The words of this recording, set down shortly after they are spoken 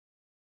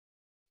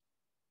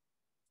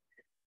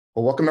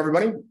Well, welcome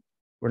everybody.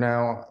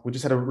 We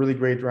just had a really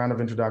great round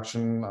of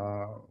introduction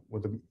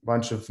with a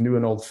bunch of new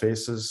and old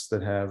faces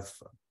that have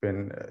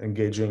been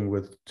engaging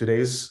with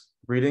today's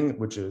reading,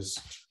 which is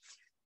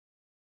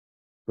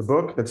the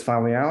book that's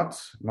finally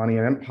out, Money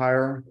and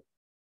Empire,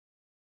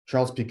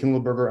 Charles P.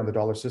 Kindleberger and the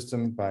Dollar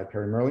System by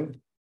Perry Mehrling.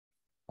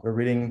 We're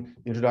reading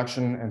the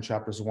introduction and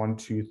chapters 1,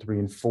 2, 3,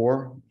 and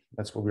 4.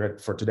 That's what we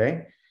read for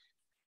today.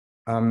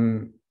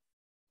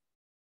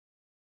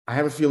 I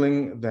have a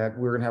feeling that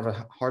we're going to have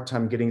a hard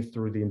time getting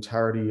through the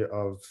entirety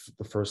of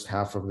the first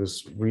half of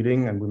this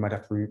reading, and we might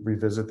have to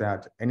revisit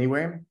that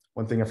anyway.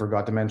 One thing I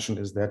forgot to mention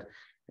is that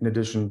in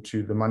addition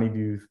to the Money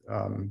View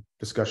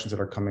discussions that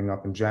are coming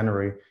up in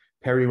January,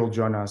 Perry will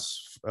join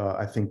us,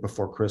 I think,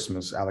 before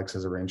Christmas. Alex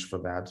has arranged for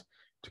that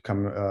to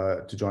come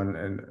to join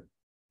and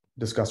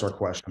discuss our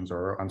questions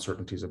or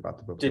uncertainties about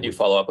the book. Did you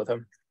follow up with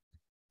him?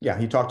 Yeah,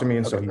 he talked to me,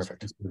 and okay, so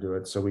he's going to do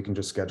it. So we can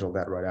just schedule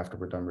that right after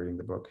we're done reading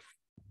the book.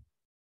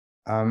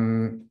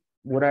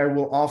 What I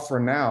will offer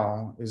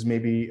now is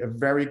maybe a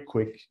very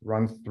quick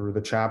run through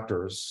the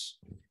chapters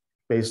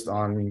based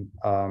on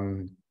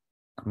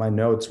my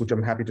notes, which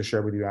I'm happy to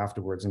share with you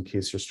afterwards in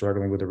case you're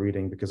struggling with the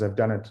reading, because I've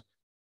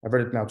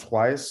read it now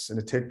twice, and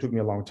it took me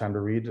a long time to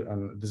read.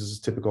 And this is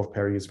typical of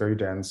Perry. It's very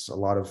dense, a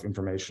lot of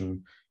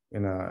information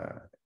in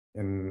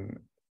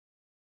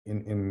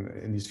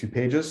these few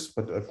pages.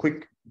 But a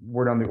quick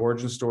word on the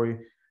origin story.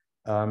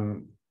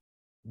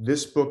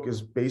 This book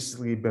has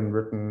basically been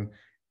written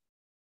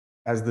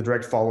as the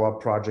direct follow-up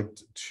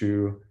project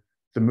to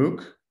the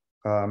MOOC,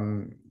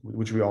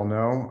 which we all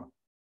know.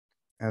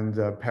 And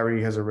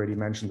Perry has already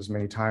mentioned this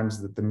many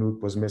times, that the MOOC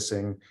was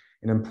missing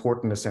an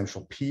important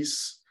essential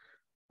piece,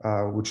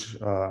 which,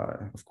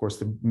 of course,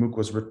 the MOOC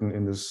was written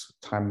in this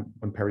time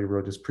when Perry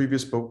wrote his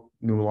previous book,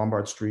 New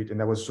Lombard Street, and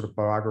that was sort of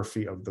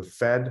biography of the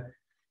Fed.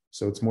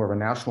 So it's more of a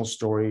national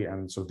story,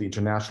 and so the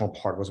international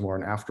part was more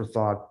an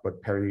afterthought, but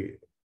Perry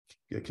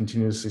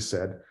continuously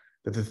said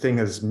that the thing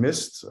has been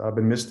missed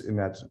in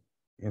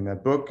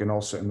that book and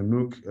also in the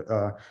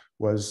MOOC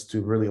was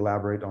to really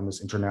elaborate on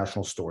this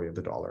international story of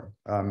the dollar.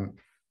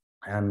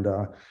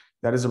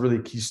 That is a really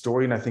key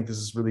story. And I think this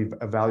is really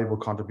a valuable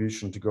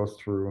contribution to go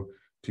through,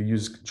 to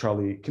use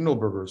Charlie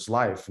Kindleberger's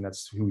life. And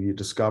that's who he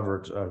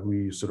discovered, who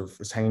he sort of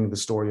is hanging the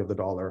story of the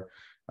dollar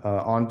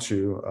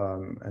onto.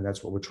 And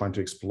that's what we're trying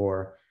to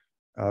explore,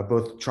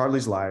 both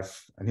Charlie's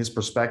life and his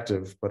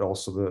perspective, but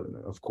also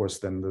of course,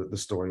 then the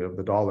story of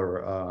the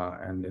dollar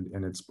and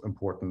its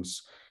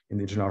importance in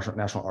the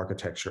international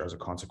architecture as a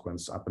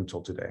consequence up until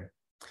today.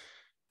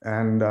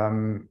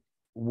 And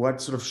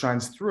what sort of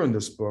shines through in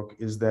this book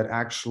is that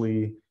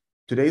actually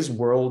today's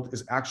world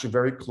is actually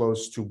very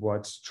close to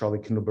what Charlie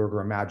Kindleberger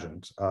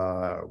imagined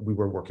we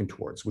were working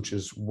towards, which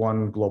is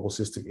one global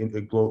system, a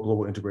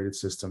global integrated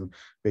system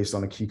based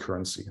on a key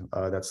currency.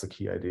 That's the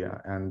key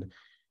idea. And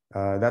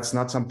that's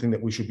not something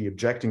that we should be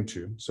objecting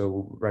to.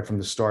 So right from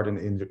the start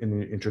in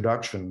the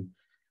introduction,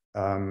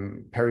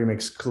 Perry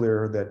makes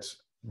clear that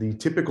the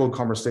typical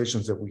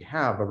conversations that we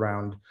have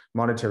around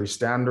monetary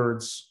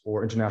standards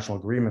or international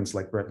agreements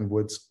like Bretton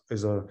Woods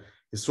is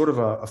sort of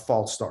a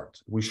false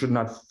start. We should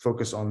not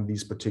focus on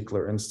these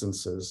particular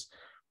instances.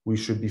 We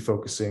should be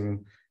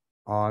focusing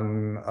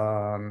on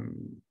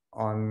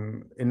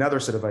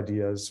another set of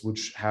ideas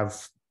which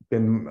have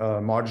been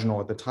marginal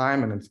at the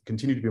time and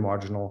continue to be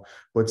marginal,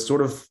 but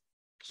sort of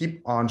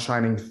keep on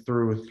shining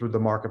through the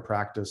market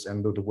practice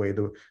and the way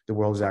the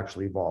world has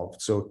actually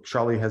evolved. So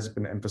Charlie has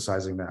been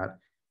emphasizing that.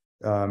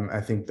 I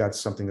think that's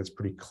something that's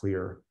pretty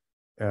clear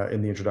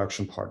in the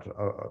introduction part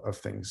of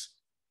things.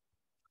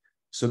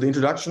 So the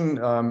introduction,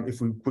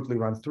 if we quickly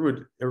run through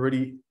it,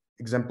 already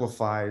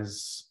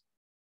exemplifies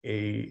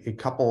a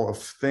couple of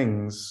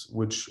things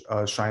which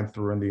shine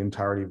through in the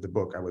entirety of the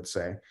book, I would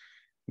say.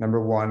 Number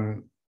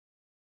one,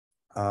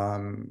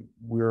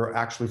 we're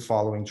actually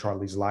following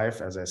Charlie's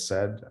life, as I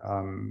said,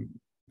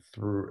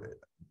 through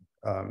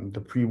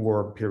the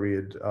pre-war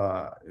period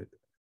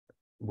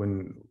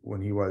when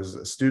he was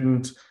a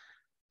student.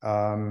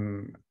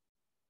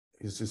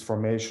 His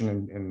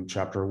formation in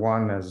chapter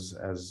 1 as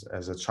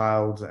a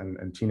child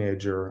and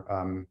teenager,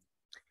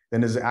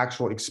 then his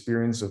actual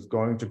experience of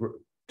going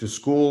to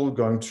school,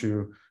 going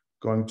to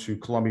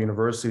Columbia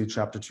University.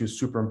 Chapter 2 is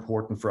super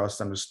important for us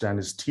to understand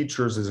his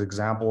teachers, his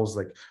examples,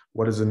 like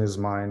what is in his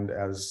mind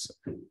as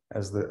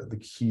the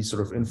key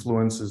sort of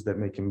influences that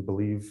make him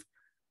believe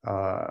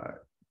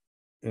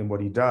in what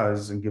he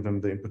does and give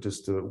him the impetus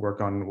to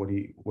work on what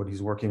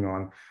he's working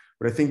on.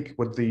 But I think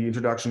what the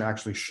introduction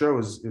actually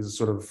shows is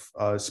sort of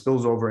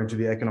spills over into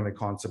the economic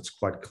concepts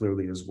quite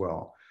clearly as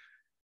well.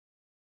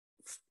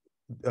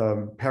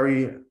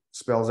 Perry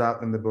spells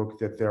out in the book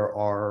that there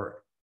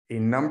are a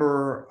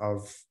number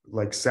of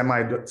like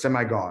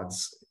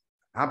semi-gods,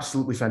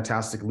 absolutely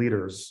fantastic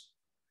leaders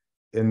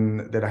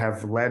that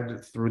have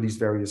led through these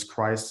various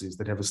crises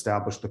that have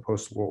established the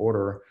post-war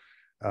order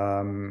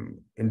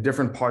in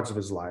different parts of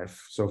his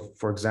life. So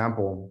for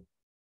example,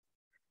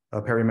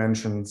 Perry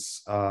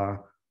mentions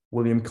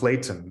William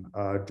Clayton,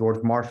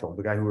 George Marshall,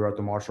 the guy who wrote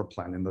the Marshall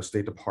Plan in the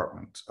State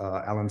Department,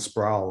 Alan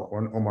Sproul,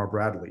 or Omar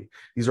Bradley.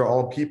 These are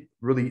all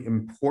really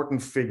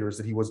important figures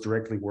that he was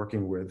directly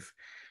working with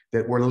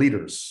that were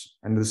leaders.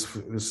 And the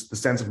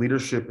sense of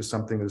leadership is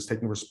something that is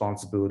taking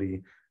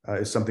responsibility,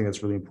 is something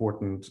that's really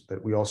important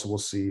that we also will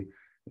see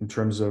in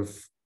terms of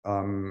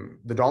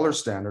the dollar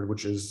standard,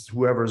 which is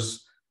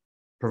whoever's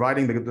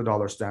providing the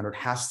dollar standard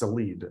has to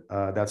lead.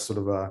 That's sort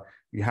of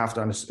you have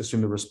to assume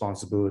the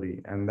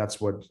responsibility, and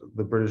that's what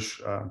the British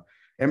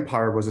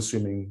Empire was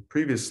assuming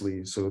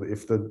previously. So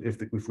if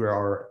we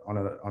are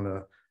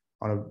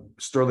on a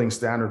sterling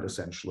standard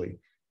essentially,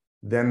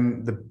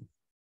 then the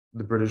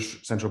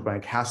British central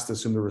bank has to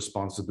assume the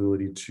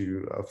responsibility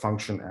to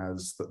function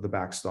as the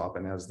backstop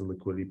and as the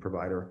liquidity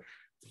provider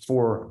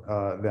for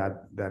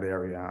that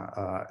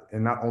area,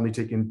 and not only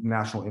take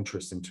national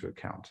interest into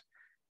account.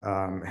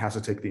 It has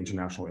to take the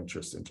international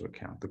interest into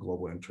account, the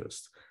global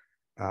interest.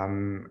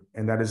 And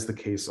that is the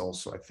case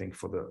also, I think,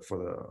 for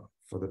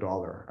the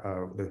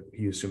dollar.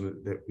 He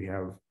assumed that we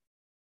have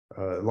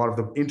a lot of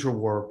the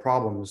interwar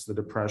problems. The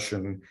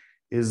Depression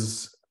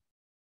is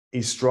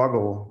a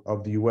struggle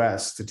of the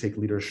U.S. to take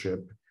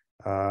leadership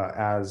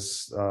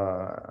as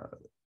the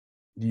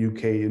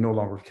UK no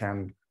longer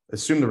can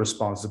assume the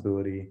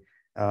responsibility,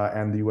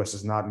 and the U.S.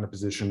 is not in a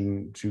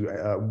position to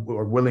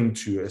or willing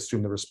to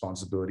assume the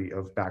responsibility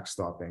of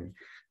backstopping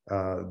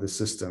the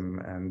system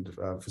and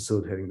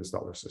facilitating this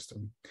dollar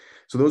system.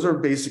 So those are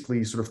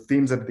basically sort of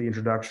themes that the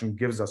introduction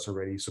gives us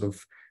already, sort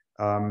of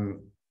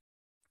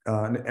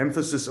an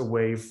emphasis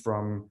away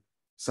from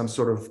some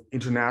sort of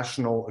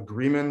international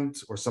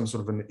agreement or some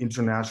sort of an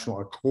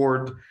international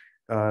accord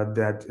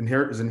that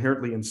is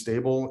inherently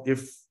unstable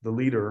if the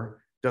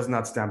leader does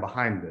not stand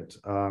behind it.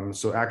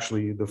 So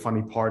actually the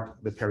funny part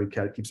that Perry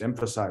keeps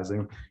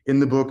emphasizing in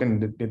the book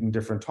and in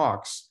different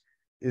talks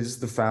is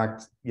the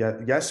fact,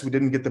 yes, we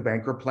didn't get the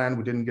banker plan,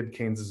 we didn't get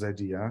Keynes's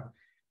idea,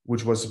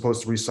 which was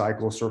supposed to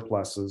recycle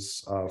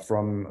surpluses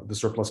from the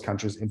surplus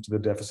countries into the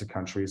deficit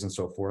countries and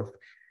so forth.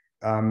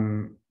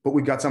 But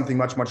we got something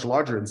much, much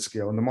larger in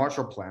scale in the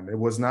Marshall Plan. It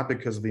was not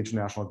because of the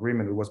international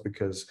agreement, it was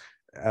because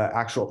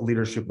actual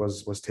leadership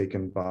was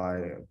taken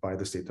by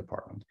the State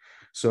Department.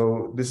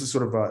 So this is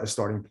sort of a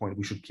starting point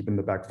we should keep in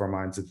the back of our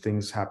minds, that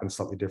things happen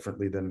slightly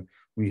differently than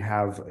we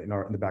have in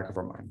the back of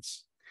our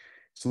minds.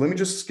 So let me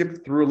just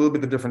skip through a little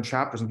bit the different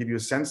chapters and give you a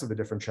sense of the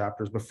different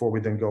chapters before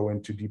we then go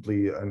into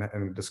deeply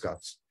and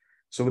discuss.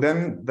 So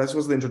then this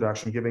was the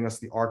introduction, giving us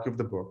the arc of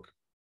the book.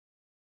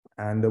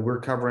 And we're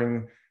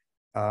covering,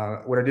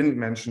 what I didn't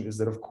mention is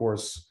that, of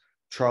course,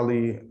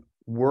 Charlie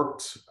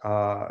worked,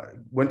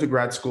 went to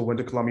grad school, went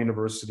to Columbia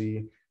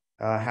University,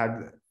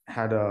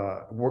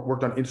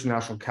 worked on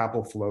international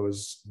capital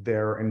flows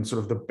there, and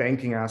sort of the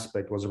banking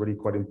aspect was already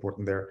quite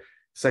important there.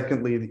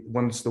 Secondly,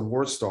 once the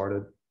war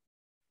started,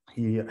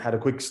 he had a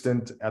quick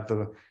stint at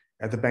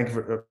the Bank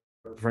for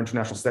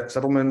International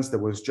Settlements that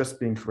was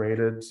just being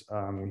created.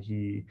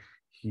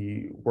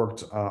 He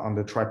worked on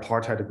the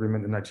tripartite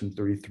agreement in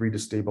 1933 to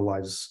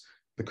stabilize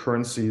the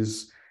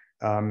currencies.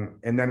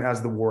 And then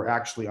as the war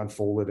actually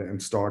unfolded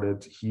and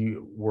started, he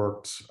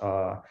worked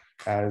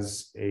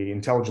as an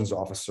intelligence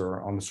officer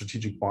on the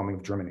strategic bombing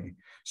of Germany.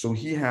 So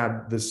he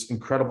had this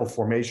incredible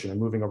formation and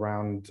moving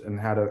around, and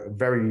had a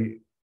very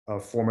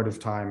formative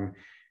time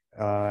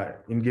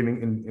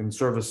in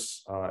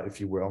service, if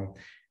you will.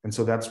 And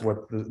so that's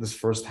what this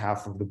first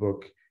half of the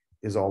book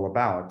is all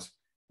about.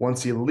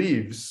 Once he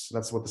leaves,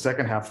 that's what the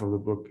second half of the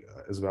book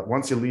is about.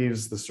 Once he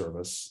leaves the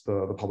service,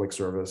 the public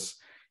service,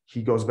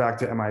 he goes back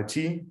to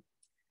MIT.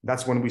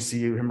 That's when we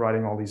see him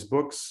writing all these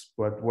books.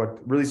 But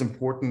what really is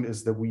important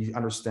is that we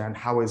understand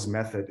how his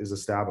method is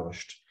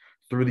established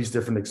through these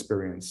different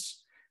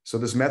experiences. So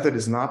this method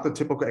is not the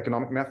typical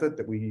economic method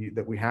that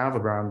we have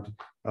around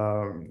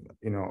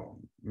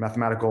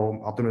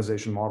mathematical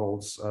optimization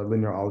models,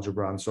 linear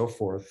algebra, and so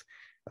forth.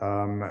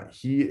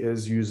 He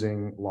is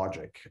using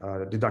logic,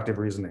 deductive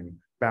reasoning,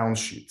 balance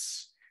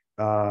sheets.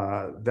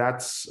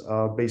 That's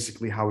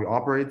basically how he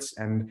operates,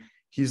 and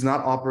he's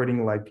not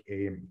operating like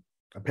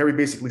Perry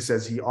basically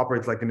says he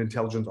operates like an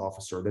intelligence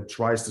officer that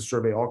tries to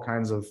survey all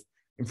kinds of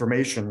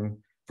information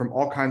from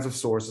all kinds of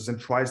sources and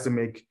tries to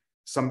make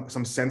some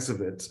sense of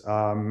it,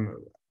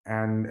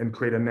 and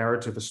create a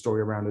narrative, a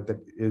story around it that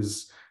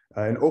is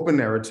an open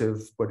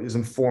narrative, but is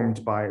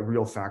informed by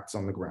real facts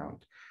on the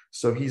ground.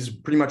 So he's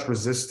pretty much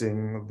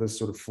resisting this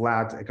sort of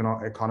flat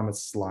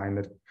economist's line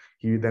that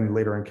he then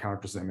later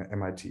encounters at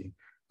MIT.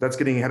 That's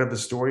getting ahead of the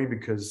story,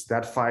 because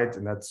that fight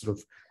and that sort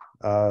of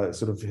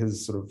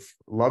his sort of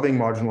loving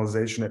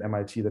marginalization at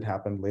MIT that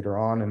happened later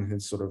on, and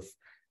his sort of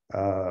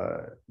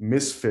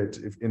misfit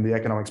in the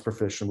economics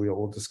profession we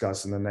will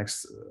discuss in the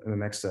next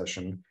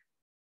session.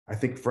 I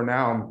think for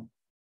now,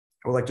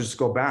 I would like to just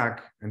go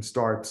back and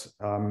start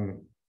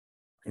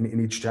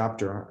in each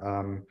chapter,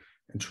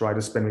 and try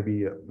to spend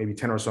maybe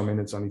 10 or so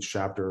minutes on each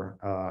chapter,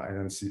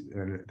 and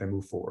then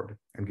move forward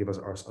and give us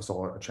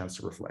all a chance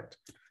to reflect.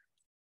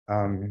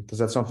 Does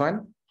that sound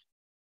fine?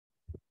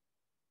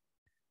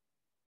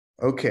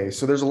 Okay,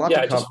 so there's a lot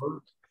to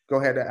cover. Go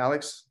ahead,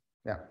 Alex.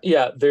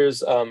 Yeah,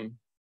 there's a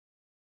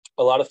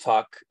lot of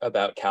talk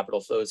about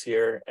capital flows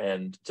here,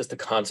 and just the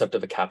concept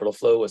of a capital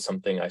flow was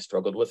something I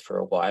struggled with for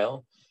a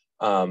while.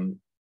 And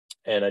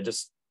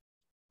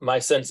my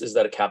sense is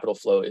that a capital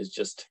flow is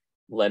just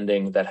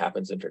lending that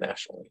happens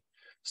internationally.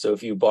 So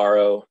if you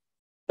borrow,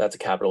 that's a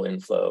capital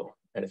inflow.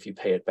 And if you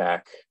pay it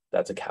back,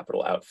 that's a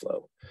capital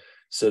outflow.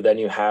 So then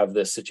you have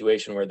this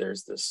situation where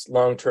there's this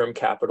long-term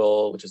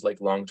capital, which is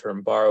like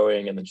long-term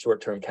borrowing, and then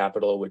short-term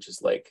capital, which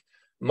is like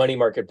money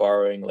market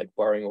borrowing, like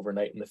borrowing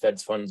overnight in the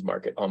Fed's funds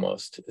market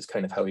almost, is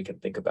kind of how we can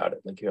think about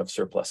it. Like you have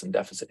surplus and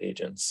deficit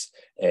agents,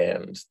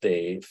 and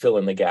they fill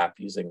in the gap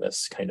using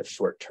this kind of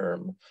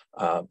short-term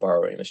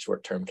borrowing, the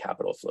short-term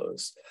capital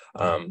flows.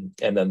 And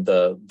then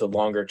the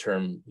longer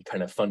term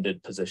kind of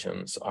funded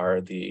positions are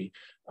the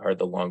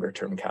longer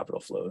term capital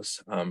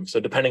flows. So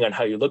depending on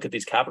how you look at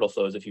these capital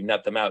flows, if you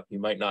net them out, you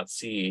might not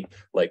see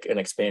like an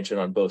expansion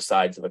on both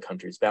sides of a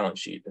country's balance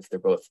sheet. If they're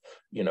both,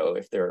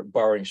 if they're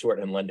borrowing short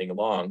and lending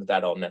long,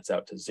 that all nets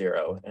out to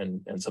zero.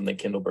 And something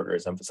Kindleberger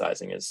is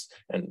emphasizing is,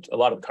 and a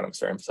lot of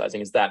economists are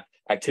emphasizing, is that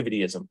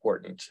activity is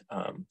important.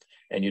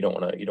 And you don't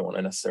want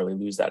to necessarily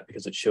lose that,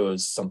 because it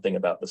shows something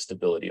about the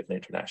stability of the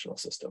international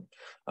system.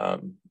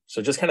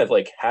 So just kind of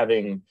like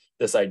having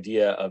this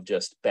idea of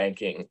just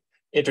banking.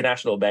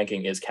 International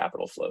banking is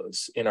capital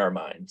flows in our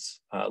minds.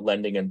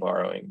 Lending and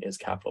borrowing is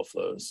capital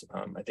flows.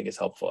 I think is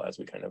helpful as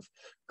we kind of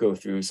go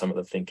through some of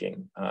the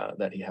thinking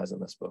that he has in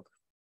this book.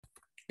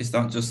 Is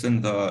that just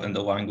in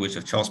the language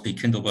of Charles P.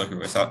 Kindleberger,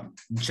 or is that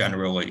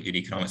generally in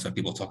economics when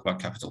people talk about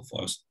capital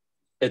flows?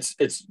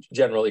 It's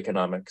general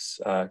economics,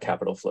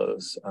 capital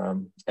flows,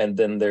 and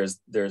then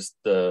there's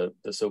the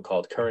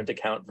so-called current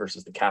account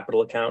versus the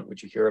capital account,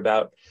 which you hear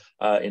about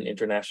in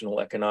international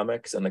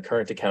economics. And the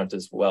current account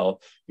is,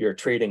 well, you're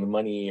trading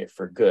money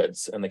for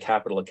goods, and the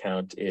capital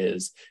account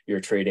is you're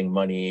trading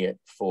money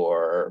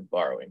for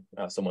borrowing.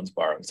 Someone's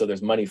borrowing, so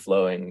there's money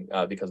flowing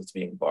because it's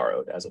being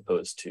borrowed, as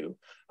opposed to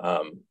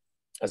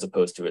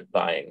it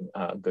buying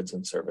goods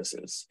and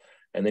services.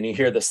 And then you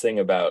hear this thing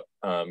about,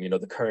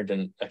 the current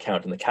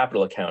account and the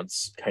capital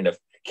accounts kind of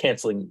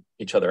canceling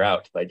each other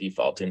out by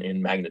default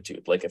in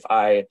magnitude. Like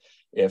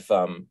if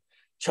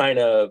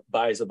China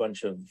buys a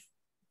bunch of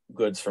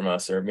goods from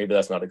us, or maybe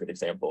that's not a good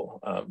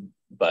example,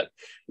 but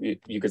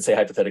you could say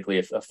hypothetically,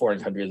 if a foreign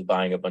country is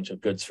buying a bunch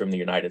of goods from the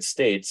United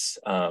States,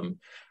 and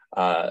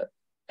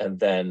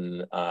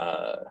then,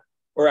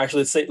 or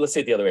actually, let's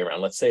say it the other way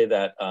around. Let's say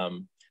that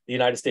the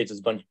United States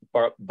is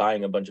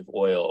buying a bunch of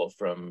oil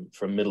from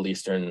Middle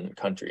Eastern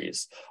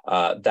countries.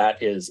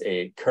 That is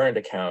a current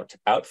account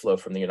outflow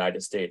from the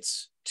United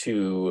States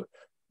to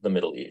the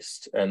Middle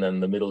East. And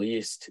then the Middle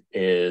East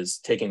is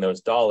taking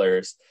those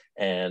dollars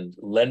and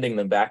lending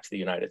them back to the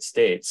United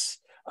States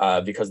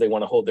because they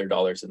want to hold their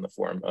dollars in the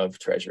form of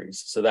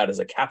treasuries. So that is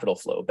a capital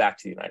flow back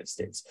to the United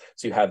States.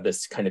 So you have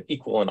this kind of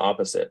equal and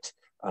opposite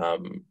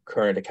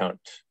current account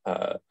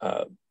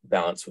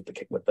balance with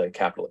the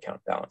capital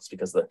account balance,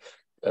 because the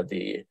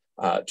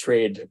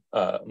trade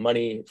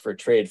money for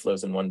trade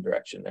flows in one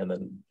direction, and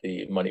then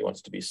the money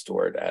wants to be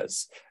stored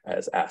as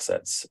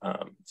assets.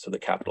 So the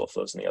capital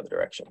flows in the other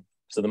direction.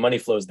 So the money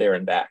flows there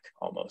and back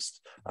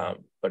almost,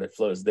 but it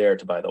flows there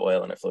to buy the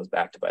oil, and it flows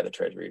back to buy the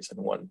treasuries, and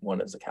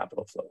one is a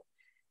capital flow.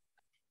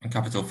 And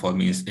capital flow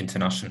means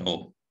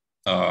international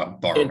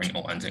borrowing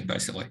or lending,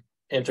 basically.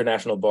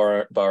 International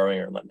borrowing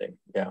or lending,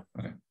 yeah.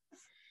 Okay.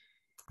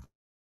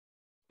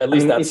 At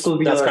least that's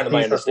kind of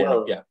my understanding.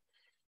 Well. Yeah.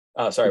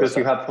 Sorry. Because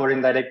you have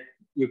foreign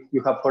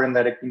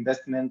direct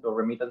investment or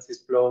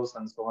remittances flows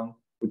and so on,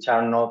 which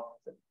are not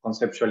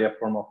conceptually a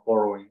form of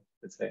borrowing,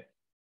 let's say.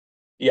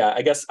 Yeah,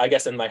 I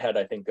guess in my head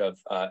I think of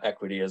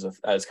equity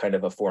as kind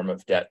of a form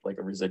of debt, like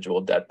a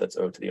residual debt that's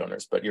owed to the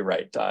owners. But you're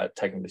right.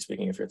 Technically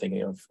speaking, if you're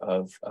thinking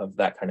of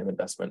that kind of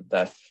investment,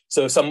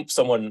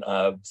 someone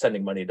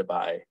sending money to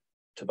buy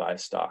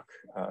stock,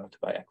 to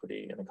buy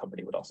equity in a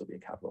company would also be a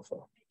capital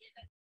flow.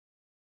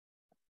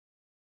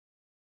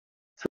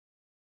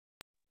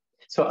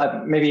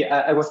 So maybe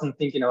I wasn't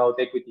thinking about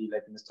equity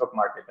like in the stock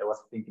market. I was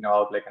thinking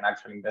about like an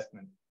actual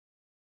investment,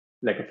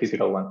 like a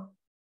physical one.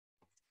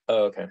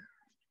 Oh, okay.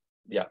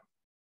 Yeah.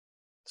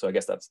 So I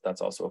guess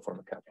that's also a form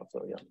of capital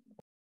flow. Yeah.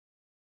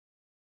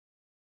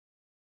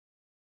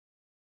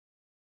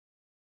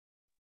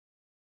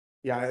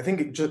 Yeah, I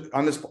think just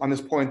on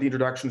this point, the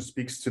introduction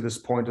speaks to this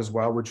point as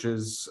well, which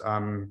is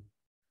when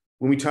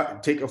we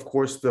take, of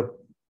course, the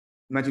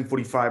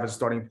 1945 as a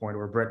starting point,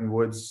 or Bretton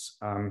Woods.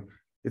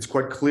 It's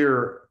quite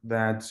clear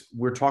that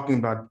we're talking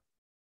about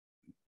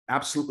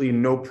absolutely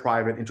no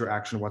private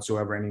interaction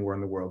whatsoever anywhere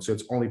in the world. So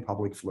it's only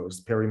public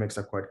flows. Perry makes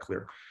that quite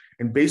clear.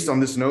 And based on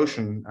this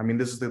notion, I mean,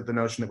 this is the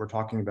notion that we're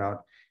talking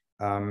about.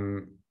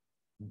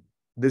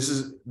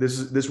 This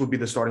would be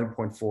the starting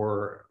point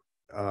for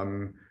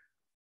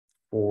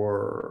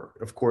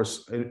of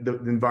course, the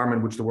environment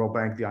in which the World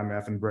Bank, the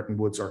IMF, and Bretton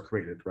Woods are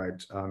created, right?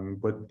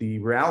 But the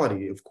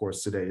reality, of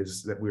course, today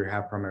is that we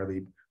have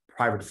primarily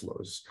private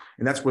flows.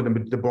 And that's where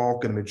the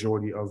bulk and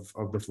majority of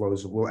the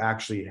flows will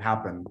actually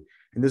happen.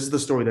 And this is the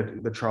story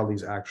that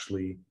Charlie's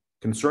actually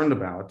concerned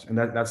about, and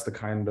that's the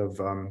kind of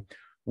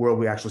world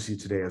we actually see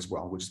today as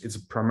well, which is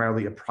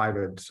primarily a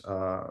private,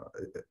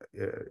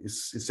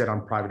 is set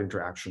on private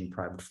interaction,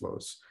 private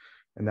flows.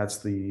 And that's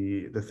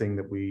the thing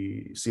that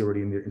we see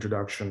already in the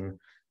introduction.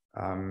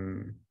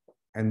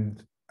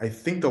 And I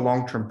think the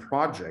long-term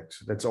project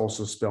that's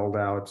also spelled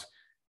out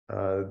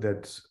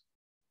that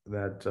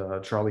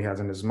Charlie has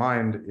in his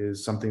mind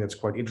is something that's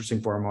quite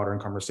interesting for our modern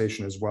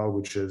conversation as well,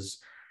 which is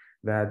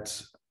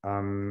that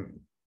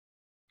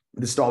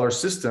this dollar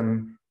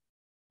system,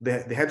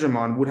 the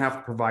hegemon would have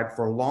to provide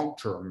for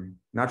long-term,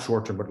 not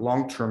short-term, but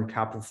long-term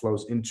capital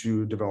flows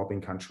into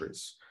developing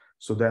countries.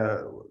 So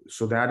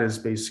that is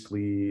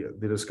basically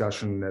the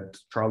discussion that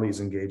Charlie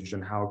is engaged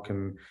in. How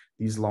can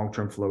these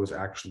long-term flows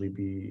actually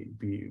be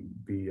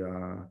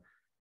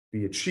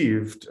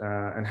achieved,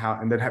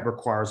 and that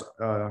requires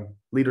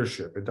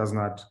leadership. It does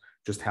not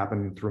just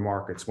happen through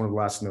markets. One of the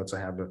last notes I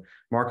have: the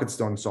markets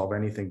don't solve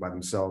anything by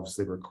themselves.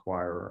 They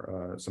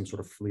require some sort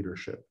of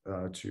leadership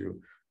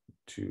to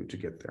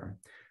get there.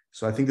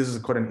 So I think this is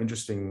quite an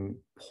interesting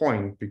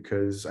point,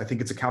 because I think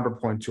it's a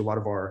counterpoint to a lot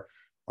of our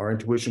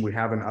intuition we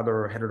have in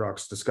other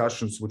heterodox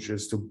discussions, which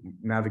is to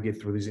navigate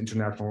through these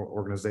international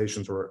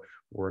organizations or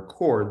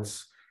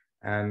accords,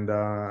 and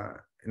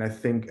I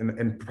think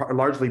and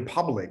largely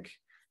public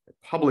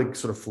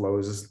sort of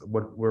flows is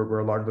where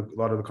a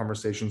lot of the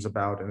conversations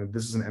about, and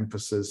this is an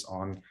emphasis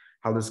on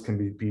how this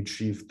can be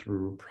achieved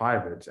through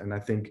private. And I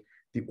think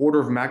the order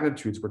of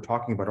magnitudes we're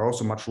talking about are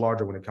also much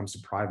larger when it comes to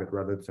private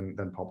rather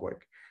than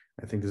public.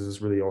 I think this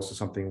is really also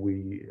something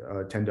we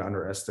tend to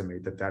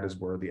underestimate, that is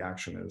where the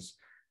action is.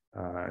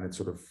 And it's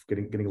sort of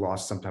getting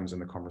lost sometimes in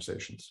the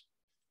conversations.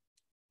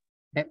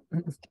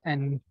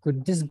 And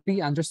could this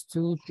be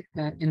understood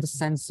in the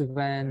sense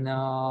when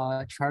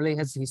Charlie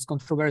has his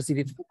controversy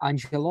with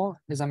Angelo,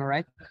 is am I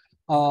right,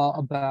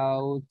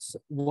 about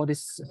what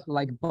is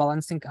like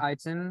balancing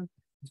item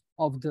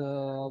of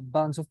the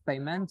balance of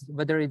payment,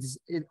 whether it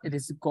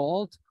is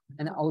gold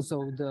and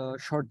also the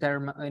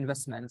short-term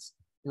investments?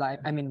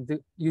 Like, I mean,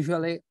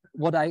 usually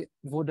what I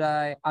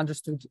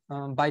understood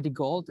by the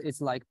gold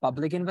is like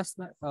public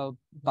investments,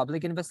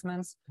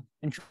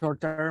 and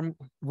short term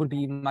would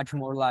be much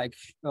more like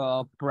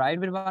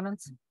private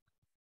balance.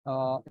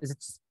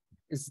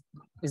 Is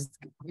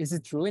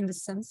it true in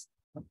this sense?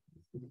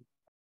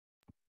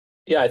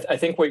 Yeah, I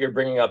think what you're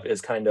bringing up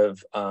is kind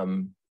of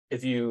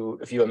if you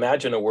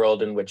imagine a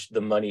world in which the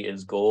money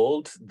is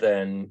gold,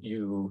 then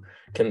you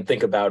can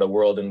think about a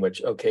world in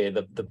which, okay,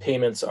 the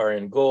payments are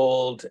in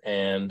gold,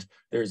 and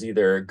there's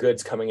either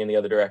goods coming in the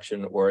other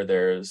direction, or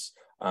there's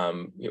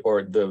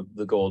or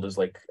the gold is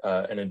like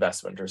an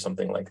investment or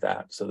something like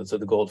that. So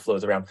the gold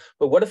flows around.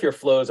 But what if your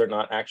flows are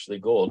not actually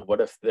gold? What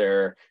if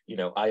they're,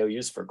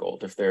 IOUs for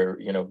gold? If they're,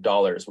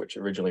 dollars, which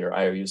originally are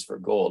IOUs for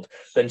gold,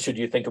 then should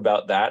you think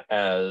about that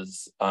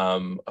as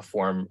a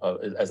form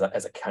of, as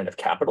a kind of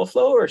capital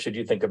flow? Or should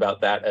you think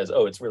about that as,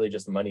 oh, it's really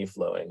just money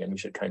flowing and we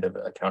should kind of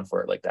account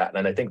for it like that?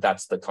 And I think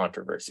that's the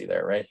controversy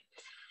there, right?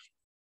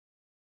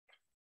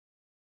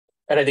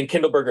 And I think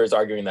Kindleberger is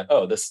arguing that,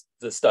 oh, this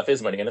stuff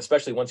is money. And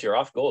especially once you're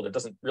off gold, it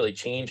doesn't really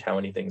change how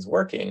anything's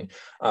working.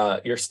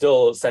 You're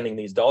still sending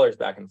these dollars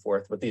back and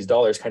forth, but these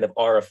dollars kind of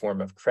are a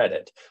form of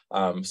credit.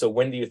 So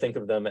when do you think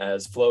of them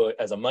as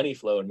a money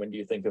flow? And when do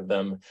you think of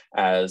them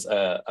as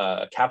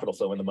a capital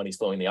flow when the money's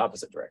flowing the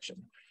opposite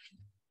direction?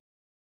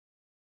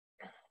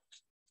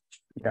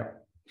 Yeah,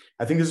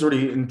 I think this is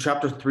already in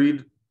chapter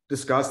 3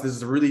 discussed. This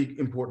is a really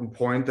important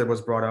point that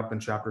was brought up in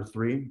chapter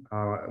 3.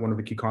 One of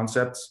the key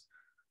concepts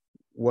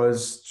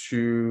was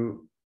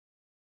to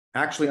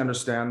actually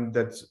understand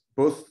that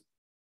both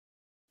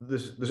the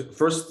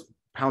first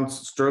pound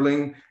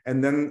sterling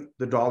and then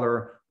the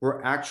dollar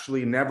were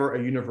actually never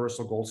a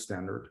universal gold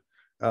standard.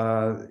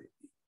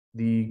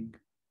 The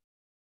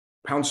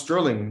pound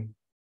sterling,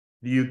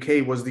 the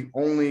UK was the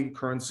only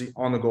currency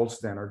on the gold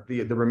standard.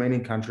 The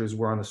remaining countries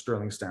were on the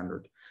sterling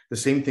standard. The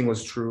same thing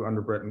was true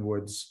under Bretton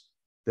Woods,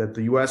 that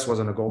the US was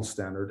on a gold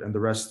standard and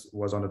the rest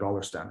was on a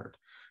dollar standard.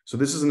 So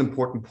this is an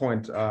important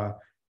point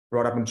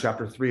brought up in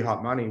chapter 3,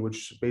 Hot Money,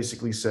 which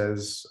basically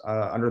says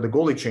under the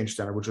gold exchange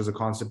standard, which is a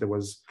concept that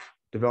was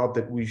developed,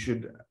 that we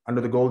should,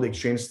 under the gold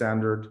exchange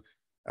standard,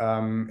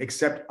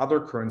 accept other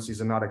currencies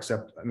and not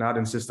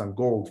insist on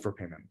gold for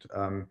payment.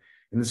 And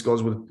this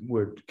goes with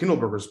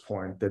Kindleberger's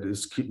point that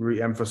is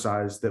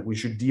re-emphasized, that we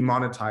should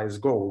demonetize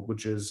gold,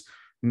 which is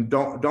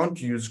don't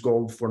use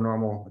gold for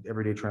normal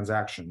everyday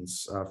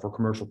transactions, for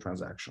commercial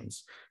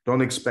transactions.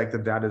 Don't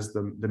expect that is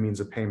the means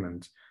of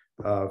payment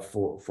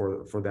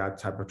for that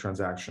type of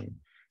transaction.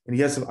 And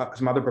he has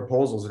some other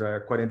proposals that are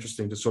quite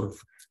interesting to sort of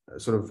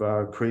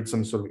create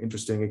some sort of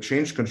interesting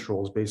exchange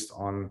controls based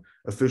on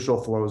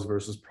official flows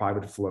versus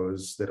private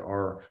flows that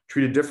are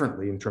treated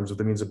differently in terms of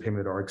the means of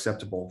payment that are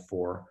acceptable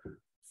for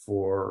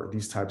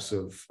these types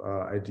of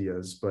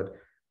ideas. But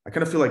I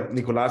kind of feel like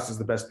Nicolas is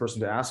the best person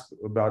to ask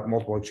about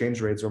multiple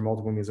exchange rates or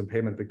multiple means of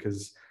payment,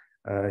 because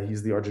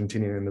he's the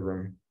Argentinian in the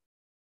room.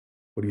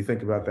 What do you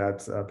think about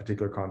that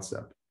particular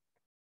concept?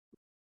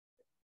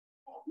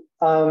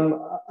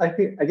 I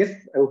guess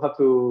I will have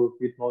to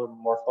give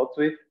more thought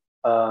to it.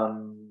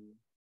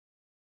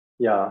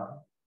 Yeah.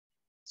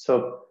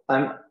 So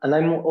I'm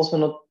also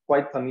not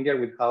quite familiar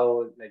with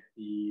how like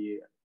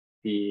the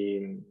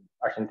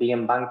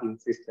Argentinian banking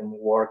system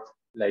worked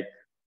like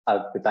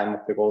at the time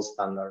of the gold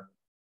standard,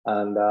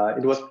 and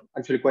it was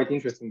actually quite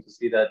interesting to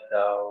see that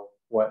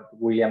what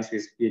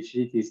Williams's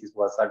PhD thesis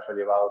was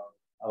actually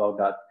about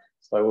that.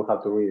 So I will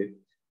have to read it.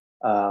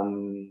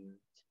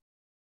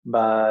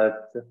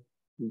 But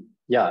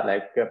yeah,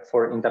 like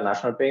for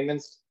international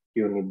payments,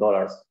 you need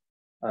dollars,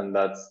 and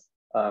that's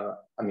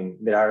I mean,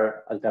 there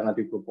are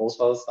alternative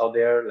proposals out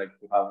there, like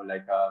to have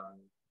like a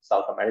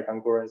South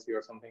American currency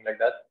or something like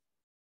that.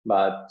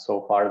 But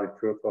so far, the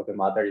truth of the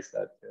matter is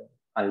that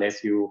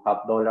unless you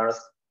have dollars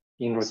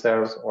in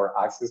reserves or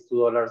access to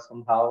dollars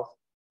somehow,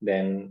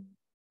 then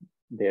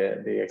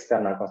the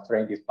external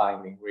constraint is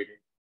binding, really.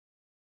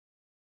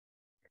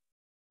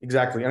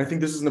 Exactly. And I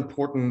think this is an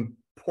important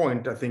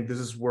point. I think this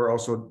is where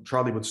also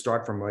Charlie would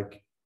start from.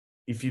 Like,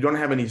 if you don't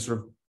have any sort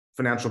of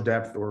financial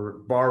depth or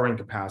borrowing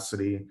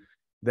capacity,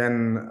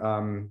 then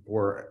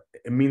or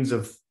a means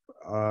of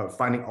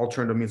finding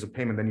alternative means of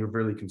payment, then you're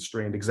really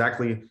constrained.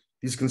 Exactly.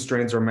 These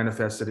constraints are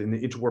manifested in the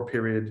interwar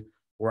period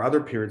or other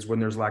periods when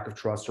there's lack of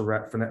trust or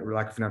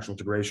lack of financial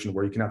integration,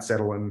 where you cannot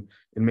settle in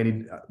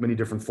many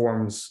different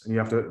forms, and you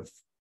have to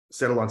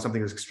settle on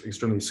something that's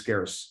extremely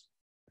scarce.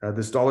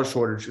 This dollar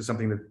shortage is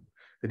something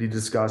that he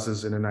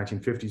discusses in a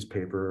 1950s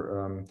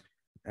paper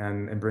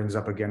and brings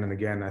up again and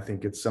again. I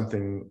think it's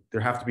something,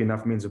 there have to be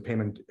enough means of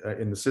payment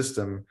in the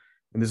system,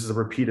 and this is a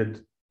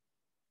repeated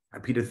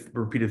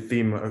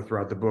theme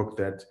throughout the book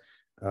that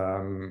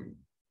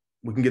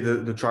we can get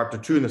the chapter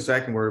 2 in a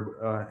second,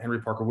 where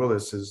Henry Parker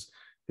Willis,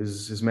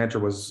 his mentor,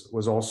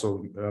 was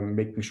also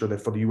making sure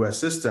that for the U.S.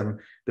 system,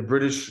 the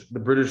British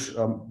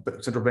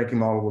central banking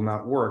model will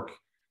not work,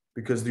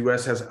 because the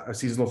U.S. has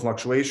seasonal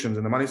fluctuations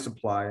in the money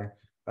supply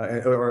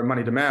or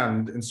money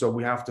demand, and so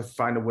we have to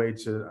find a way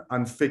to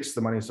unfix the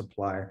money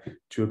supply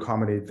to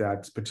accommodate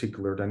that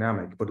particular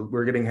dynamic. But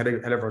we're getting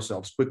ahead of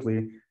ourselves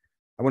quickly.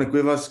 I want to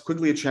give us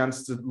quickly a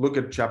chance to look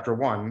at chapter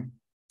 1.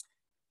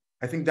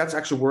 I think that's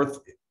actually worth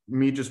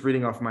me just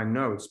reading off my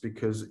notes,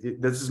 because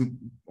this is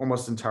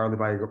almost entirely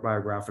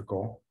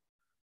biographical.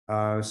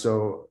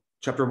 So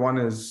chapter 1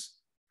 is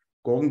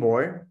Golden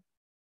Boy.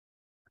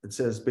 It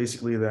says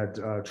basically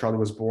that Charlie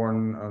was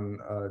born on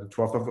the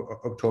 12th of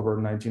October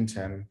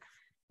 1910,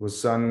 was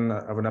son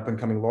of an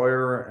up-and-coming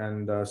lawyer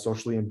and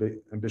socially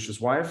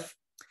ambitious wife.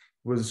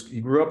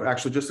 He grew up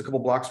actually just a couple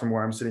blocks from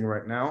where I'm sitting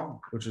right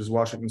now, which is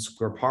Washington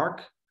Square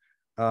Park.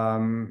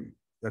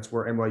 That's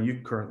where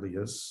NYU currently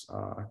is,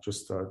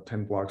 just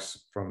 10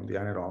 blocks from the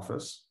INET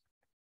office.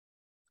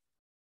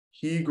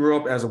 He grew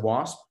up as a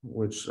WASP,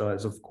 which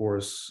is of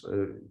course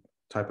a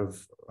type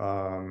of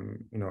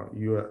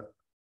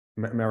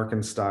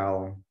American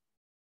style.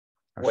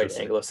 White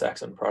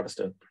Anglo-Saxon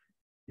Protestant.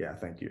 Yeah,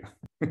 thank you.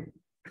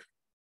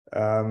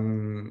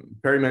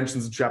 Perry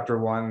mentions in chapter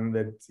 1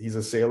 that he's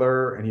a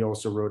sailor, and he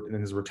also wrote in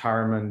his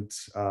retirement,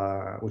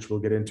 which we'll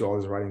get into all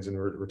his writings in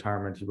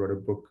retirement. He wrote a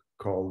book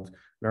called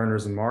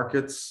Mariners and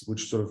Markets,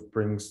 which sort of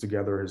brings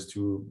together his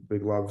two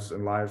big loves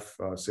in life,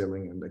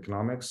 sailing and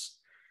economics.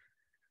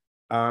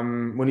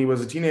 When he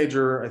was a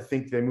teenager, I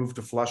think they moved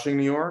to Flushing,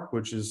 New York,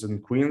 which is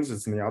in Queens.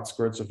 It's in the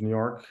outskirts of New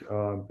York,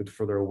 a bit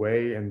further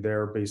away. And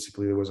there,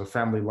 basically, there was a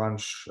family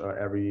lunch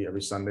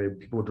every Sunday.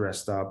 People were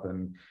dressed up,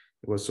 and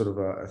it was sort of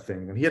a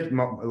thing. And he had a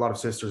lot of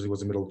sisters. He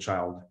was a middle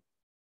child.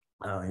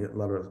 He had a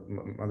lot of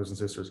mothers and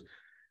sisters.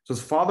 So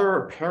his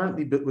father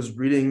apparently was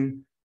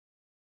reading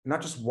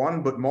not just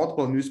one, but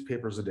multiple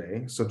newspapers a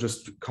day. So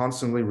just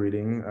constantly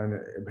reading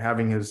and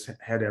having his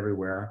head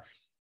everywhere.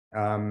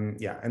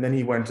 Yeah, and then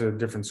he went to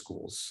different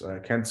schools,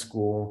 Kent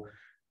School.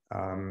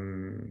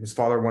 His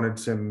father wanted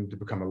him to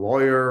become a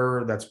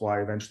lawyer. That's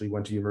why eventually he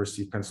went to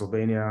University of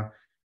Pennsylvania.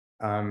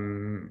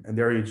 And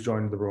there he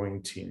joined the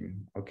rowing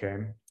team,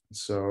 okay?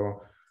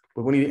 So,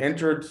 but when he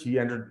entered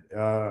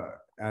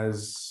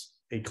as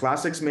a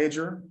classics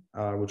major,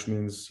 which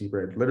means he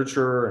read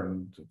literature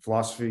and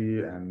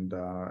philosophy and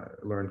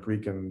learned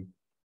Greek and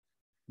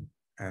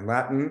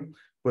Latin,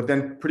 but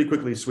then pretty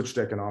quickly switched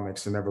to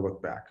economics and never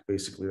looked back.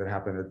 Basically, that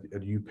happened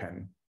at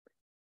UPenn.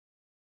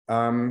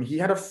 He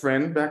had a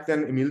friend back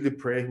then, Émile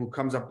Dupré, who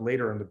comes up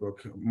later in the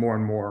book more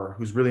and more,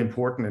 who's really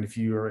important. And if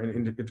you're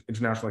in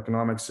international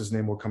economics, his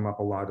name will come up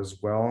a lot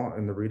as well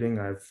in the reading.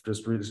 I've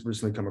just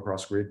recently come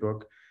across a great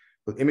book.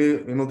 But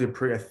Émile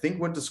Dupré, I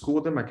think, went to school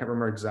with him. I can't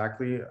remember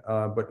exactly,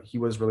 but he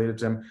was related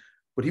to him.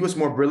 But he was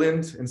more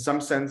brilliant in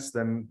some sense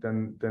than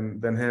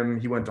him.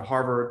 He went to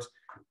Harvard.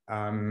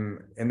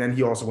 And then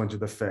he also went to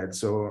the Fed.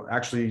 So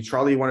actually,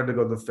 Charlie wanted to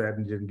go to the Fed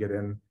and didn't get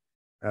in.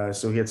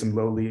 So he had some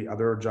lowly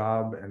other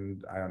job,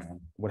 and I don't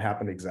know what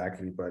happened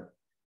exactly, but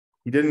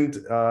he didn't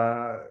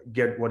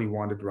get what he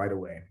wanted right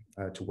away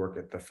to work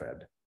at the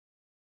Fed.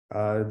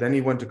 Then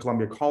he went to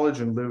Columbia College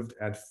and lived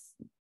at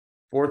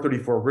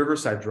 434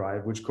 Riverside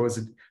Drive, which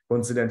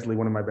coincidentally,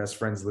 one of my best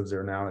friends lives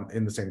there now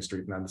in the same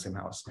street, not in the same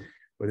house,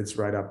 but it's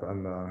right up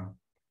on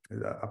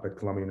up at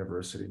Columbia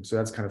University. So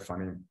that's kind of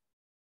funny.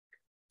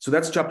 So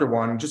that's chapter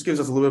 1. Just gives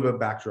us a little bit of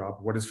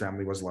backdrop, what his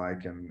family was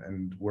like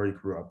and where he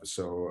grew up.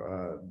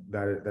 So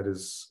that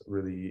is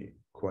really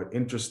quite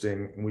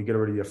interesting. And we get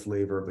already a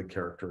flavor of the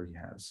character he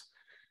has,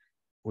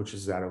 which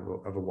is that of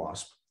a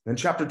WASP. Then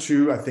chapter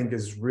 2, I think,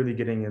 is really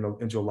getting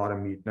into a lot of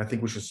meat. And I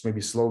think we should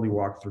maybe slowly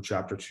walk through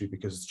chapter 2,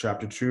 because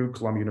chapter 2,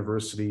 Columbia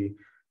University,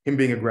 him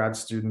being a grad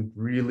student,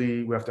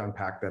 really, we have to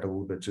unpack that a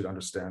little bit to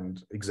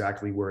understand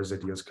exactly where his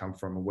ideas come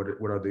from and what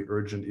are the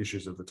urgent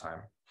issues of the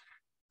time.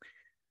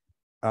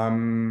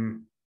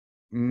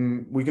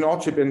 We can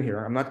all chip in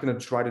here. I'm not going to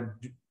try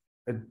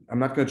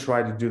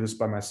to do this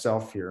by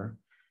myself here,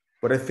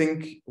 but I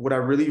think what I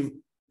really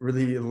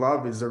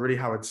love is already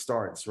how it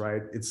starts,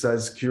 right? It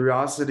says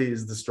curiosity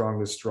is the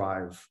strongest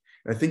drive.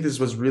 And I think this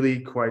was really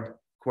quite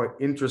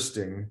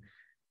interesting,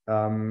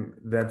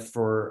 that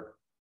for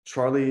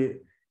Charlie,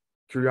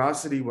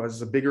 curiosity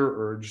was a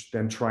bigger urge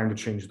than trying to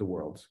change the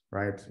world,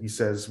 right? He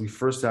says we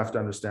first have to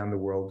understand the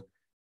world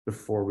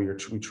before we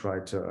try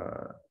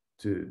to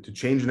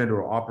change in it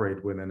or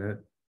operate within it.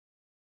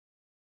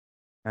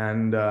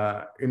 And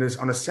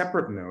on a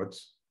separate note,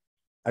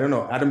 I don't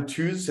know, Adam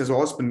Tooze has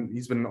always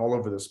he's been all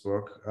over this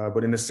book,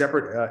 but in a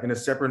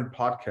separate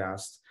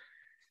podcast,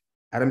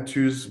 Adam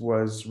Tooze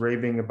was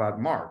raving about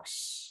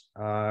Marx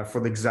for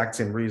the exact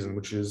same reason,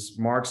 which is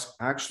Marx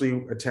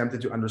actually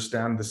attempted to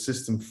understand the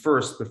system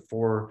first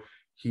before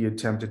he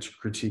attempted to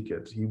critique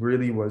it. He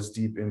really was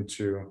deep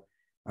into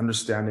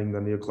understanding the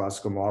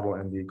neoclassical model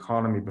and the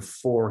economy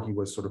before he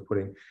was sort of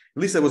putting,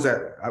 at least that was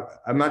that.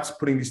 I'm not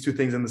putting these two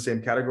things in the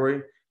same category.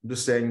 I'm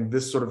just saying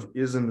this sort of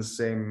is in the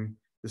same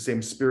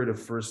spirit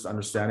of first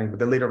understanding. But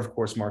then later, of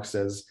course, Marx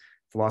says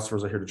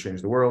philosophers are here to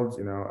change the world,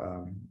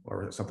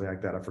 or something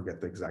like that. I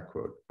forget the exact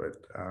quote, but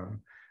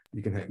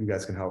you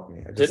guys can help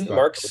me. Didn't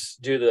Marx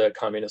do the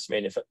Communist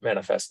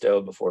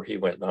Manifesto before he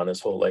went on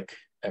his whole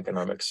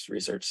economics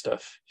research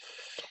stuff?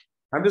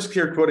 I'm just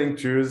clear quoting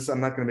Tooze. I'm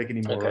not going to make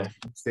any more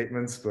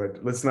statements,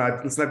 but let's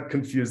not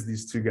confuse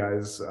these two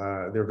guys.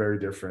 They're very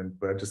different.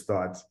 But I just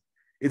thought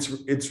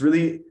it's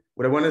really,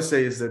 what I want to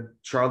say is that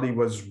Charlie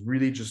was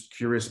really just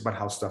curious about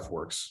how stuff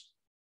works.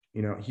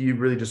 He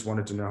really just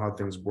wanted to know how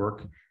things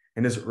work,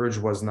 and his urge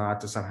was not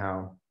to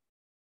somehow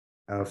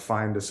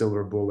find a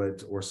silver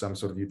bullet or some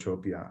sort of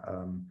utopia.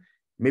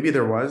 Maybe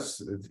there was.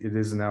 It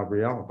is now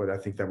real, but I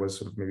think that was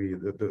sort of maybe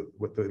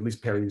what at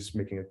least Perry's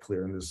making it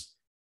clear in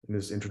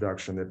this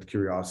introduction, that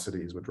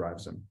curiosity is what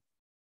drives him.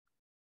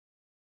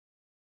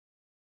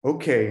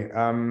 Okay.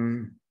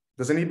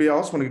 Does anybody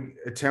else want to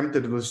attempt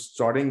at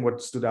starting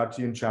what stood out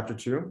to you in chapter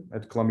 2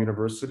 at Columbia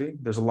University?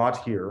 There's a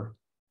lot here.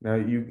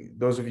 Now,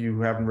 those of you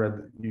who haven't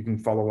read, you can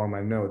follow along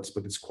my notes,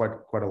 but it's quite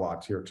a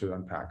lot here to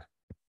unpack.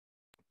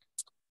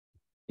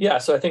 Yeah,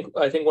 so I think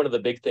one of the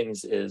big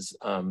things is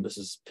this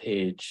is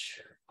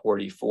page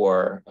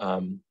 44.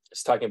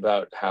 It's talking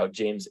about how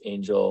James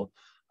Angel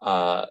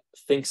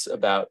thinks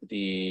about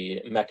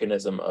the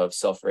mechanism of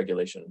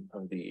self-regulation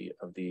of the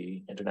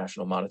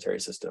international monetary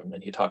system,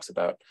 and he talks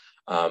about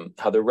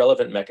how the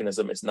relevant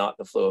mechanism is not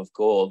the flow of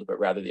gold, but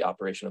rather the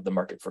operation of the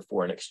market for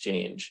foreign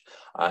exchange,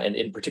 and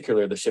in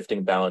particular the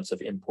shifting balance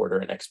of importer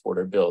and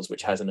exporter bills,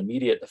 which has an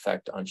immediate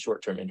effect on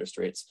short-term interest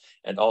rates,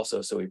 and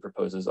also, so he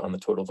proposes, on the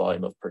total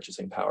volume of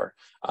purchasing power,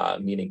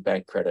 meaning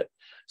bank credit.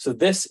 So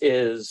this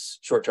is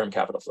short-term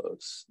capital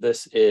flows.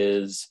 This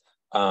is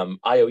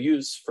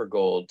IOUs for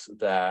gold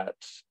that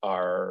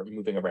are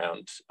moving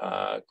around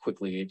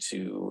quickly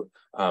to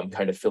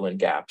kind of fill in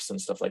gaps and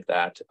stuff like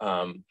that,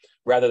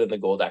 rather than the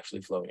gold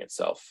actually flowing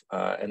itself.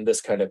 And this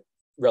kind of,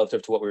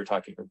 relative to what we were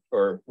talking,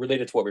 or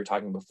related to what we were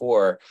talking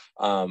before,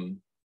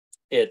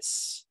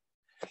 it's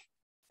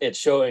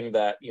showing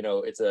that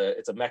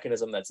it's a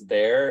mechanism that's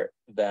there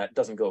that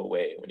doesn't go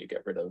away when you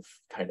get rid of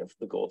kind of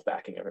the gold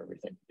backing of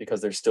everything,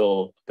 because there's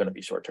still going to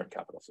be short-term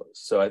capital flows.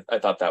 So I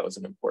thought that was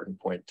an important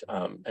point,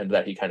 and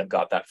that he kind of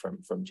got that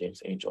from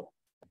James Angel.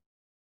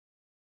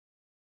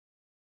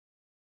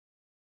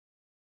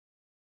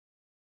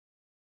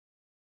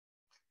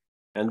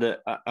 And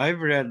I've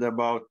read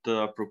about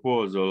a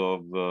proposal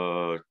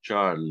of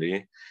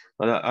Charlie,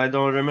 but I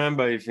don't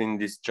remember if in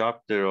this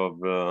chapter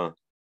of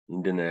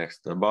in the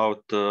next,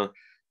 about a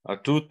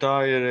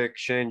two-tier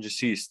exchange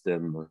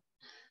system.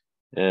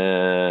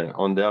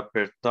 On the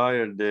upper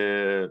tier,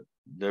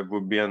 there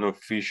would be an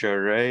official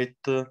rate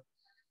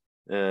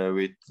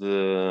with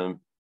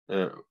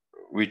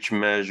which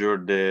measure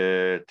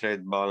the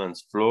trade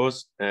balance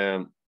flows,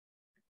 and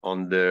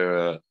on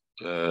the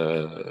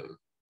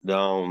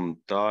down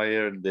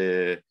tier,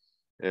 the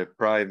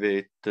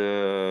private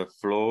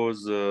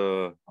flows,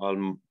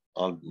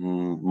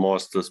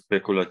 almost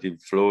speculative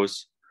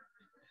flows.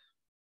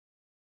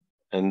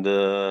 And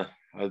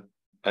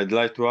I'd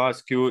like to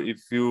ask you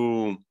if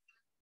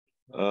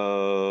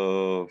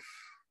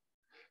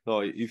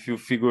you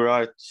figure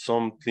out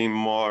something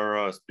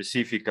more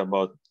specific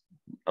about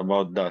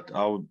that.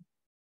 How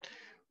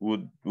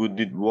would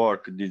it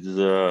work, this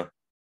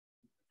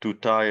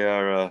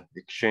two-tier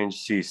exchange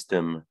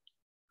system?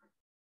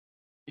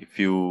 If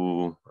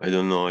you, I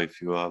don't know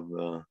if you have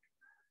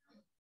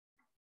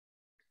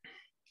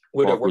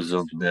focus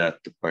of that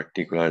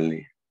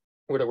particularly.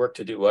 Would it work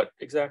to do what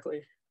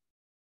exactly?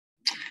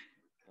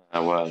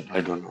 Well,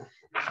 I don't know,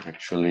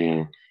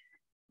 actually.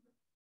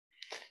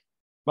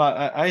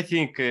 But I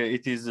think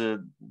it is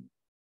an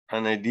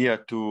idea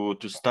to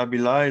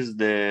stabilize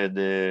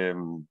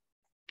on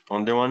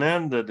the one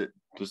hand,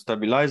 to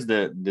stabilize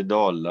the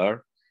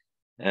dollar.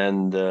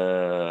 And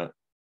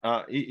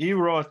he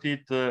wrote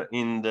it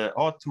in the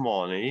hot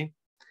money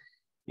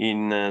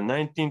in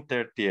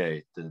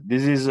 1938.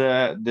 This is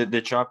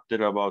the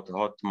chapter about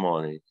hot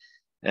money.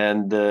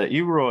 And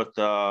he wrote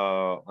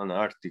an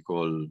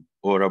article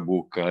or a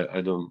book,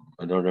 I don't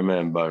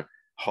remember,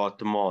 Hot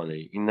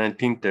Money in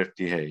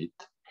 1938.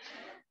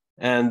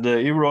 And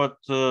he wrote,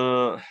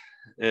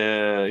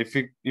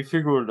 he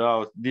figured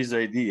out this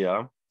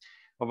idea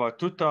of a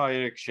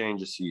two-tier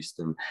exchange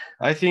system.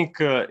 I think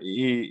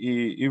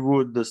he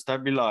would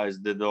stabilize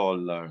the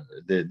dollar,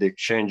 the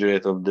exchange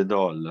rate of the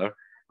dollar.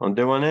 On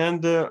the one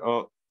hand,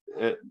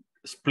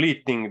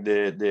 splitting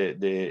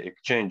the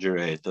exchange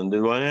rate. On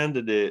the one hand,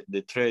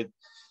 the trade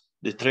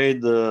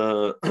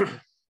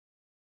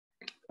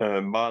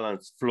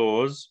balance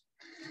flows,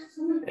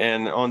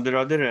 and on the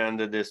other hand,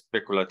 the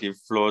speculative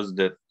flows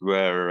that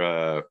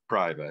were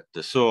private.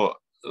 So,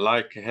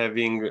 like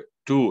having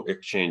two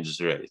exchange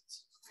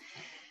rates.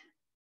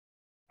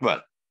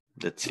 Well,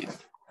 that's it.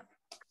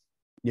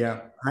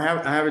 Yeah, I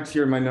have it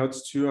here in my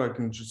notes too. I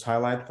can just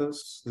highlight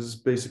this. This is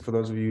basic for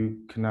those of you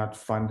who cannot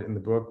find it in the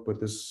book,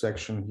 but this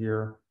section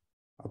here,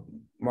 I'll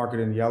mark it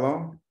in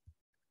yellow.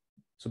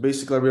 So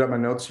basically, I read out my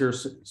notes here.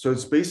 So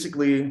it's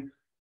basically,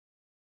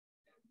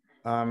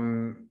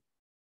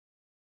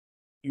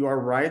 you are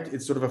right.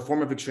 It's sort of a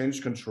form of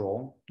exchange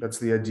control. That's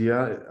the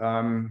idea.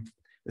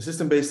 A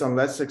system based on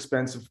less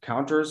expensive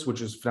counters,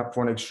 which is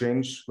foreign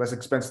exchange, less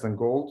expensive than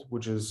gold,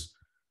 which is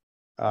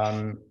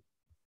the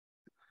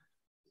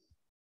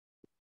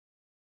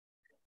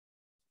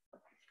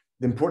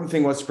important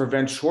thing was to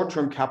prevent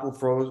short-term capital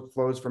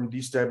flows from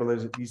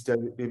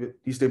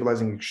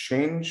destabilizing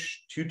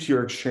exchange,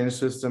 two-tier exchange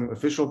system,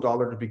 official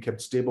dollar to be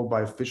kept stable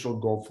by official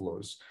gold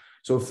flows.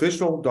 So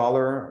official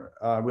dollar,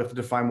 we have to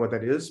define what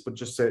that is, but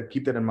just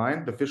keep that in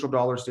mind. The official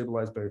dollar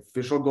stabilized by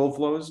official gold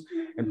flows,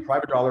 and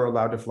private dollar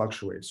allowed to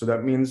fluctuate. So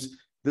that means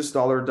this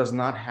dollar does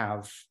not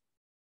have,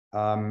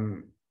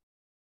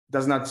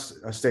 does not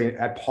stay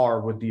at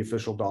par with the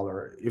official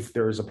dollar if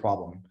there is a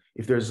problem.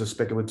 If there's a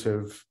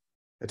speculative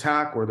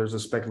attack or there's a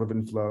speculative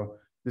inflow,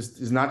 this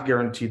is not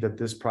guaranteed that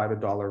this private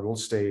dollar will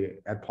stay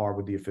at par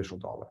with the official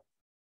dollar.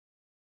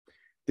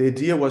 The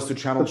idea was to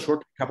channel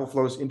short capital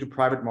flows into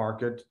private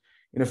market,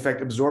 in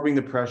effect absorbing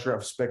the pressure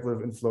of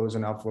speculative inflows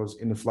and outflows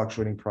in the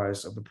fluctuating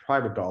price of the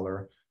private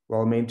dollar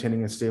while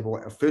maintaining a stable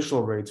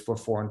official rates for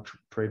foreign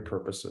trade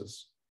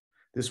purposes.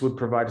 This would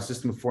provide a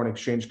system of foreign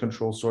exchange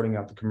control, sorting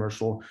out the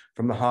commercial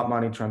from the hot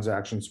money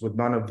transactions with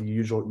none of the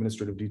usual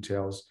administrative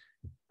details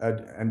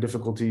and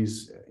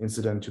difficulties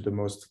incident to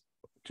most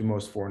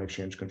foreign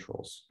exchange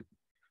controls.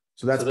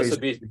 So that's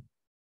basically,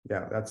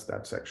 yeah, that's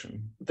that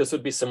section. This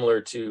would be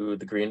similar to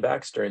the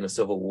greenbacks during the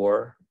Civil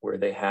War, where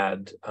they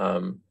had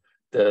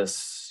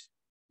this,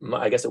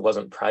 I guess it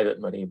wasn't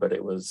private money, but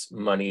it was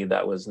money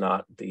that was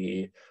not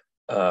the,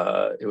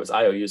 it was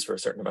IOUs for a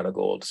certain amount of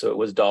gold. So it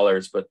was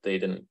dollars, but they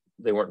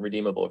weren't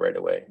redeemable right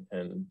away.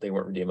 And they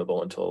weren't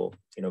redeemable until,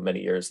 many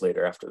years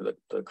later after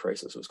the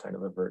crisis was kind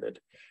of averted.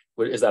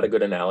 Is that a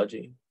good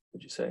analogy,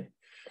 would you say?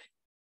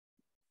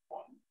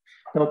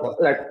 No,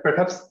 like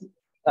perhaps,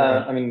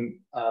 I mean,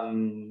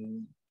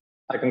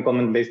 I can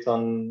comment based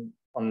on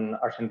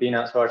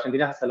Argentina. So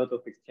Argentina has a lot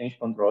of exchange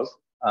controls,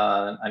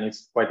 and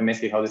it's quite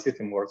messy how the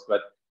system works.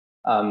 But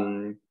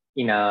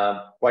in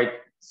a quite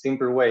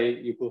simple way,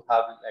 you could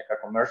have like a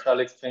commercial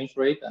exchange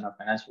rate and a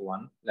financial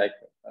one, like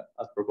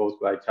as proposed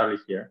by Charlie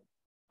here.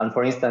 And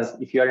for instance,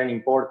 if you are an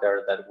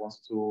importer that wants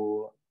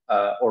to,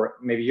 or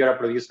maybe you're a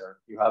producer,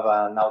 you have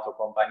an auto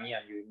company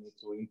and you need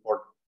to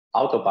import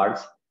auto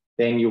parts,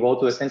 then you go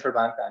to the central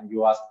bank and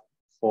you ask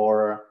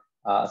for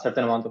a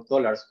certain amount of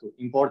dollars to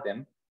import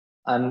them.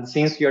 And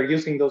since you're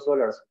using those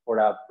dollars for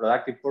a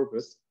productive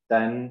purpose,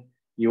 then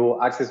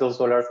you access those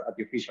dollars at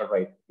the official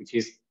rate, which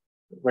is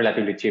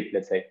relatively cheap,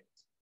 let's say.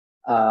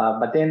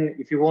 But then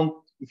if you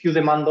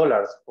demand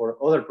dollars for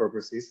other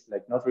purposes,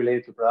 like not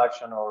related to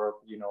production, or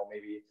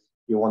maybe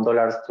you want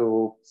dollars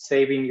to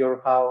save in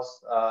your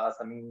house as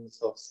a means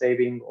of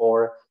saving,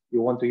 or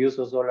you want to use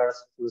those dollars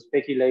to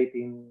speculate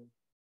in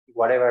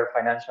whatever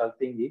financial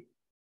thingy,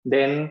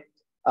 then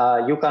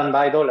you can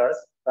buy dollars,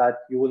 but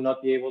you will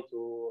not be able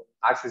to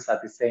access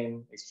at the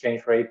same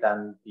exchange rate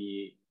than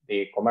the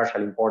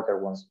commercial importer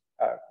wants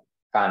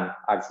can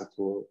access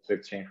to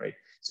exchange rate.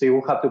 So you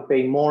will have to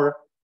pay more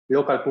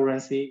local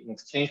currency in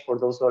exchange for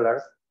those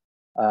dollars,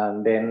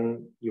 and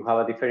then you have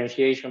a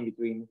differentiation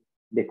between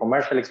the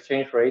commercial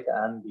exchange rate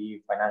and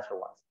the financial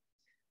ones.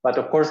 But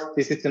of course,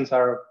 these systems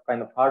are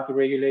kind of hard to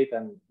regulate,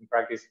 and in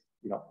practice,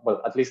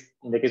 well, at least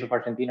in the case of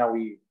Argentina,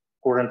 we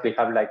currently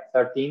have like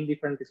 13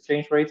 different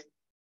exchange rates,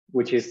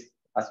 which is,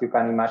 as you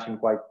can imagine,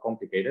 quite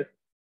complicated.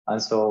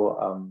 And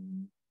so,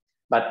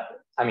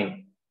 but I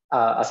mean,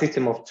 a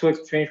system of two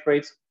exchange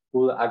rates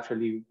will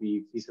actually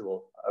be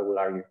feasible, I will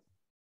argue.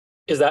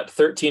 Is that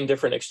 13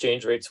 different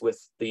exchange rates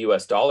with the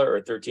US dollar,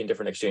 or 13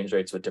 different exchange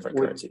rates with different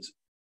currencies?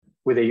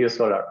 With the US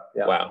dollar,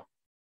 yeah. Wow.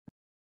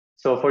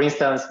 So for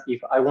instance,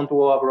 if I want to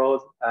go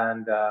abroad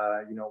and,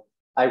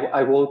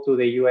 I go to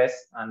the US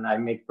and I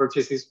make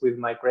purchases with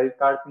my credit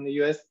card in the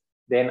US,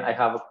 then I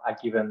have a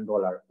given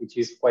dollar, which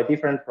is quite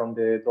different from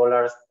the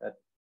dollars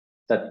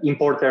that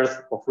importers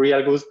of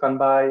real goods can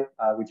buy,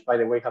 which, by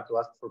the way, have to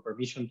ask for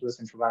permission to the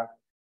central bank,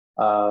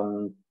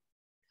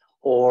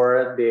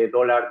 or the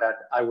dollar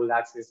that I will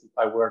access if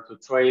I were to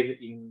trade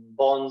in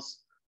bonds,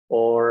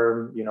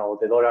 or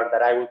the dollar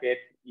that I will get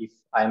if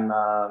I'm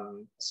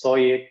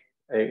soy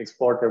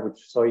exporter, which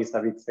soy is a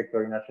big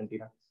sector in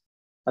Argentina.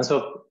 And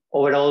so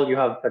overall, you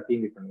have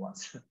 13 different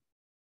ones.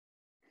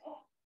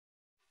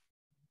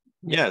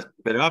 Yes,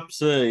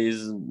 perhaps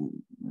is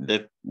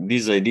that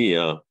this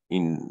idea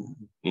in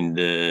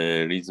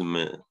the rhythm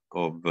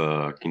of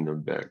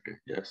Kindleberger.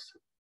 Yes,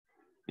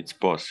 it's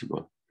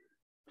possible,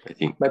 I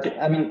think. But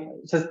I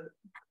mean, just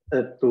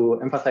to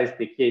emphasize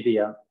the key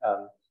idea,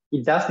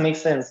 it does make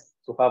sense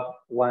to have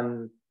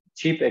one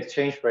cheap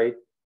exchange rate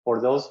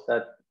for those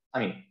that,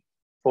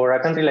 for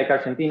a country like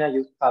Argentina,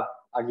 you have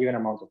a given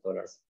amount of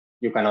dollars.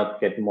 You cannot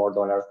get more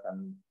dollars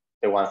than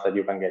the ones that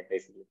you can get,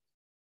 basically.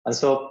 And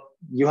so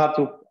you have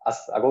to, as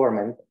a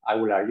government, I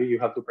will argue, you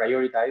have to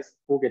prioritize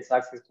who gets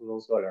access to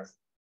those dollars.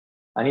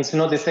 And it's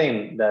not the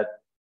same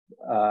that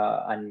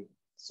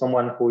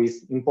someone who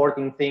is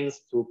importing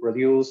things to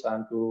produce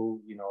and to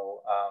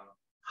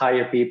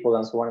hire people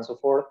and so on and so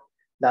forth,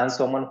 than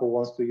someone who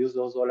wants to use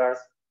those dollars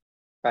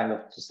kind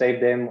of to save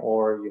them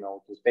or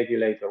to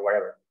speculate or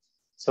whatever.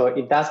 So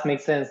it does make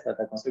sense at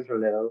a conceptual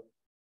level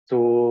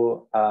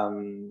to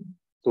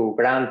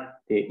grant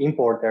the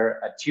importer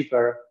a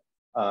cheaper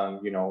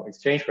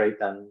exchange rate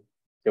than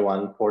the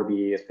one for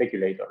the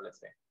speculator, let's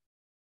say.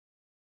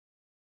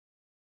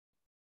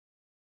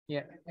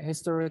 Yeah,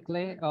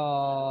 historically,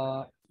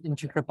 in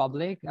Czech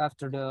Republic,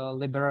 after the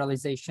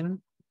liberalization,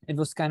 it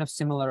was kind of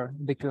similar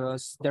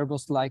because there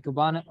was like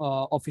one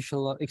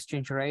official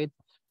exchange rate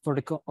for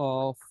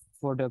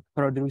the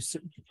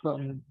producer,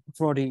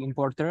 for the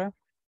importer,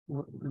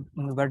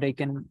 where they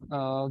can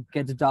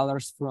get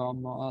dollars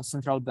from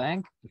central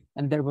bank,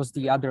 and there was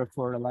the other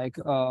for like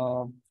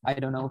I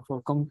don't know,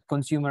 for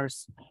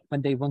consumers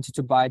when they wanted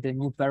to buy the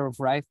new pair of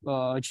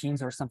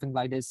jeans or something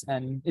like this,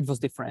 and it was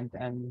different.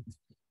 And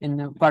in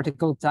a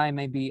particular time,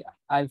 maybe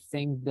I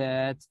think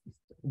that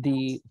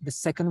the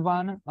second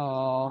one,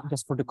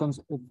 just for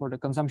the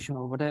consumption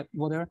or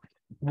whatever,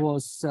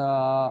 was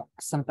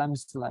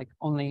sometimes like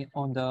only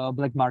on the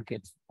black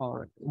market,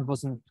 or it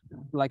wasn't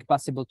like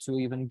possible to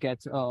even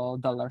get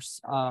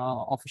dollars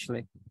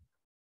officially.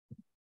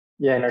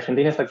 Yeah, in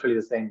Argentina it's actually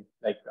the same.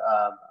 Like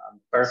a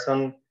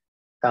person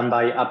can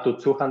buy up to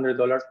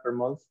 $200 per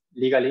month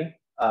legally,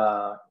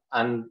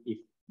 and if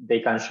they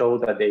can show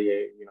that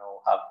they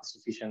have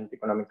sufficient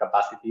economic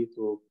capacity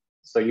to,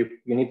 so you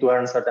need to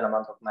earn a certain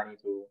amount of money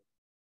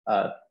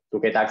to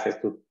get access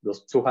to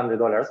those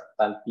 $200.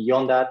 And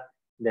beyond that,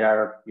 there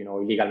are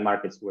illegal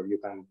markets where you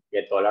can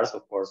get dollars,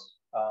 of course,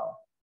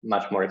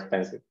 much more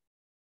expensive.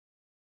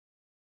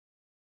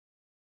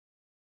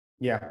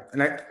 Yeah,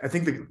 and I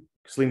think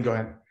Celine, go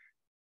ahead.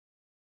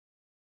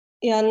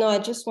 Yeah, no, I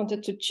just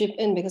wanted to chip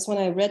in because when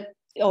I read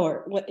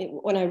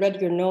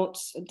your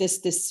notes,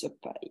 this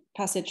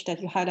passage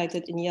that you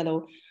highlighted in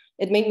yellow,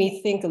 it made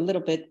me think a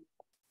little bit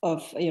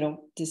of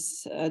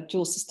this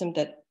dual system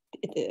that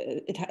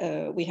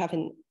we have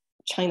in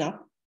China.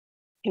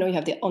 You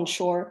have the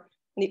onshore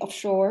and the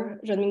offshore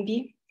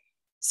renminbi.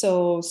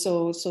 So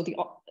the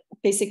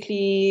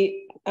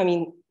basically,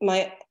 I'm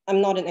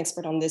not an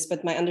expert on this,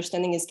 but my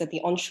understanding is that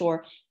the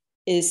onshore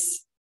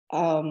is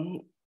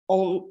only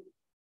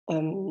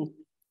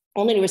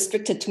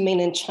restricted to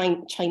mainland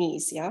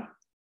Chinese, yeah,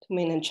 to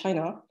mainland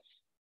China,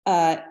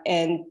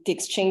 and the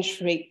exchange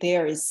rate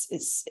there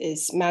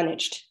is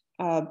managed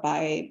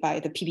by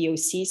the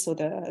PBOC, so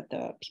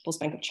the People's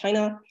Bank of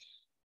China,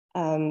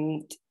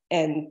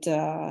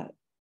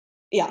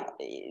 yeah,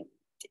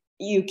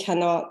 you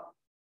cannot.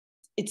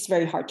 It's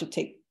very hard to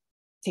take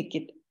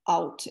it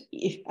out.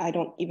 If I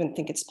don't even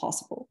think it's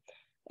possible.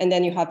 And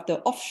then you have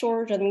the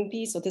offshore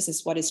renminbi. So this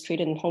is what is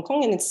traded in Hong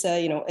Kong, and it's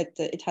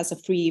it has a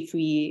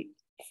free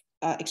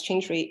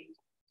exchange rate.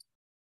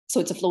 So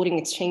it's a floating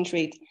exchange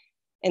rate,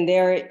 and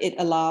there it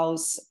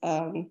allows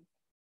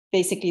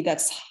basically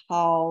that's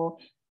how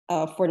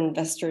foreign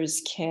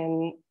investors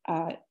can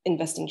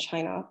invest in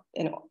China,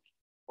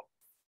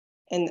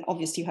 and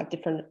obviously you have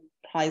different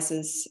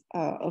prices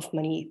of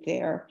money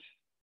there.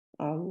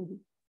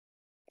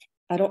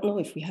 I don't know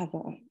if we have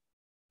an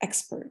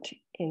expert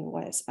in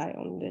YSI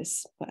on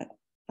this, but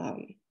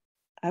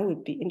I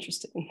would be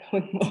interested in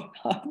knowing more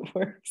how it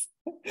works.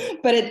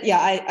 But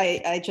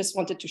I just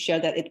wanted to share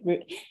that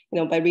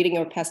by reading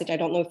your passage, I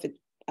don't know if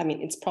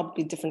it's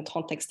probably different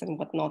context and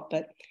whatnot,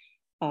 but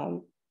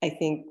I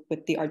think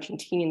with the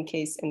Argentinian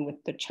case and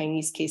with the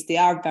Chinese case,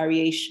 there are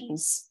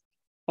variations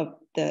of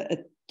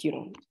the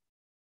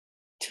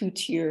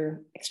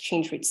two-tier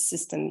exchange rate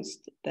systems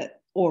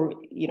that, or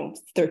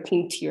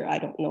 13-tier, I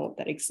don't know,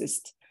 that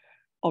exist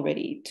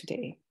already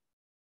today.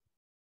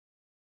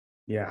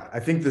 Yeah, I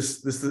think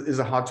this is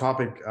a hot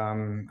topic. I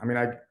mean,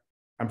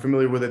 I'm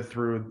familiar with it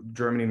through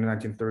Germany in the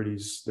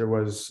 1930s. There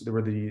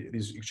were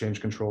these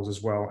exchange controls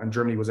as well, and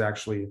Germany was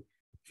actually,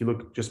 if you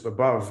look just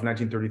above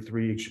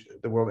 1933,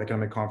 the World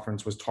Economic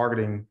Conference was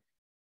targeting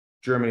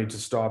Germany to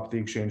stop the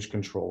exchange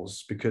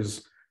controls,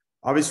 because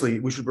obviously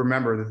we should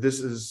remember that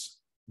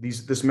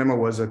this memo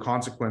was a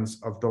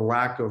consequence of the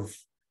lack of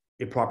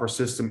a proper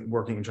system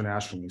working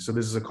internationally. So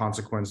this is a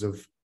consequence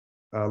of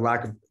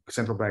lack of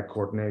central bank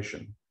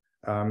coordination.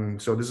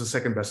 So this is a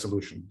second best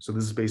solution. So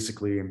this is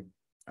basically,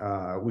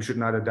 we should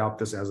not adopt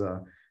this as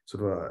a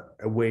sort of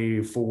a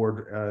way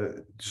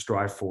forward to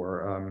strive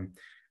for.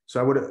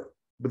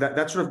 But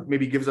that sort of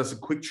maybe gives us a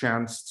quick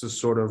chance to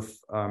sort of,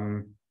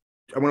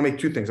 I want to make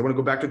two things. I want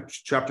to go back to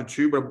chapter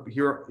 2, but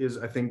here is,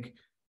 I think,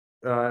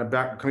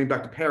 coming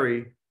back to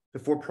Perry, the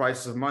 4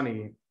 prices of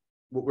money.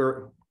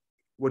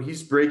 What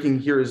he's breaking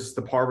here is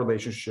the par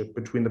relationship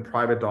between the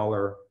private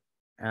dollar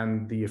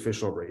and the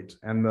official rate,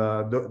 and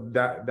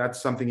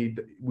that's something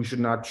we should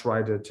not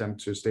try to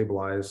attempt to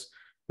stabilize.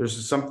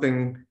 There's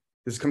something.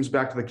 This comes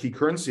back to the key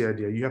currency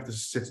idea. You have to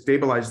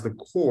stabilize the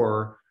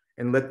core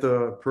and let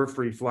the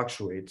periphery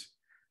fluctuate.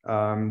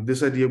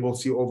 This idea we'll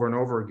see over and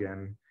over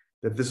again,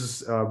 that this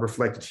is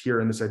reflected here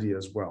in this idea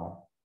as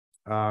well.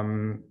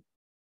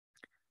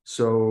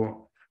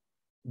 So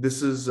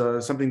this is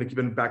something to keep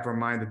in the back of our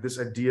mind, that this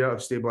idea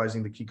of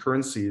stabilizing the key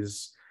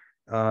currencies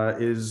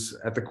is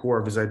at the core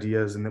of his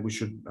ideas, and that we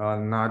should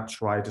not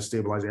try to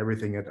stabilize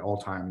everything at all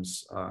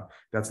times.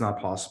 That's not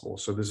possible.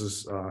 So this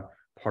is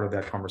part of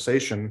that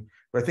conversation.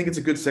 But I think it's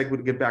a good segue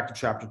to get back to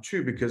chapter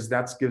 2, because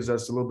that gives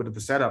us a little bit of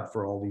the setup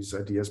for all these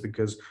ideas,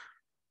 because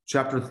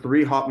chapter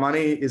 3, hot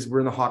money, we're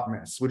in the hot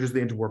mess, which is the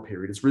interwar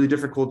period. It's really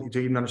difficult to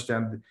even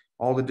understand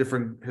all the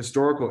different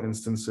historical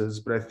instances,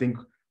 but I think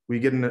we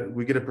get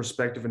a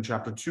perspective in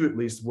chapter 2, at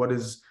least, what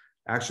is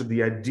actually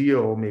the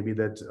ideal maybe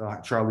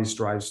that Charlie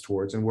strives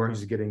towards and where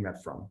he's getting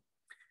that from.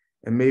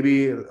 And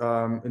maybe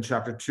in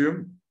chapter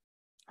 2,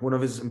 one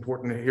of his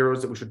important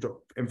heroes that we should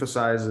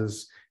emphasize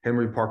is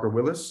Henry Parker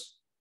Willis.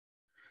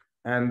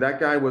 And that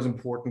guy was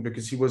important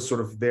because he was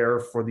sort of there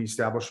for the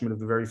establishment of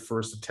the very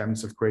first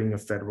attempts of creating a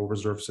Federal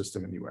Reserve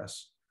System in the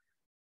US.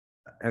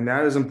 And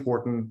that is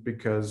important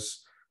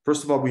because,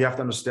 first of all, we have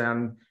to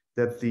understand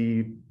that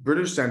the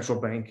British central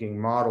banking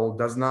model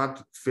does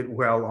not fit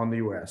well on the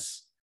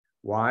US.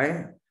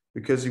 Why?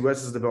 Because the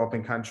US is a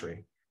developing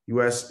country.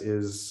 US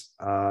is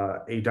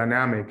a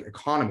dynamic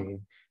economy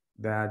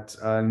that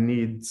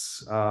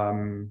needs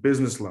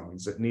business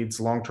loans. It needs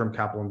long-term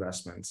capital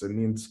investments. It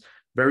needs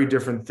very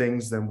different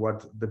things than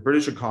what the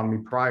British economy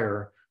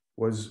prior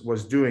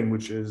was doing,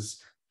 which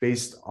is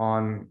based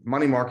on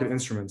money market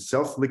instruments,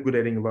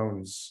 self-liquidating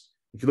loans.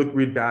 If you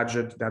read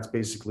Badgett, that's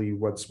basically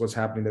what's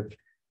happening. That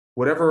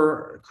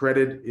whatever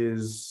credit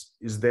is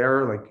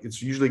there, like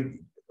it's usually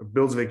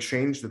bills of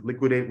exchange that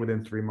liquidate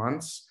within 3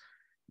 months,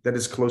 that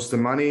is close to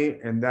money,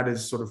 and that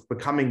is sort of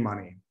becoming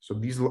money. So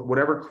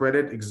whatever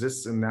credit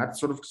exists in that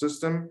sort of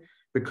system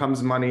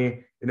becomes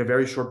money in a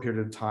very short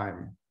period of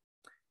time.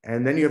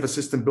 And then you have a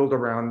system built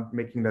around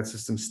making that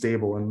system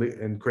stable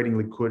and creating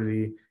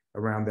liquidity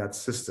around that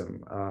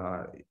system.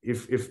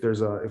 If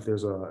there's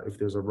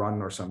a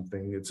run or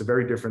something, it's a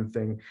very different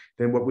thing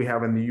than what we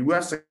have in the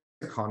U.S.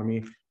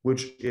 economy,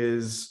 which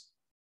is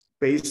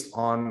based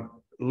on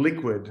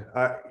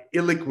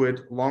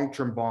illiquid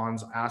long-term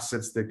bonds,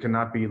 assets that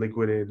cannot be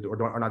liquidated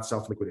or are not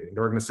self-liquidating.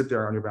 They're going to sit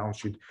there on your balance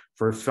sheet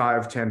for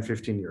 5, 10,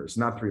 15 years,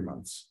 not 3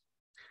 months.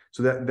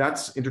 So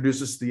that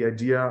introduces the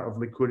idea of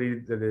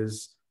liquidity that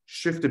is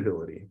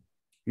shiftability.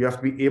 You have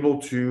to be able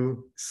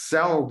to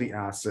sell the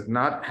asset,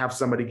 not have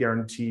somebody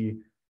guarantee,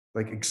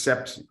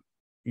 accept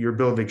your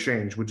bill of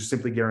exchange, which is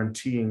simply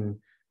guaranteeing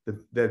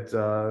that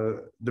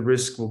the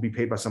risk will be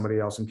paid by somebody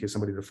else in case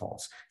somebody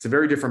defaults. It's a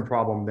very different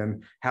problem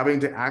than having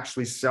to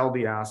actually sell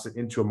the asset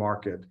into a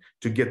market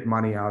to get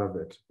money out of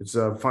it. It's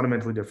a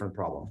fundamentally different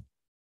problem.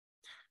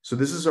 So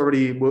this is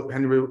already,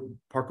 Henry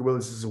Parker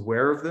Willis is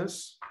aware of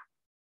this.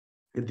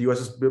 The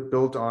US is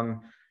built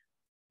on,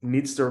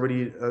 needs to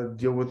already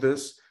deal with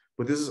this.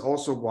 But this is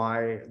also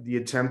why the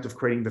attempt of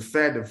creating the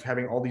Fed, of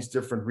having all these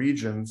different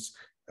regions,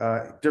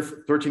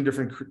 13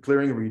 different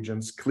clearing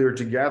regions clear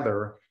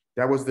together,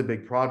 that was the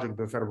big project of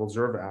the Federal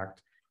Reserve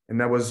Act. And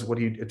that was what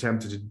he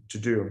attempted to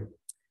do.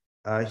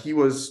 He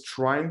was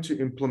trying to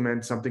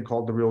implement something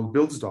called the real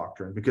bills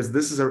doctrine, because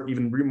this is an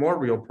even more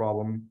real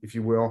problem, if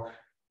you will,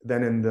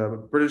 than in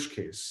the British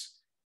case.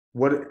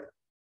 What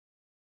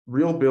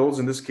real bills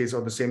in this case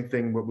are the same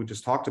thing what we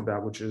just talked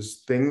about, which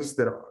is things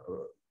that are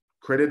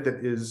credit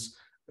that is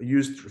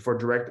used for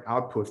direct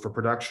output for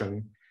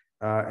production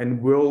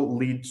and will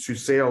lead to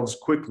sales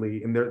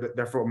quickly, and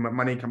therefore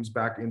money comes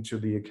back into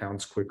the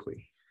accounts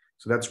quickly.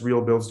 So that's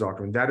real bills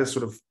doctrine. That is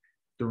sort of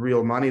the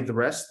real money. The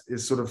rest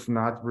is sort of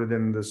not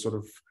within the sort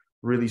of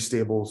really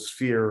stable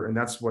sphere, and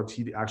that's what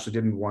he actually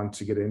didn't want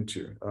to get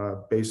into,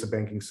 base a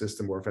banking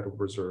system or a Federal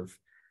Reserve.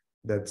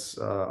 that's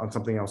on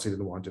something else he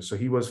didn't want to. So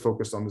he was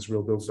focused on this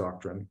real bills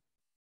doctrine.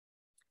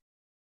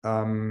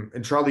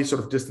 And Charlie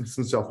sort of distanced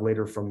himself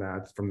later from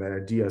that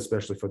idea,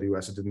 especially for the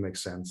US. It didn't make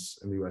sense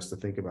in the US to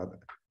think about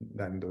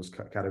that in those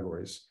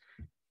categories.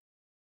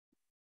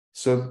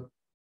 So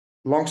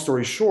long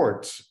story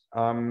short,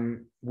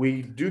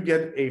 we do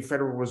get a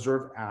Federal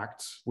Reserve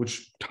Act,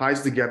 which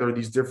ties together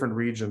these different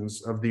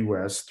regions of the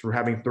US through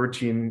having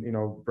 13,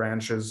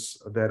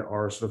 branches that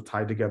are sort of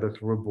tied together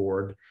through a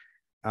board,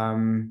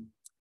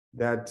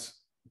 that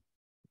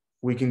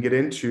we can get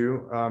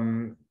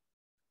into.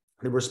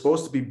 They were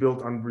supposed to be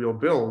built on real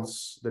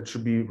bills that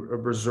should be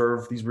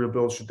reserved. These real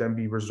bills should then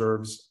be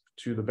reserves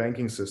to the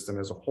banking system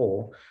as a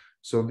whole.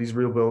 So these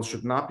real bills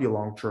should not be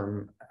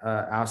long-term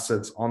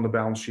assets on the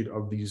balance sheet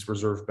of these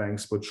reserve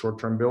banks, but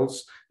short-term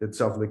bills that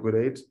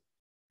self-liquidate.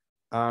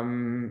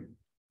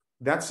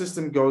 That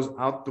system goes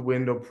out the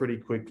window pretty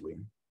quickly.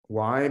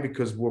 Why?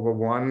 Because World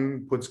War I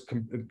puts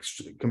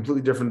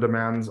completely different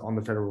demands on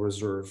the Federal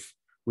Reserve,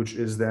 which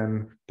is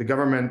then the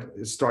government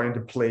is starting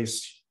to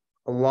place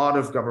a lot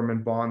of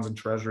government bonds and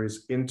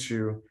treasuries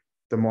into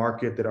the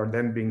market that are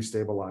then being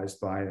stabilized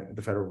by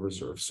the Federal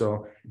Reserve.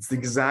 So it's the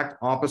exact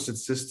opposite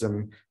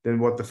system than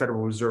what the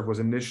Federal Reserve was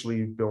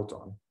initially built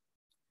on.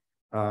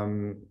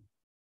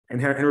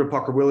 And Henry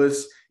Parker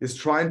Willis is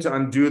trying to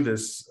undo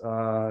this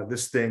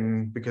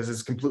thing because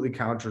it's completely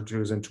counter to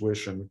his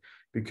intuition.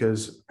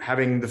 Because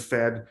having the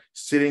Fed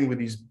sitting with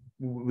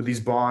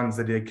these bonds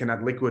that they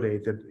cannot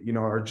liquidate, that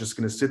are just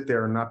going to sit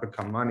there and not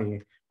become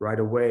money right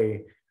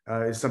away,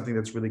 is something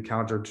that's really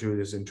counter to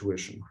his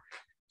intuition.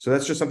 So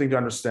that's just something to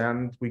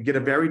understand. We get a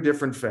very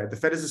different Fed. The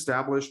Fed is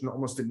established, and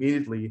almost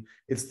immediately,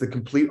 it's the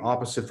complete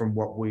opposite from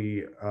what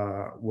the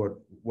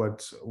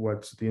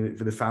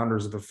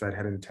founders of the Fed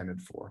had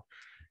intended for.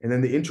 And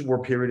then the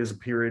interwar period is a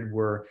period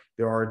where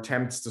there are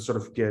attempts to sort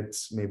of get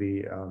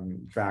maybe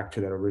back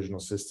to that original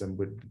system,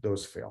 but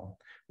those fail.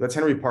 That's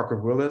Henry Parker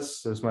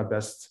Willis. That's my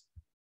best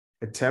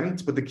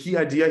attempt. But the key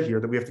idea here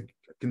that we have to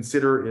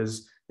consider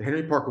is that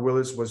Henry Parker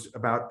Willis was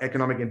about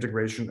economic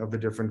integration of the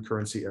different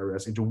currency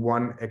areas into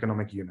one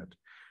economic unit.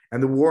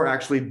 And the war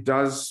actually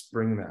does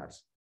bring that.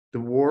 The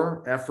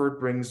war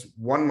effort brings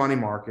one money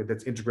market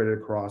that's integrated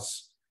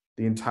across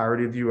the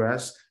entirety of the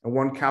US, and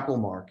one capital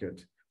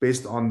market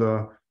based on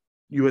the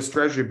US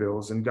Treasury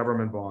bills and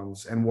government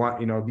bonds, and what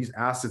these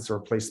assets are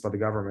placed by the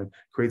government,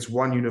 creates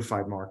one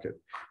unified market.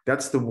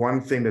 That's the one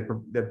thing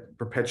that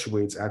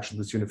perpetuates actually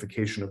this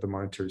unification of the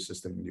monetary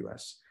system in the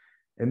US.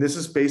 And this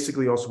is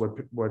basically also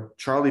what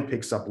Charlie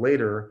picks up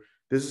later.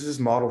 This is his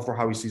model for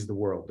how he sees the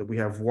world, that we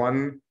have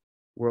one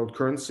world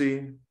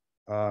currency,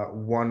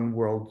 one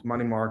world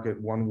money market,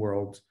 one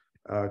world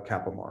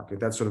capital market.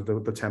 That's sort of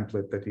the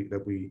template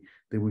that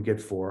we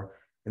get for.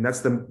 And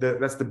that's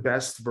the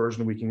best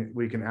version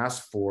we can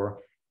ask for.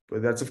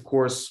 But that's, of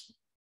course,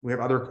 we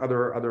have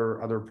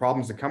other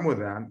problems that come with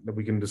that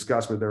we can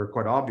discuss, but they're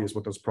quite obvious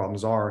what those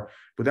problems are.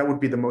 But that would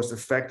be the most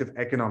effective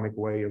economic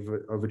way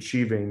of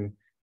achieving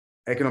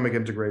economic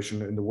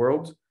integration in the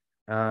world,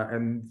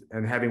 and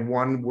having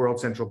one world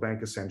central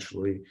bank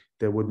essentially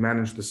that would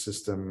manage the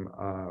system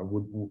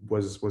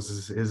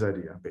was his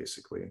idea,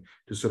 basically,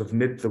 to sort of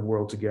knit the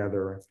world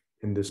together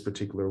in this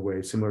particular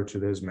way, similar to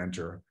his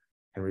mentor,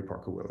 Henry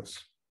Parker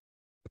Willis.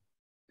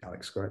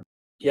 Alex, go ahead.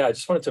 Yeah, I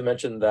just wanted to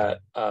mention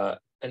that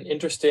an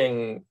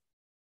interesting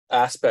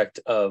aspect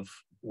of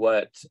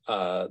what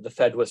the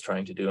Fed was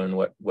trying to do and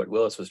what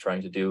Willis was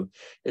trying to do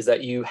is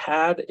that you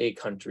had a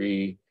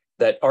country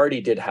that already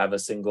did have a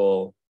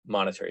single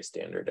monetary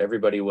standard.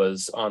 Everybody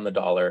was on the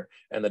dollar,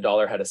 and the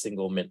dollar had a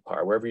single mint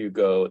par. Wherever you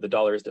go, the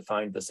dollar is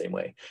defined the same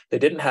way. They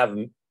didn't have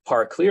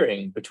par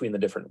clearing between the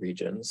different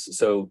regions.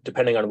 So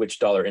depending on which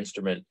dollar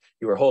instrument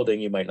you were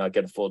holding, you might not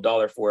get a full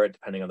dollar for it,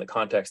 depending on the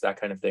context, that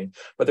kind of thing.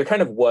 But there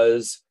kind of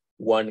was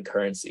one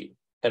currency.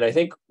 And I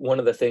think one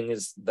of the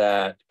things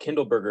that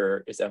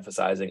Kindleberger is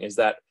emphasizing is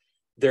that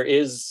there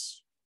is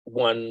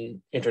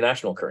one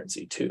international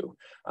currency too.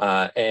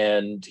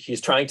 And he's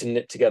trying to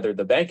knit together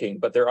the banking,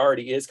 but there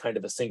already is kind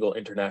of a single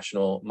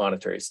international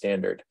monetary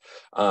standard.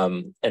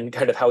 And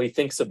kind of how he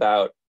thinks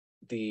about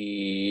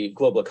the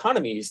global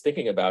economy, he's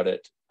thinking about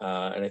it,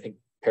 and I think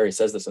Perry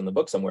says this in the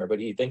book somewhere, but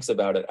he thinks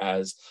about it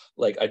as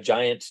like a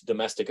giant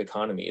domestic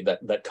economy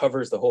that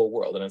covers the whole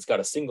world, and it's got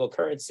a single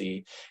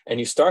currency. And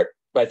you start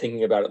by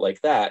thinking about it like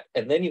that,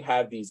 and then you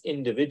have these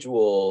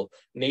individual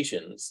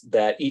nations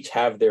that each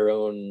have their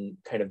own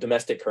kind of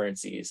domestic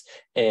currencies,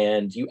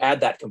 and you add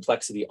that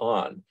complexity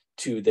on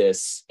to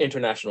this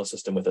international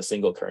system with a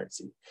single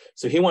currency.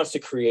 So he wants to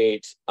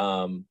create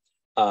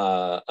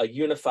a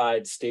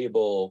unified,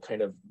 stable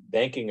kind of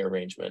banking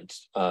arrangement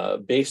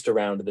based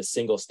around the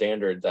single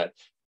standard that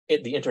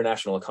the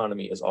international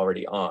economy is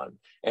already on.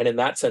 And in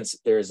that sense,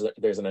 there's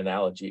an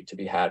analogy to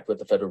be had with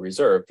the Federal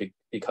Reserve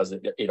because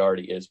it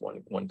already is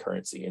one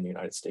currency in the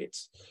United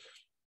States.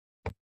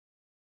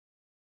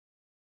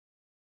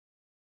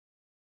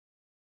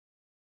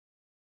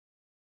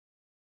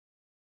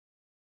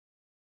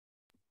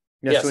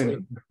 Yes.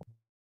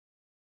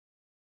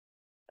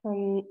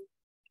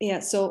 Yeah,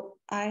 so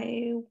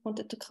I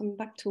wanted to come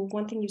back to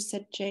one thing you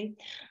said, Jay.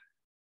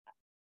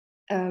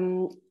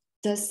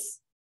 Does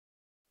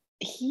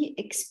he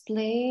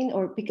explain,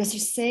 or because you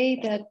say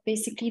that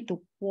basically the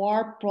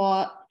war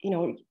brought,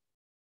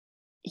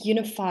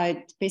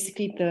 unified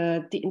basically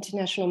the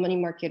international money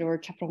market or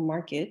capital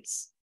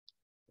markets?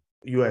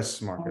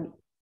 U.S. market.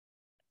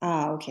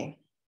 Okay.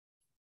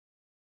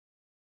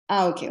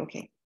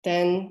 Okay.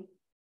 Then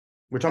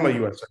We're talking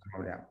about U.S.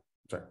 Yeah.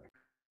 Sorry.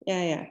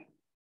 Yeah.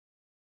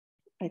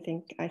 I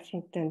think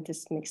then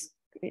this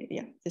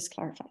this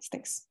clarifies.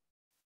 Thanks.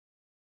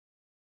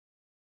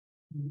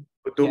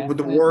 But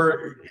the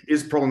war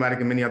is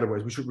problematic in many other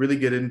ways. We should really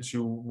get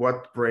into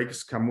what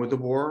breaks come with the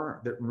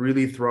war that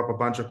really throw up a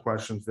bunch of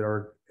questions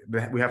that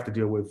we have to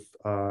deal with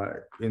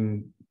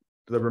in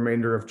the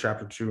remainder of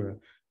chapter 2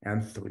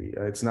 and 3.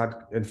 It's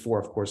not in 4,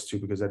 of course, too,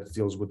 because that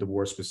deals with the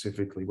war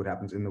specifically, what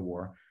happens in the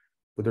war.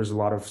 But there's a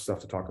lot of stuff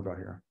to talk about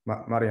here.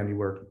 Marian, you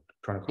were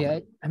trying to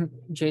comment. Yeah,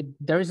 Jade,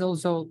 there is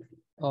also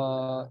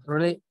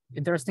really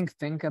interesting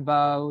thing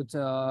about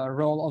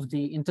role of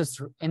the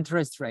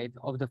interest rate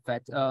of the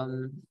Fed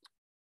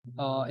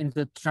in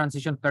the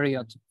transition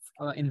period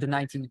in the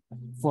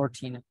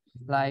 1914.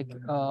 Like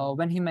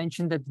when he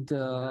mentioned that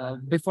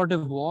before the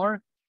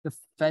war, the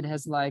Fed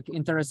has like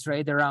interest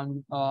rate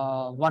around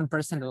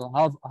 1% or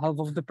half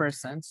of the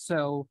percent.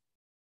 So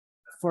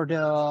for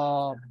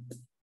the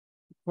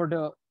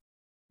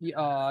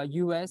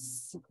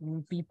US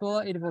people,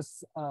 it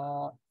was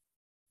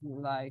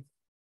like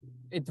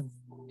it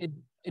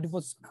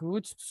was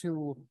good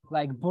to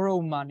like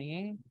borrow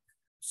money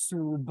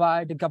to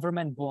buy the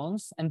government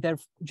bonds, and they're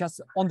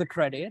just on the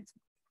credit.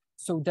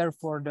 So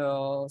therefore,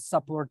 the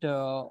support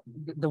the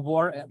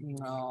war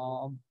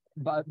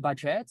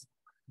budget.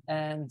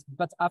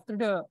 But after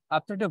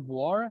the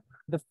war,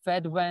 the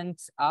Fed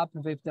went up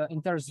with the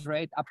interest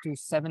rate up to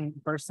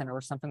 7%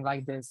 or something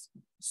like this.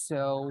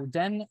 So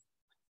then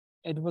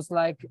it was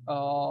like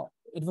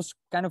it was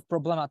kind of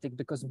problematic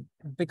because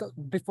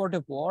before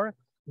the war,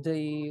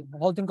 the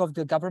holding of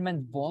the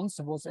government bonds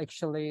was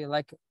actually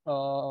like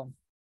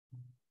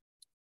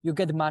you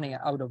get money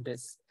out of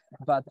this.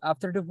 But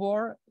after the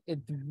war, it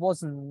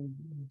wasn't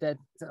that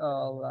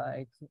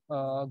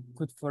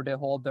good for the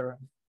holder.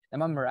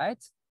 Am I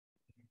right?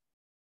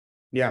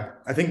 Yeah,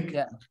 I think.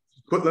 Yeah.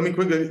 Let me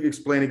quickly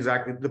explain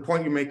exactly. The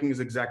point you're making is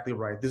exactly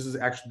right. This is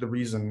actually the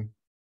reason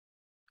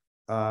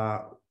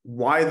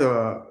why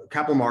the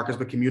capital markets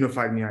became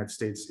unified in the United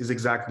States is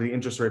exactly the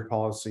interest rate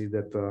policy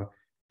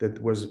that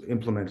was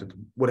implemented.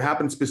 What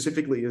happened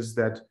specifically is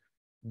that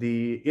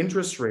the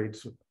interest rate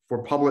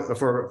for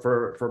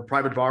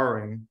private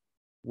borrowing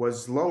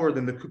was lower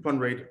than the coupon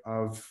rate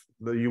of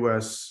the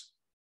U.S.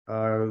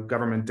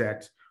 Government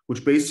debt,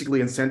 which basically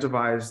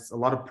incentivized a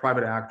lot of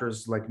private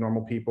actors like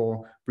normal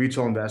people,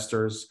 retail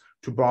investors,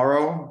 to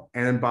borrow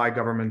and then buy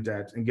government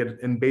debt and get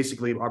in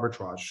basically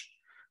arbitrage.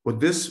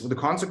 The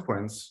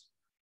consequence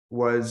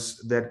was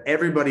that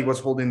everybody was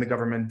holding the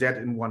government debt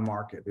in one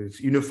market. It's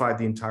unified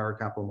the entire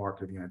capital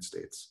market of the United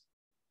States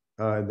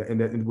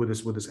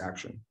with this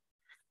action.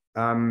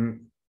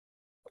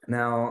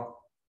 Now,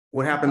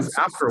 what happens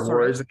after a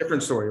war is a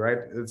different story, right?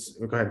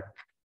 Go ahead.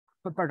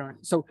 But pardon.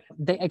 So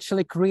they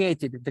actually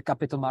created the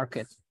capital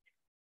market.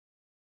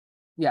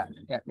 Yeah.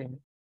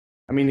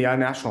 I mean, yeah, a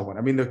national one.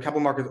 I mean, the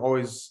capital market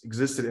always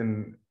existed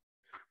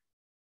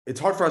it's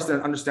hard for us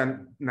to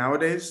understand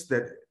nowadays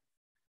that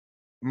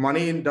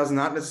money does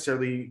not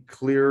necessarily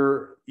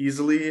clear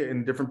easily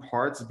in different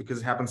parts because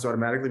it happens so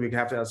automatically. We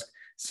have to ask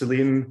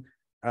Celine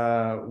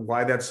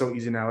why that's so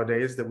easy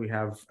nowadays, that we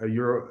have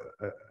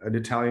an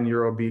Italian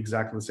euro be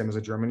exactly the same as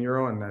a German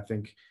euro. And I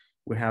think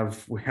we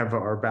have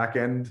our back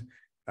end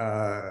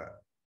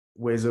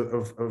ways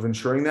of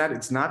ensuring that.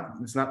 It's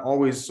not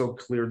always so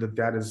clear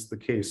that is the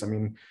case. I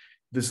mean,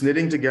 this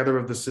knitting together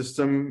of the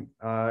system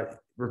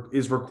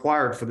is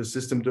required for the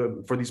system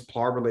for these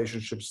par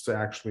relationships to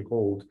actually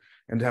hold,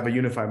 and to have a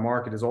unified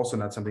market is also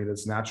not something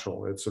that's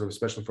natural. It's sort of,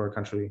 especially for a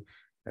country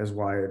as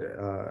wide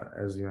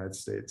as the United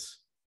States.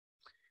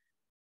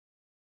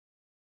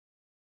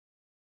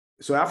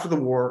 So after the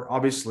war,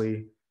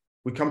 obviously,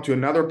 we come to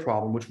another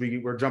problem, which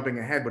we're jumping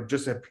ahead, but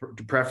just to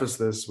preface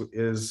this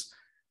is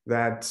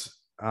that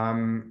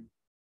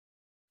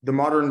the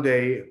modern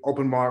day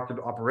open market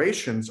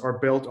operations are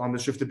built on the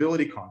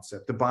shiftability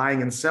concept, the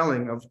buying and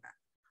selling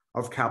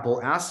of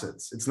capital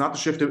assets. It's not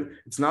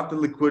the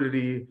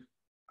liquidity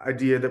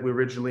idea that we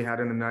originally had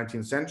in the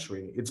 19th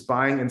century. It's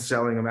buying and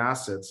selling of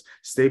assets,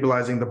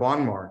 stabilizing the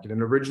bond market.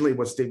 And originally it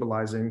was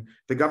stabilizing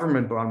the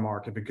government bond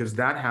market, because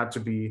that had to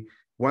be,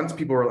 once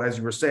people were, as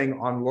you were saying,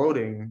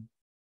 unloading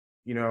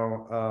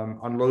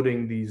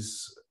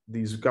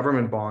these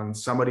government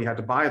bonds, somebody had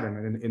to buy them.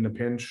 And in a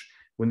pinch,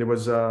 when there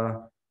was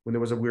a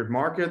weird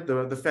market,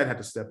 the Fed had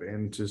to step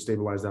in to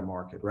stabilize that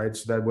market, right?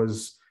 So that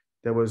was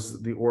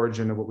the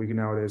origin of what we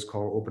nowadays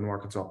call open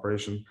market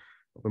operations.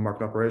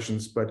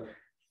 But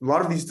a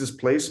lot of these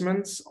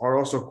displacements are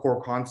also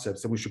core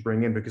concepts that we should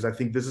bring in, because I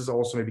think this is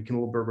also maybe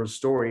Kindleberger's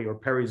story, or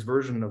Perry's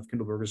version of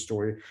Kindleberger's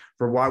story,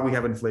 for why we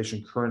have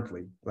inflation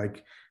currently.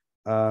 Like,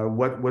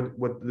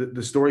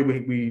 the story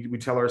we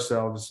tell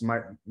ourselves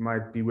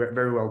might be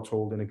very well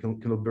told in a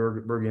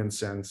Kindlebergian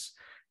sense,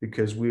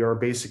 because we are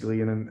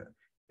basically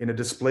in a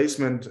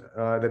displacement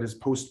that is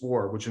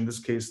post-war, which in this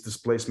case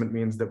displacement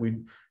means that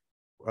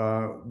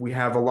we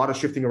have a lot of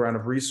shifting around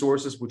of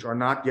resources which are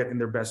not yet in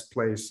their best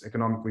place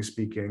economically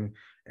speaking,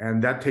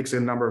 and that takes a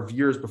number of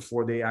years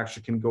before they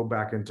actually can go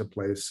back into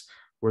place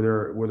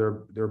where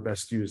they're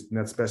best used. And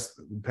that's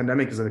best.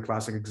 Pandemic is a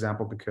classic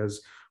example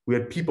because we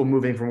had people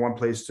moving from one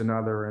place to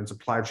another and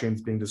supply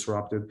chains being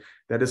disrupted.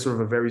 That is sort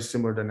of a very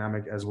similar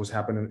dynamic as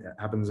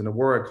happens in a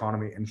war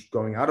economy, and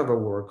going out of a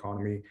war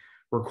economy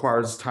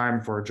requires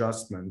time for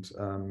adjustment,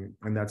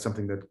 and that's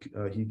something that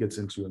he gets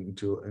into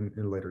in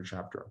a later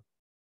chapter.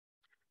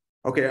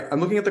 Okay, I'm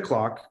looking at the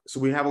clock,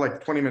 so we have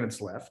like 20 minutes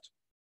left.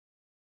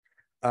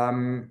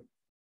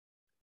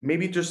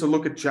 Maybe just a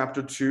look at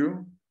chapter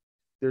 2.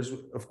 There's,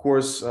 of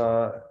course,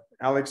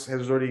 Alex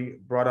has already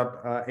brought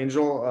up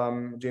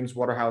Angel, James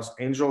Waterhouse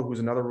Angel, who's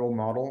another role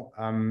model.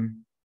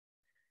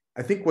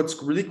 I think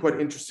what's really quite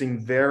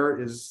interesting there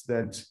is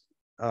that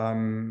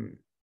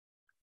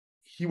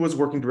he was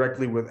working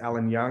directly with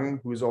Alan Young,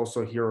 who is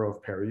also a hero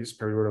of Perry's.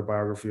 Perry wrote a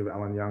biography of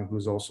Alan Young, who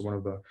is also one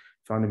of the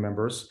founding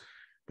members.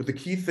 But the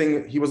key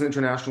thing, he was an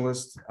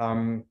internationalist,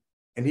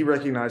 and he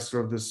recognized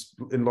sort of this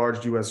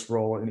enlarged US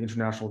role in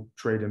international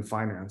trade and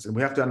finance. And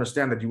we have to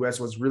understand that the US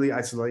was really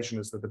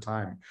isolationist at the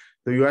time.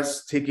 The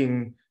US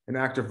taking an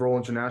active role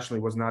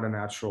internationally was not a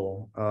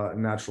natural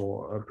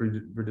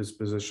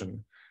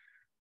predisposition.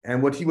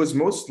 And what he was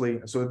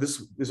mostly, so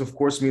this of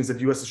course means that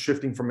the US is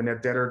shifting from a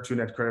net debtor to a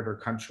net creditor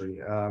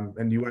country.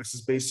 And the US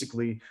is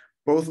basically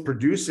both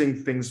producing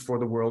things for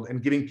the world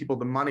and giving people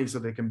the money so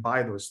they can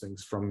buy those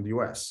things from the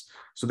US.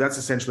 So that's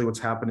essentially what's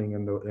happening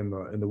in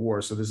the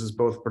war. So this is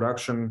both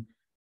production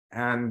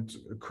and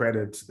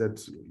credit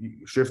that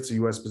shifts the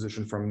US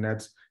position from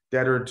net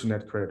debtor to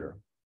net creditor.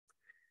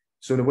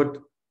 So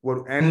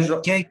what Angel,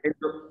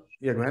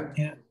 yeah, go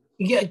ahead.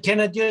 Yeah,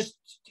 can I just,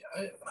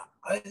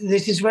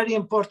 this is very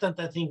important,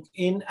 I think,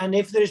 and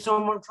if there is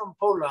someone from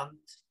Poland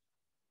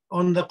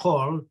on the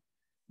call,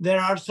 there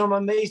are some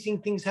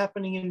amazing things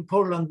happening in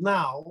Poland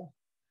now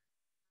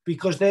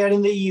because they are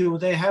in the EU,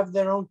 they have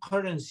their own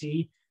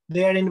currency,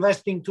 they are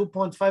investing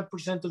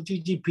 2.5% of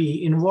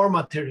GDP in war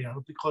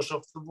material because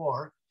of the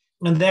war,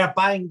 and they are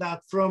buying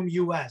that from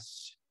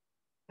US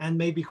and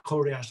maybe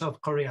Korea, South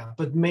Korea,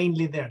 but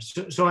mainly there.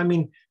 So I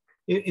mean,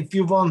 if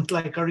you want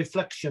like a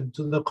reflection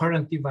to the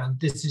current event,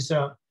 this is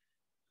a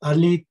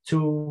lead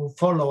to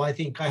follow, I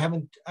think.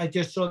 I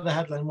just saw the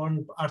headline,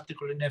 one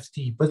article in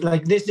FT, but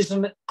like this is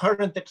a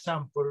current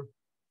example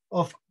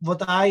of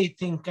what I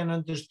think and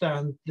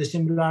understand the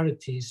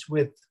similarities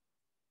with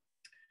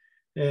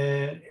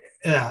the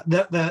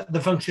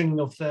functioning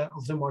of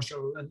the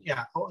Marshall, and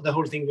yeah, the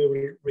whole thing we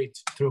will read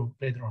through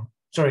later on.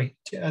 Sorry,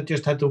 I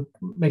just had to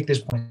make this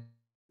point.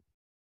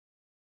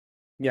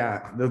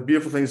 Yeah, the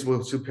beautiful things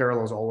will see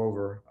parallels all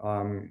over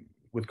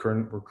with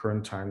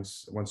current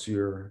times once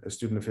you're a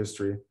student of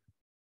history.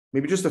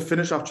 Maybe just to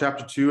finish off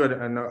chapter 2,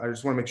 and I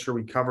just want to make sure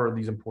we cover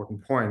these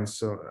important points.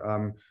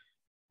 So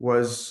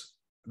was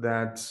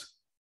that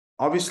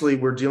obviously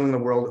we're dealing in the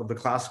world of the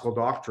classical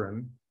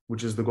doctrine,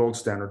 which is the gold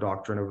standard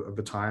doctrine of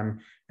the time.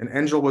 And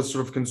Angel was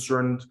sort of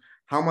concerned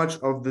how much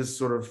of this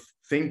sort of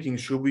thinking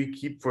should we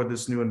keep for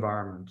this new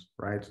environment,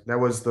 right? That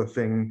was the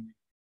thing.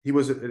 He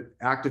was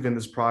active in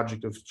this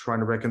project of trying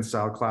to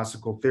reconcile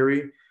classical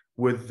theory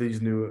with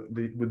these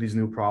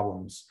new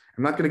problems.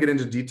 I'm not going to get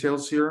into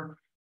details here,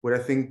 but I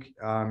think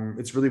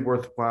it's really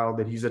worthwhile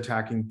that he's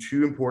attacking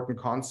 2 important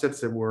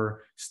concepts that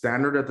were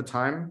standard at the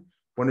time.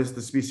 One is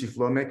the specie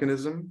flow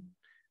mechanism.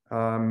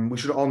 We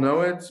should all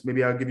know it.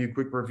 Maybe I'll give you a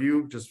quick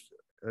review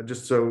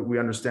just so we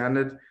understand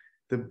it.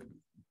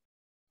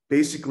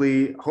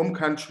 Basically, home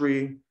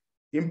country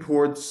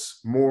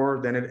imports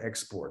more than it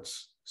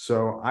exports.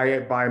 So I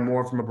buy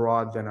more from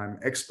abroad than I'm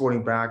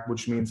exporting back,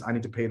 which means I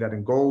need to pay that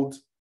in gold,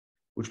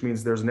 which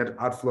means there's a net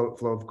outflow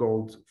of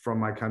gold from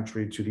my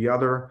country to the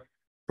other.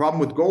 Problem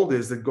with gold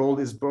is that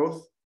gold is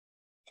both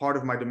part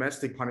of my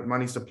domestic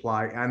money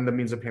supply and the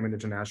means of payment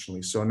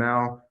internationally. So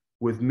now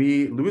with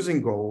me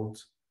losing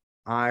gold,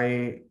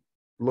 I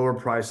lower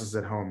prices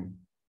at home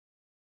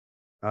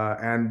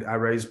and I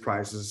raise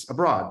prices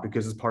abroad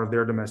because it's part of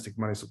their domestic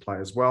money supply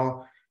as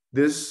well.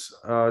 This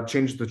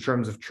changes the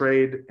terms of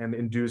trade and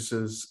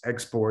induces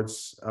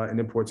exports and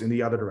imports in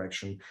the other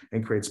direction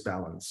and creates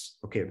balance.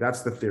 Okay,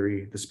 that's the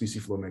theory, the specie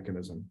flow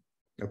mechanism.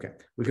 Okay,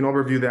 we can all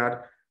review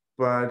that,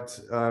 but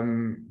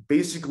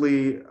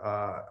basically,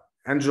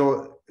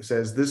 Angel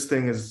says this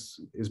thing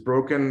is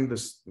broken.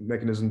 This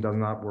mechanism does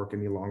not work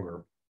any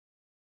longer,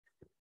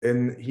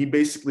 and he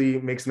basically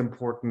makes an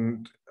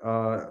important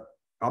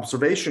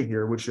observation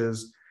here, which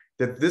is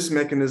that this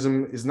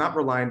mechanism is not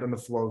reliant on the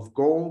flow of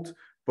gold.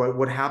 But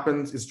what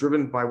happens is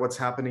driven by what's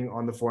happening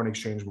on the foreign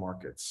exchange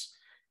markets,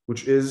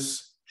 which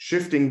is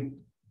shifting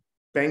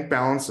bank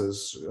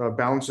balances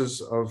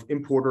of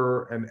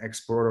importer and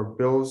exporter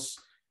bills,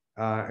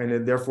 and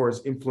it therefore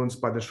is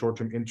influenced by the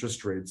short-term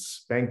interest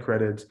rates, bank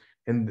credit,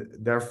 and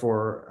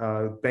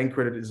therefore bank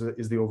credit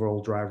is the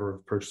overall driver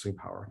of purchasing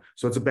power.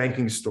 So it's a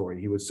banking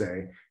story, he would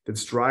say,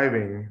 that's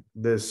driving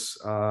this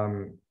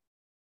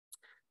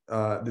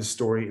this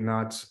story,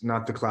 not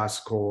the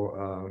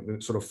classical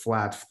sort of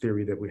flat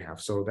theory that we have.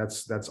 So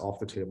that's off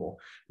the table.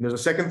 And there's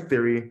a second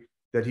theory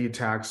that he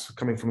attacks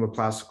coming from the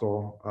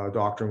classical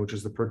doctrine, which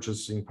is the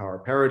purchasing power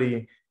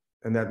parity.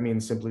 And that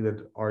means simply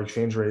that our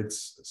exchange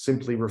rates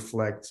simply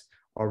reflect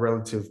our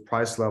relative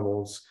price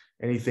levels.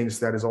 And he thinks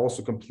that is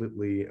also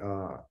completely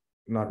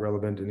not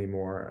relevant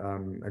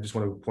anymore. I just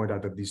want to point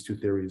out that these two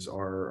theories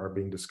are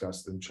being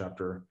discussed in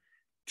chapter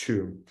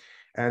 2.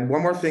 And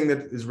one more thing that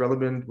is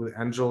relevant with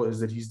Angel is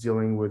that he's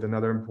dealing with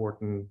another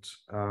important,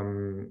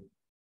 and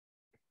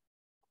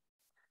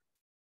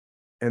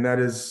that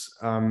is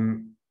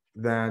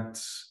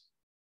that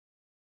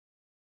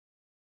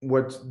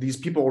what these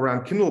people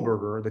around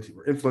Kindleberger that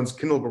influenced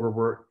Kindleberger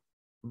were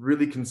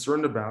really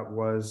concerned about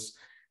was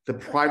the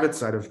private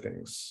side of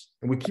things.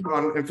 And we keep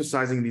on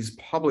emphasizing these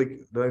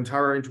public, the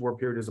entire interwar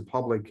period is a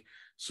public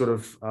sort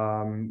of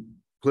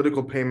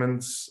political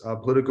payments,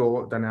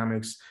 political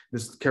dynamics.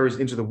 This carries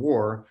into the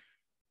war.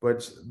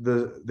 But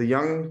the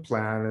Young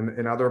plan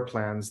and other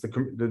plans,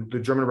 the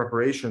German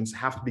reparations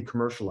have to be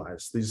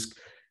commercialized.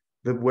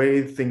 The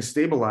way things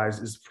stabilize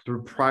is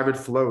through private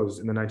flows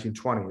in the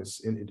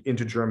 1920s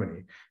into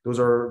Germany. Those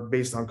are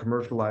based on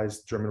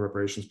commercialized German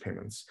reparations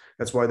payments.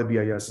 That's why the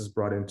BIS is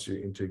brought into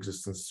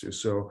existence too.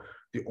 So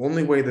the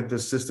only way that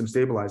this system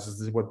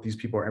stabilizes is what these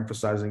people are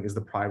emphasizing is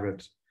the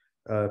private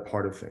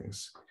part of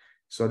things.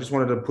 So I just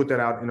wanted to put that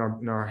out in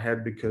our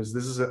head because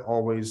this is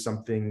always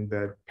something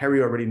that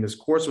Perry already in this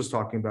course was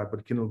talking about,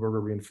 but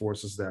Kindleberger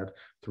reinforces that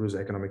through his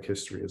economic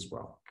history as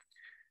well.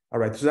 All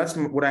right, so that's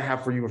what I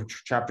have for you for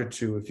chapter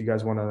 2. If you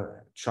guys want to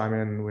chime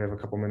in, we have a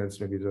couple minutes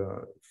maybe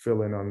to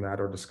fill in on that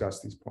or discuss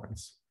these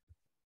points.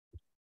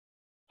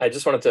 I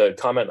just wanted to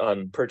comment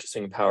on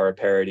purchasing power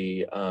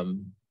parity.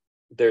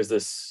 There's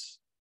this,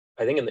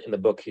 I think in the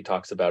book, he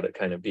talks about it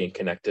kind of being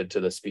connected to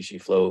the specie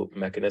flow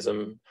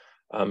mechanism,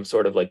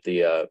 sort of like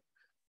the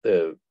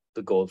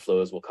gold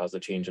flows will cause the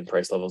change in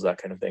price levels, that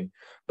kind of thing.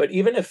 But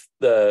even if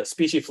the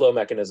specie flow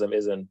mechanism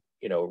isn't,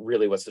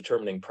 really what's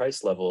determining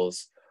price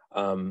levels,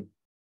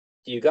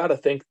 you got to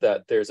think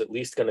that there's at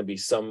least going to be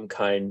some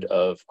kind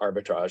of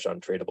arbitrage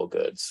on tradable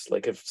goods.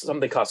 Like if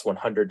something costs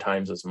 100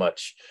 times as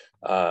much,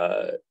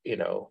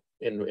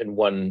 in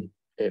one,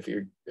 if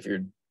you're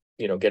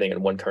getting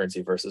in one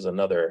currency versus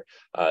another,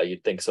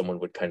 you'd think someone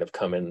would kind of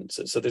come in.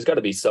 So there's got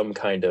to be some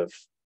kind of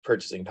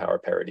purchasing power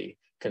parity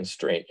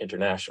constraint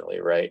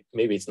internationally, right?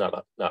 Maybe it's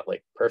not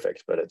like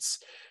perfect, but it's,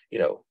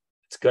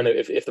 it's going to,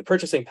 if the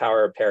purchasing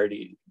powers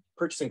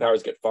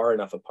get far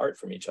enough apart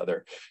from each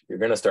other, you're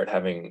going to start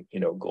having,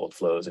 gold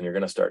flows, and you're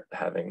going to start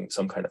having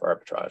some kind of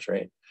arbitrage,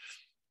 right?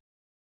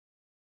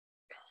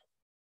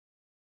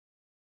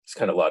 It's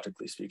kind of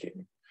logically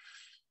speaking.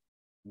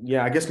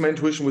 Yeah, I guess my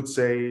intuition would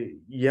say,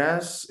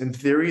 yes, in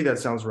theory, that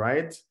sounds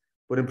right.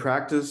 But in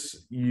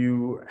practice,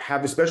 you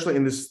have, especially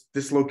in this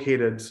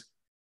dislocated,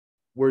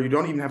 where you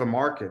don't even have a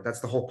market.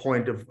 That's the whole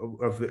point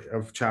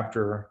of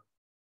chapter,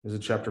 is it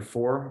chapter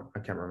 4? I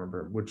can't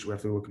remember, which we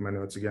have to look at my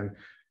notes again.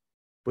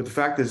 But the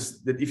fact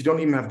is that if you don't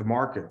even have the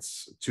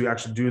markets to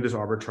actually do this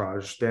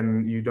arbitrage,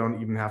 then you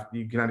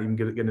cannot even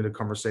get into the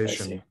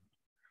conversation.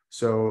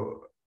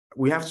 So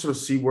we have to sort of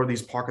see where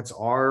these pockets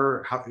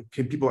are. How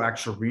can people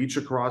actually reach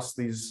across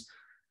these?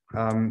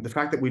 The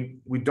fact that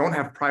we don't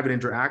have private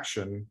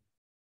interaction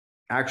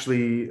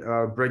actually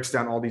breaks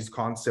down all these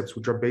concepts,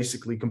 which are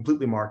basically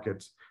completely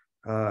market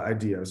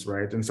ideas,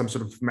 right? In some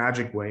sort of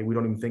magic way, we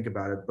don't even think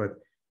about it, but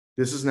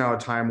this is now a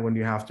time when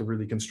you have to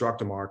really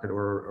construct a market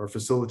or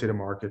facilitate a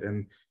market.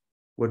 And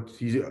what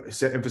he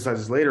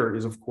emphasizes later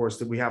is, of course,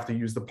 that we have to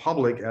use the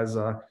public as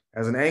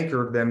an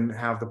anchor, then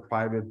have the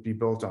private be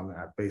built on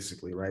that,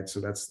 basically, right? So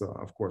that's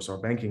of course, our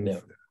banking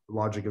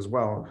logic as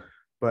well.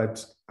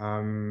 But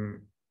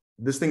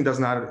this thing does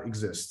not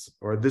exist,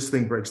 or this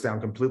thing breaks down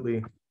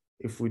completely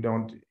if we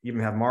don't even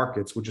have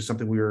markets, which is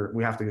something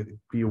we have to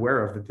be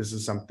aware of, that this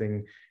is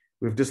something.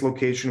 With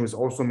dislocation, which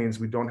also means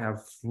we don't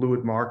have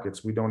fluid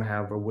markets. We don't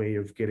have a way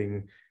of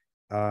getting,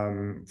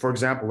 for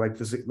example, like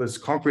this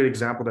concrete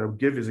example that I would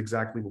give is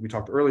exactly what we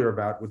talked earlier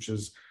about, which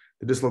is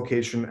the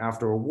dislocation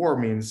after a war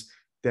means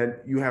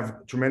that you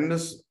have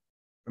tremendous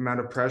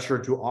amount of pressure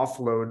to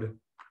offload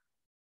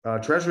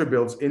treasury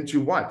bills into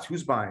what?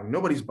 Who's buying?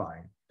 Nobody's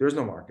buying. There's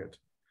no market.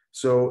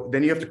 So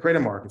then you have to create a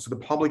market. So the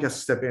public has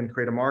to step in,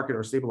 create a market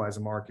or stabilize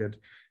a market.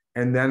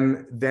 And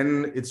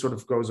then it sort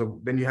of goes,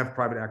 then you have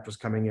private actors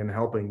coming in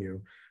helping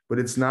you, but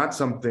it's not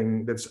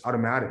something that's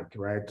automatic,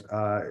 right?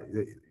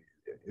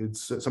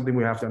 It's something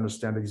we have to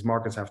understand, that these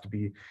markets have to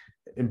be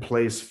in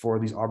place for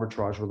these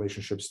arbitrage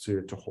relationships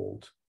to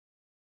hold.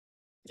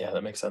 Yeah,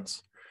 that makes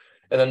sense.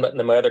 And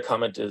then my other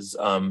comment is,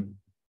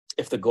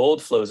 if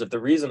the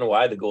reason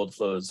why the gold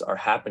flows are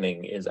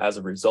happening is as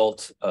a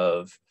result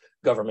of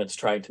governments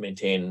trying to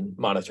maintain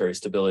monetary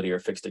stability or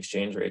fixed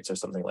exchange rates or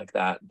something like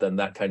that, then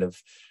that kind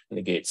of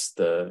negates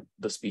the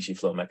specie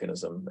flow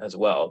mechanism as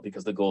well,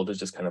 because the gold is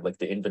just kind of like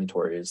the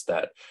inventories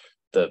that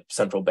the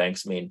central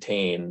banks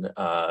maintain,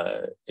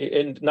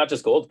 and not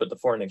just gold, but the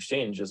foreign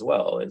exchange as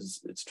well.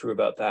 It's true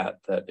about that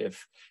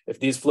if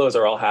these flows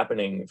are all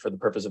happening for the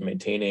purpose of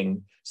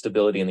maintaining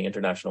stability in the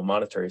international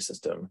monetary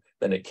system,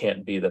 then it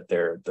can't be that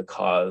they're the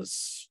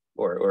cause,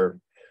 or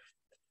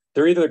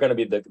they're either going to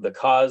be the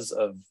cause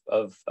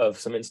of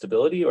some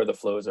instability, or the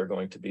flows are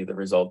going to be the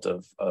result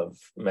of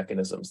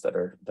mechanisms that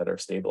are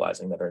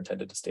stabilizing, that are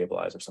intended to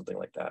stabilize, or something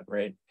like that,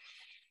 right?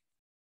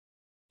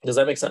 Does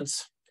that make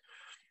sense?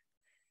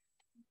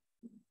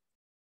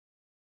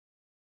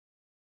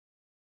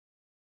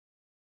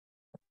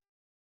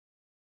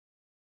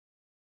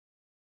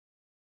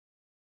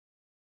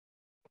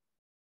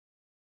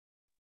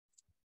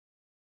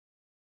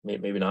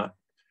 Maybe not.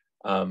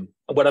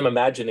 What I'm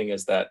imagining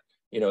is that,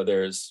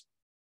 there's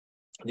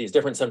these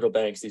different central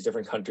banks, these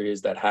different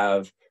countries that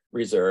have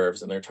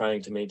reserves, and they're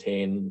trying to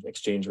maintain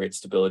exchange rate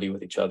stability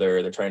with each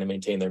other. They're trying to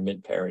maintain their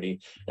mint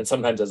parity. And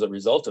sometimes as a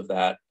result of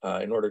that,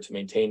 in order to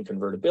maintain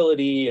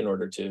convertibility, in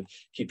order to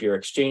keep your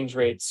exchange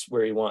rates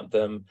where you want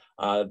them,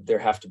 there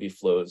have to be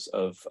flows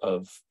of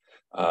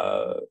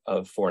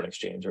foreign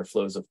exchange or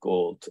flows of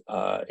gold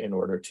in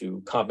order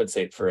to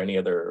compensate for any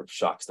other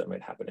shocks that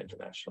might happen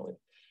internationally.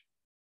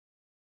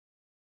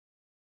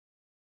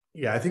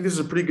 Yeah, I think this is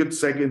a pretty good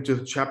segue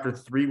into chapter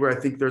 3, where I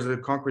think there's a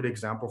concrete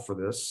example for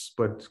this.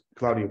 But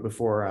Claudio,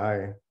 before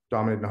I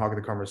dominate and hog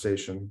the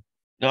conversation.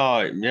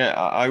 No, yeah,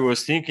 I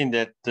was thinking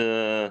that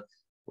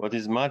what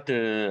is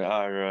matter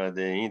are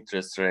the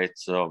interest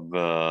rates of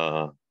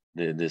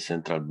the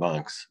central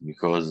banks,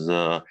 because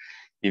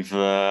if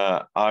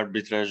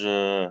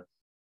arbitrage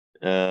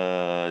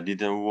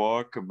didn't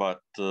work,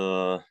 but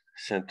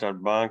central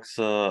banks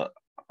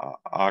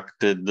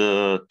acted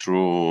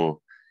through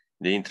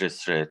the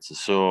interest rates.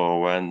 So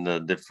when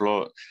the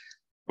flow,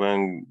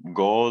 when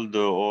gold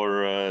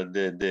or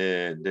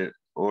there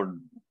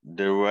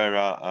were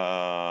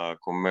a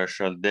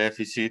commercial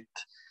deficit,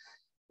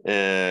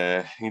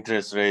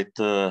 interest rate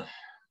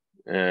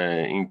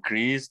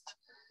increased,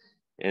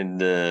 and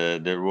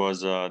there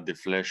was a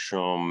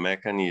deflation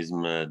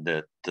mechanism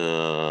that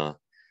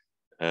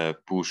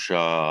push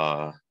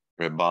a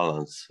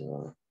rebalance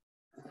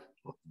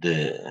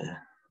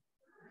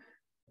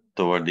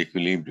toward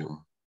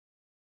equilibrium.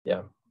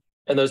 Yeah,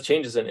 and those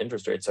changes in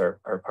interest rates are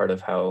part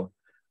of how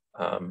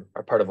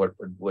are part of what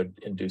would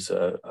induce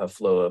a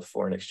flow of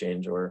foreign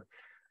exchange or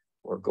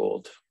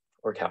gold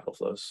or capital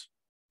flows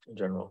in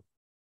general.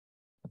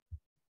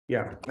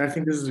 Yeah, I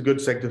think this is a good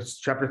segue to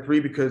chapter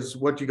 3, because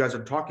what you guys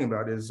are talking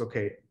about is,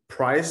 okay,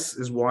 price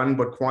is one,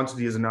 but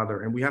quantity is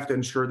another, and we have to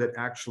ensure that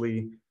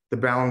actually the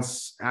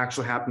balance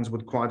actually happens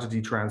with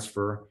quantity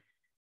transfer,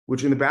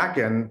 which in the back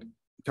end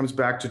comes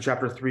back to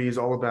chapter 3 is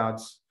all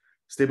about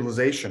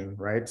stabilization,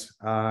 right?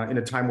 In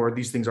a time where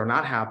these things are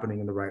not happening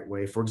in the right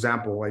way. For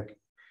example, like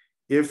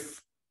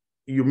if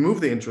you move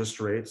the interest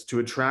rates to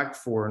attract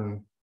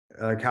foreign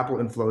capital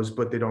inflows,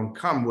 but they don't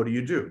come, what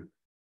do?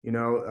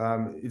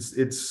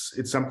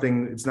 It's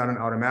something, it's not an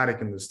automatic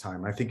in this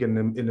time. I think in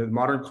the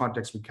modern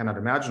context, we cannot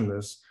imagine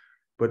this,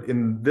 but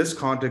in this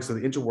context of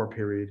the interwar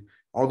period,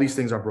 all these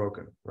things are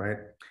broken, right?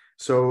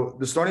 So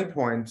the starting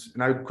point,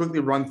 and I would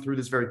quickly run through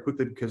this very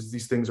quickly because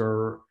these things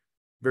are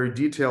very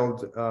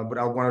detailed, but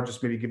I want to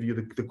just maybe give you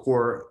the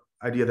core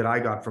idea that I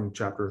got from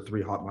chapter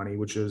 3, Hot Money,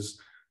 which is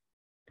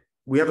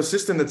we have a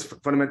system that's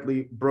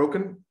fundamentally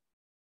broken.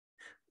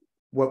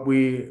 What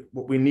we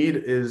need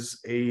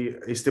is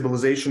a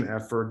stabilization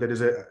effort that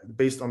is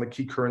based on the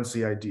key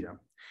currency idea.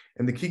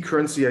 And the key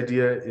currency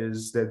idea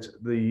is that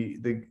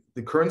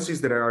the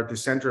currencies that are at the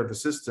center of the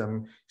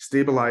system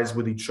stabilize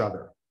with each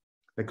other.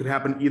 That could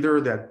happen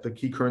either that the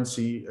key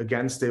currency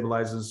again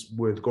stabilizes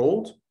with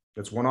gold,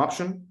 that's one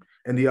option,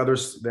 and the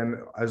others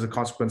then, as a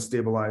consequence,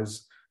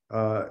 stabilize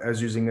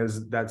as using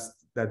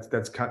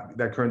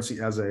that currency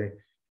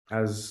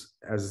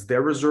as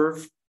their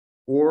reserve,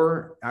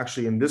 or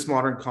actually in this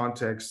modern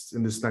context,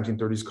 in this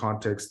 1930s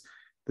context,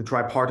 the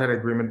tripartite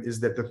agreement is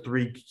that the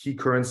 3 key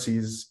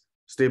currencies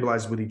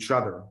stabilize with each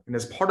other. And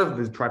as part of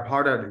the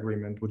tripartite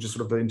agreement, which is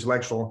sort of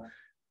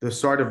the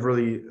start of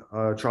really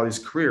Charlie's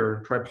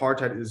career,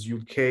 tripartite is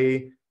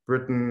UK,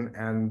 Britain,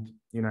 and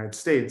United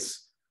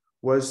States,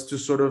 was to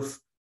sort of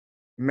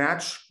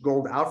match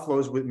gold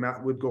outflows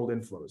with gold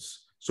inflows.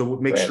 So we'll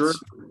make sure.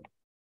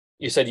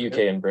 You said UK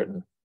and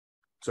Britain.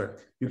 Sorry,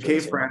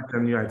 UK, France,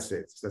 and the United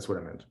States. That's what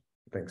I meant.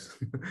 Thanks.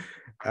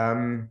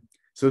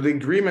 So the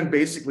agreement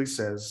basically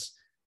says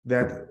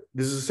that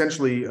this is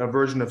essentially a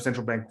version of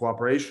central bank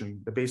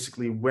cooperation, that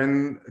basically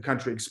when a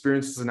country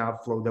experiences an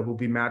outflow, that will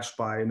be matched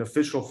by an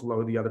official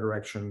flow the other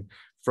direction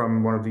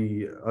from one of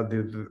the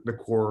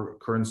core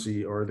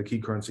currency or the key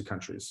currency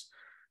countries.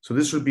 So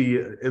this would be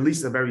at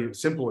least a very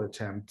simple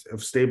attempt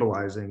of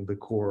stabilizing the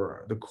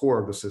core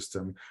of the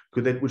system,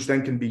 which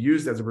then can be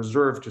used as a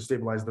reserve to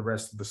stabilize the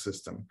rest of the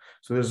system.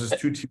 So there's this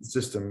two-tier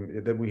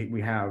system that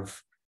we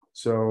have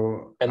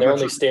So and they're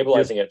only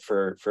stabilizing it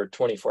for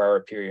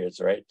 24-hour periods,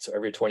 right? So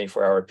every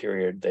 24-hour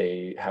period,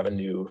 they have a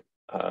new,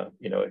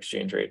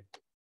 exchange rate.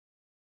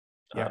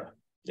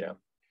 Yeah.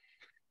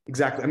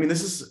 Exactly. I mean,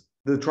 this is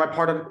the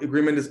tripartite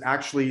agreement is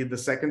actually the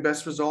second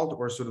best result,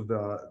 or sort of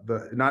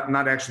the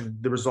not actually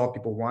the result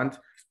people want.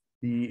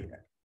 The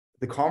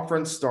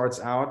conference starts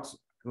out.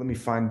 Let me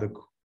find the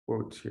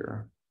quote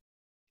here.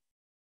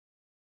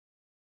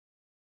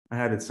 I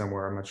had it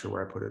somewhere. I'm not sure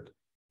where I put it,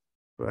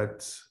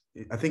 but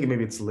I think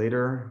maybe it's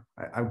later.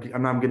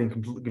 I'm getting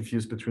completely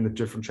confused between the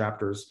different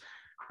chapters,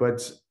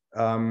 but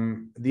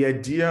the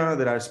idea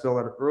that I spelled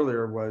out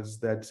earlier was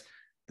that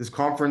this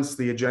conference,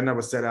 the agenda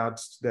was set out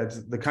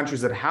that the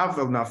countries that have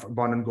enough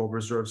abundant gold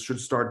reserves should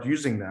start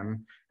using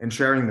them and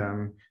sharing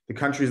them. The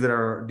countries that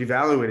are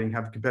devaluating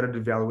have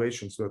competitive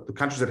devaluation. So the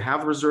countries that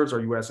have reserves are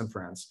US and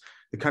France.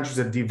 The countries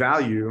that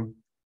devalue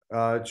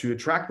to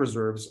attract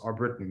reserves are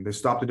Britain. They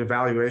stopped the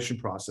devaluation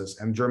process,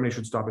 and Germany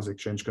should stop its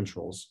exchange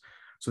controls.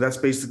 So that's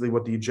basically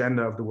what the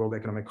agenda of the World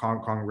Economic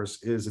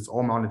Congress is. It's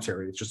all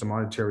monetary. It's just a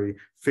monetary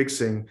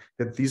fixing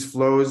that these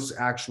flows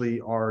actually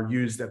are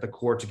used at the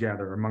core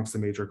together amongst the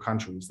major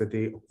countries, that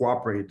they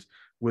cooperate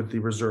with the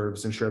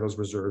reserves and share those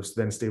reserves,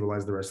 then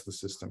stabilize the rest of the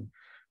system.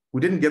 We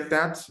didn't get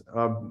that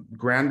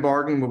grand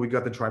bargain, but we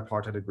got the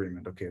tripartite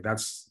agreement. Okay, that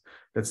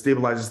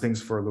stabilizes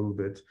things for a little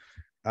bit.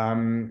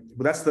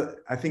 But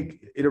I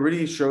think it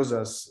already shows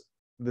us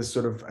this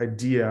sort of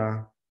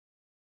idea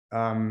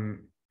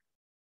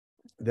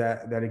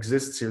that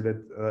exists here, that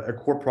a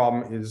core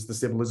problem is the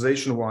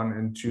stabilization one,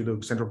 and to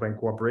the central bank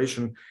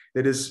cooperation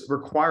that is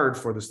required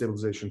for the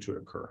stabilization to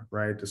occur,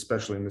 right?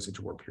 Especially in this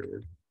interwar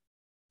period.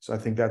 So I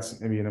think that's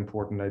maybe an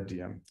important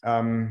idea.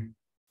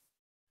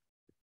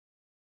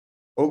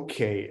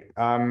 Okay.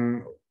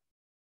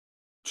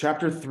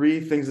 Chapter 3,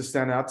 things that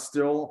stand out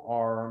still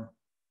are,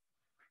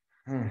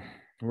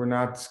 we're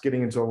not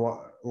getting into a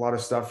lot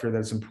of stuff here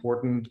that's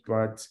important,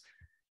 but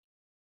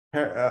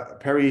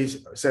Perry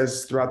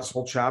says throughout this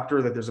whole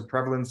chapter that there's a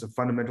prevalence of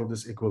fundamental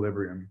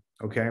disequilibrium,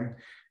 okay?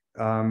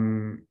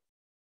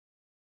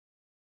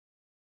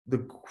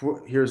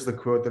 Here's the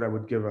quote that I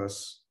would give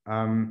us.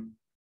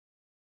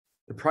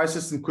 The price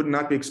system could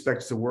not be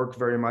expected to work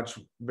very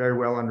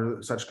well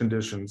under such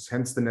conditions.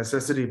 Hence the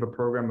necessity of a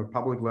program of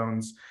public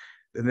loans,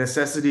 the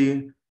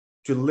necessity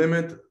to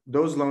limit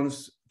those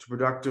loans to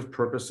productive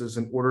purposes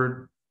in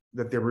order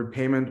that their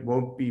repayment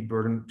won't be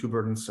too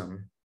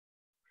burdensome.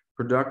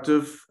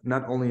 Productive,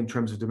 not only in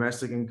terms of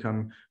domestic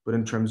income, but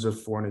in terms of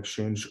foreign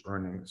exchange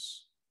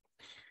earnings.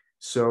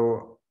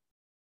 So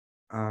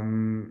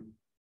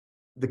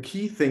the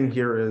key thing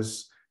here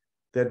is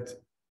that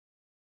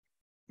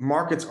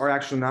markets are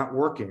actually not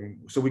working.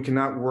 So we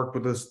cannot work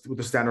with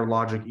the standard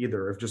logic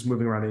either of just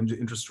moving around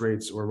interest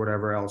rates or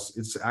whatever else.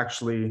 It's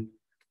actually,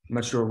 I'm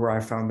not sure where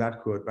I found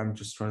that quote, but I'm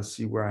just trying to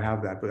see where I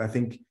have that. But I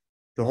think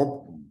the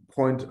whole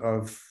point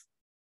of,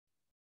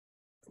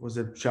 was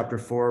it chapter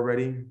 4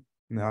 already?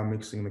 Now I'm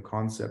mixing the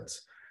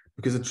concepts,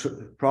 because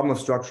the problem of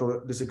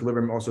structural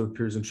disequilibrium also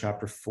appears in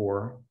chapter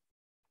 4.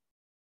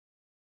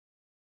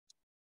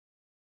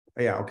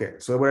 Yeah, okay.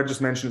 So what I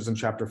just mentioned is in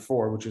chapter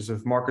 4, which is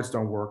if markets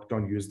don't work,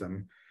 don't use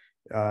them.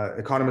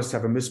 Economists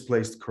have a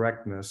misplaced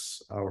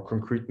correctness or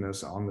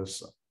concreteness on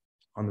this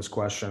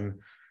question.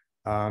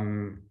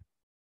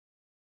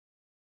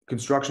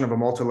 Construction of a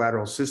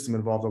multilateral system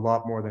involved a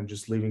lot more than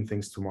just leaving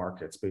things to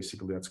markets.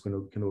 Basically, that's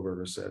what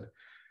Kindleberger said.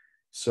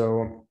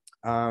 So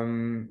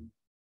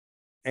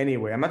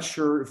anyway, I'm not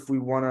sure if we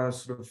want to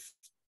sort of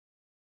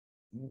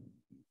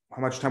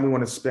how much time we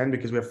want to spend,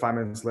 because we have 5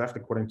 minutes left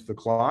according to the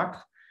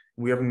clock.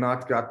 We have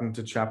not gotten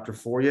to chapter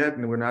 4 yet,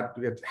 and we're not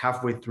yet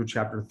halfway through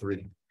chapter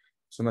 3.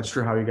 So I'm not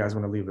sure how you guys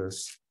want to leave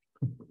this.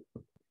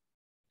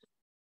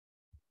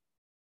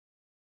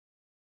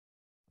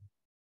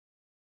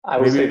 I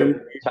would say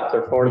that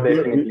chapter 4,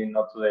 definitely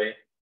not today.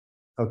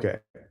 Okay.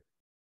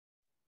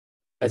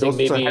 I think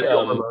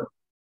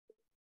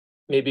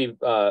maybe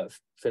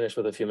finish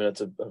with a few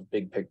minutes of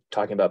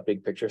talking about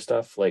big picture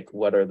stuff, like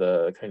what are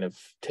the kind of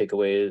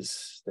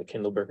takeaways that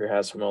Kindleberger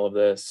has from all of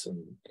this.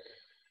 And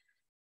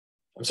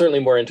I'm certainly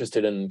more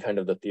interested in kind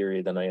of the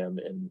theory than I am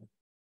in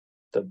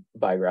the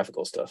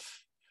biographical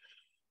stuff.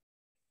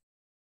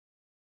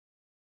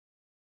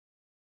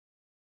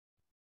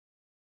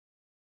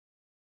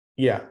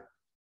 Yeah.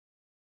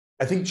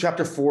 I think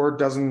chapter 4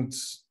 doesn't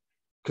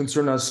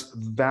concern us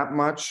that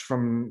much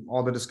from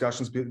all the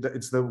discussions.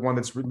 It's the one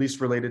that's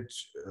least related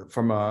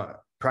from a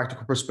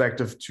practical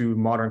perspective to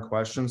modern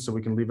questions. So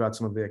we can leave out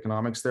some of the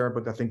economics there.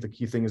 But I think the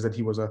key thing is that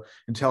he was an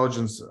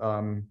intelligence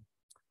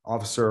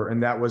officer,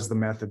 and that was the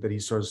method that he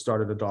sort of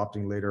started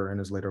adopting later in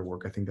his later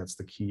work. I think that's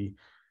the key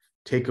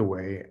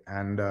takeaway.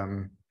 And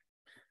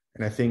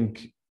I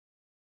think,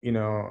 you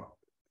know,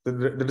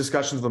 the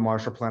discussions of the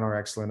Marshall Plan are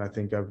excellent. I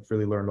think I've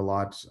really learned a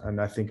lot. And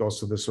I think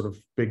also this sort of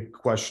big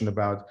question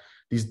about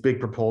these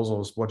big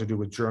proposals, what to do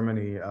with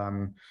Germany.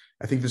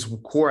 I think this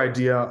core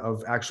idea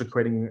of actually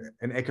creating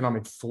an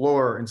economic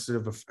floor instead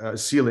of a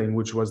ceiling,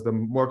 which was the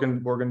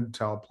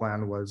Morgenthau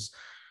plan, was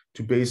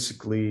to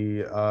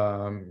basically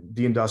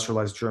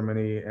deindustrialize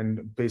Germany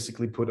and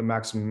basically put a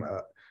maximum,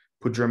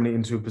 put Germany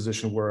into a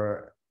position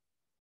where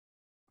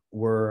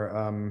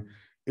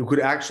it could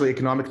actually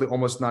economically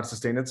almost not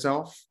sustain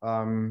itself,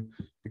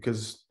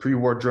 because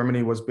pre-war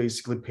Germany was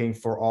basically paying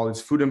for all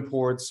its food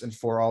imports and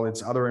for all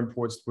its other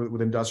imports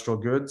with industrial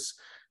goods.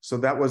 So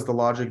that was the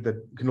logic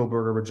that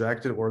Kindleberger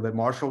rejected, or that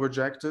Marshall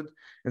rejected,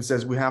 and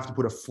says we have to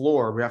put a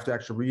floor. We have to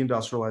actually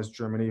reindustrialize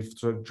Germany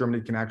so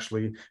Germany can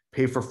actually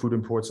pay for food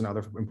imports and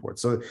other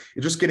imports. So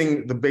it's just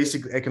getting the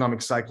basic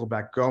economic cycle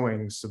back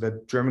going so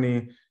that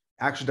Germany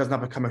actually does not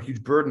become a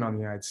huge burden on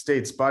the United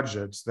States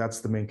budget.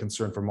 That's the main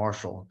concern for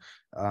Marshall,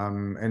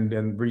 and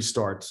then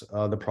restart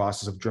the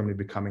process of Germany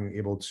becoming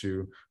able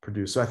to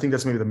produce. So I think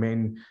that's maybe the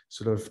main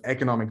sort of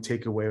economic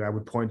takeaway. I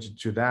would point you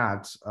to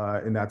that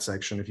in that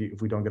section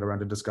if we don't get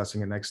around to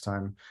discussing it next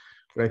time.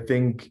 But I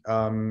think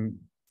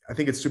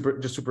it's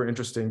super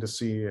interesting to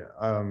see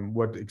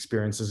what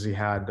experiences he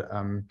had.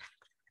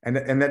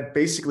 And that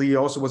basically he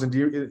also was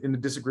in a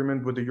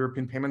disagreement with the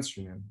European Payments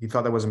Union. He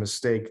thought that was a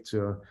mistake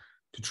to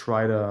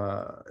try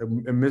to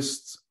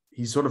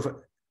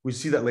we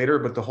see that later,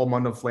 but the whole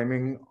Mundo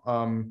Flaming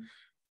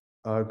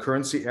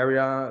currency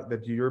area,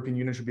 that the European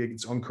Union should be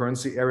its own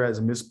currency area, is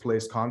a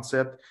misplaced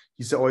concept.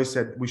 He always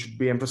said we should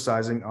be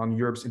emphasizing on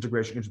Europe's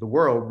integration into the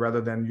world rather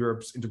than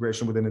Europe's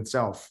integration within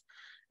itself.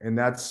 And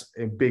that's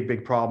a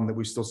big problem that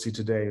we still see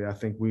today. I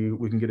think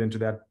we can get into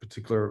that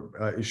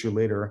particular issue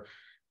later.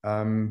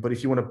 But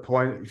if you want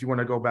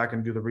to go back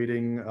and do the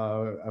reading,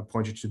 I'll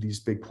point you to these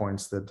big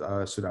points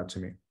that stood out to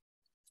me.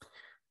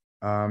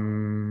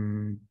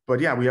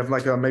 But yeah, we have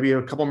like maybe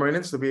a couple more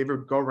minutes that we ever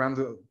go around.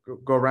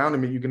 I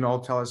mean, you can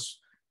all tell us,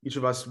 each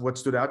of us, what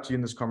stood out to you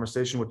in this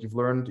conversation, what you've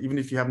learned. Even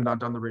if you haven't not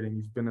done the reading,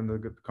 you've been in the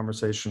good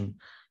conversation,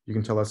 you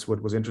can tell us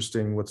what was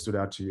interesting, what stood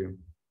out to you.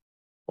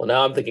 Well,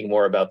 now I'm thinking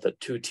more about the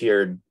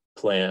two-tiered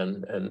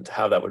plan and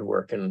how that would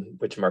work and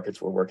which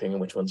markets were working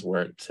and which ones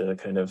weren't, to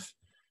kind of,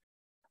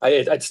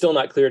 it's still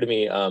not clear to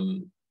me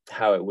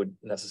how it would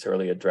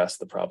necessarily address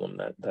the problem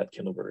that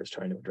Kindleberger is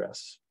trying to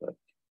address, but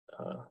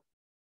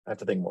I have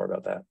to think more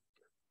about that.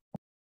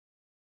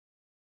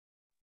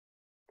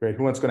 Great.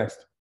 Who wants to go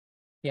next?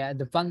 Yeah,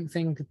 the fun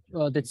thing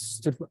that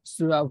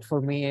stood out for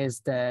me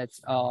is that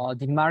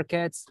the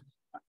markets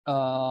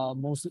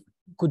most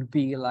could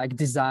be like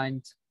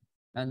designed,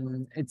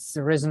 and it's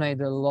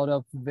resonated a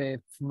lot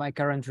with my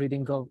current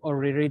reading or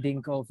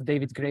rereading of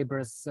David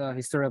Graeber's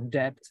History of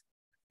Debt.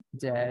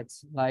 That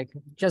like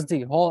just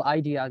the whole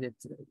idea that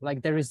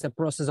like there is a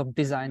process of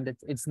design, that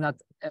it's not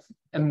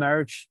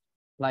emerged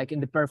like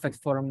in the perfect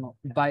form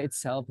by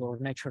itself or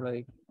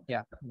naturally.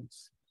 Yeah,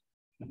 that's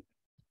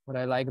what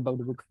I like about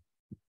the book.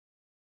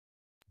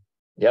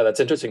 Yeah,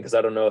 that's interesting, because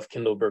I don't know if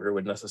Kindleberger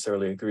would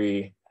necessarily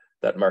agree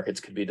that markets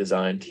could be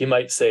designed. He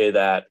might say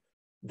that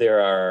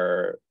there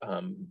are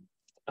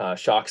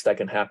shocks that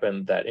can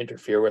happen that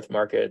interfere with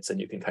markets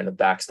and you can kind of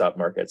backstop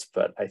markets.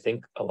 But I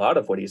think a lot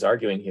of what he's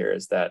arguing here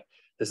is that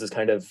this is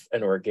kind of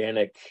an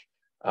organic,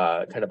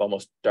 kind of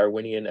almost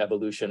Darwinian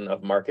evolution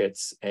of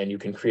markets, and you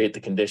can create the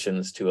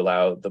conditions to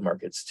allow the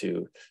markets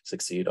to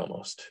succeed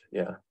almost.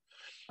 Yeah.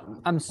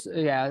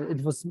 Yeah,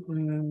 it was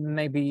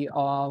maybe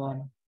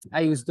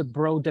I used the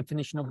broad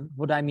definition of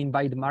what I mean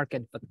by the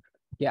market, but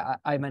yeah,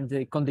 I meant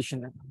the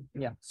condition.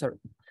 Yeah, sorry.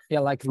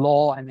 Yeah, like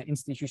law and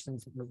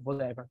institutions,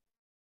 whatever.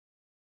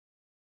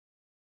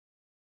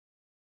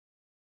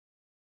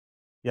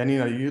 Yeah,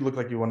 Nina, you look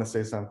like you want to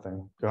say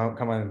something.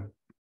 Come on.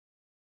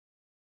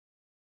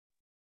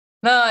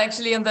 No,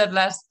 actually, on that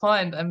last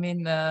point, I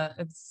mean,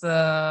 it's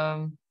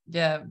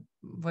yeah,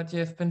 what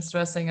you've been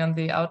stressing on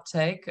the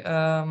outtake,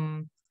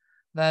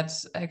 that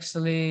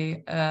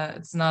actually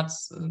it's not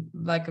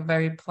like a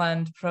very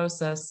planned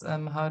process,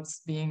 how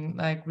it's being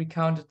like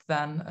recounted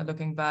then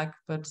looking back,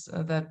 but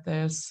that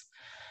there's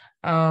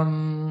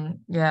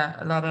yeah,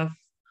 a lot of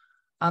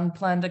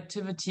unplanned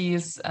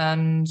activities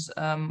and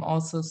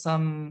also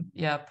some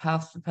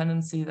path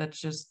dependency that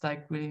just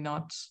like really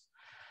not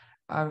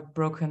are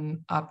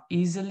broken up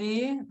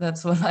easily.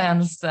 That's what I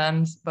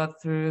understand,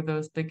 but through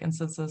those big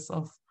instances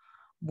of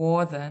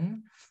war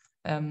then,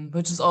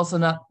 which is also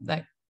not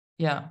like,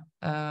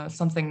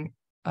 something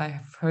I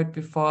have heard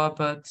before,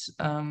 but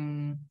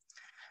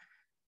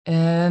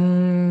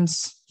and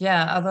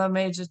yeah, other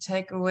major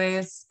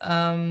takeaways,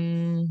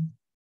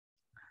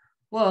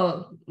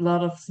 well, a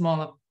lot of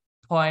smaller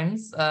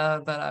points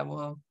that I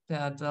will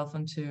delve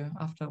into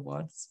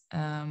afterwards.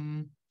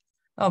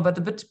 Oh, but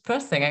a bit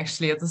depressing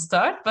actually at the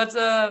start, but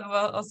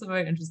well, also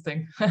very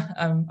interesting.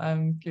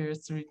 I'm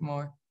curious to read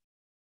more.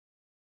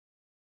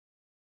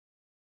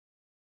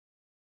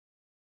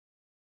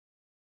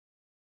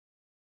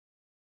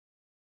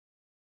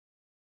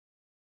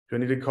 Do I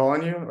need to call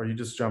on you, or you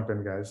just jump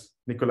in, guys?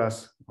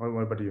 Nicolas, what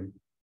about you?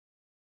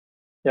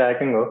 Yeah, I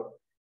can go.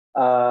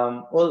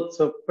 Well,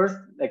 so first,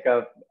 like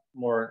a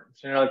more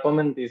general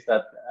comment is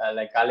that,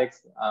 like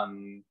Alex,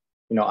 you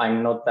know,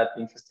 I'm not that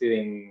interested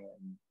in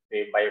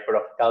the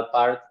biographical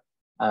part,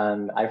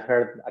 and I've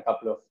heard a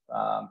couple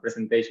of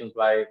presentations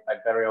by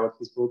Barry about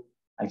his book,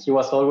 And he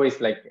was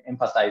always like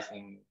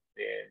emphasizing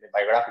the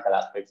biographical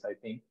aspects, I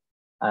think.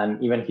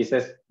 And even he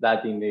says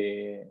that in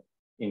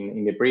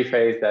the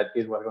preface that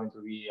this was going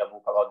to be a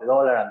book about the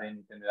dollar, and then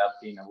it ended up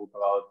being a book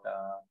about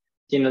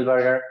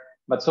Kindleberger.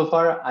 But so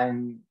far,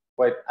 I'm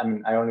quite, I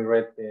mean, I only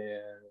read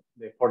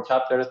the 4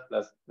 chapters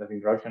plus the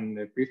introduction in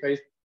the preface.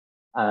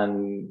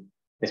 And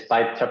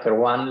despite chapter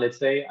 1, let's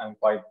say, I'm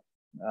quite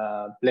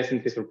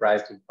pleasantly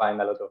surprised to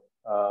find a lot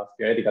of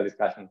theoretical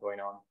discussions going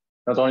on,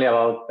 not only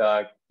about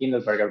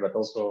Kindleberger, but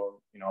also,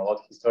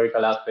 about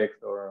historical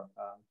aspects or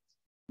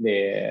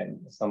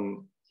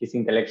his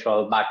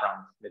intellectual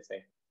background, let's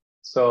say.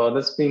 So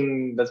that's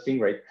been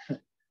great.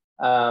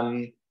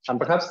 And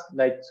perhaps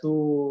like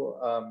 2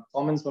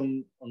 comments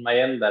on my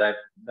end that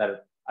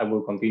I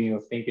will continue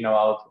thinking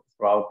about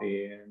throughout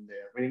the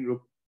reading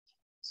group.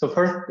 So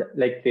first,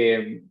 like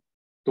to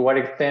what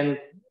extent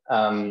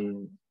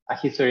a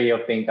history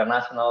of the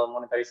international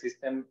monetary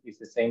system is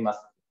the same as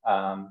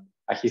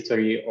a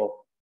history of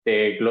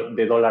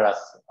the dollar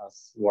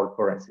as world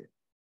currency.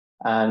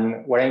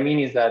 And what I mean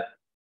is that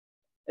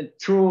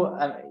it's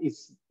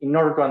in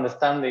order to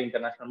understand the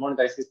international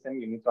monetary system,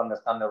 you need to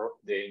understand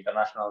the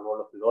international role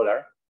of the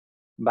dollar.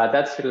 But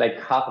that's like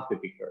half of the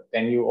picture.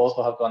 Then you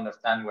also have to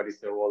understand what is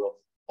the role of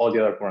all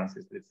the other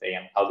currencies, let's say,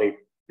 and how they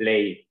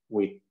play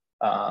with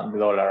the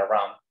dollar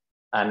around.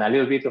 And a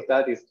little bit of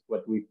that is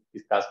what we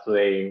discussed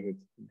today with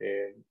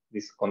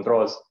these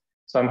controls.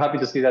 So I'm happy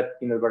to see that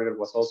Kindleberger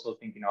was also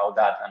thinking about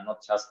that and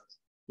not just,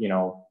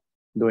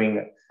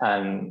 doing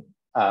a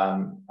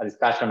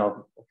discussion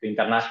of the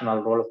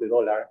international role of the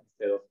dollar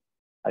instead of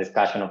a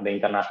discussion of the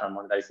international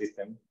monetary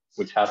system,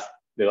 which has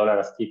the dollar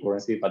as key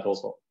currency, but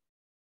also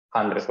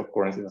hundreds of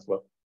currencies as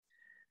well.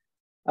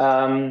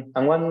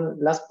 And one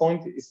last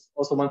point is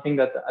also one thing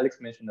that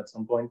Alex mentioned at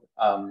some point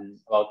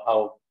about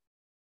how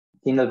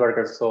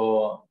Kindleberger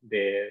saw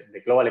the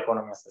global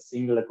economy as a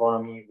single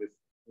economy with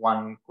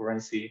one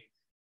currency.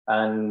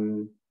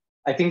 And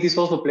I think this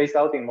also plays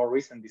out in more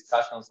recent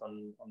discussions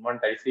on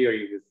monetary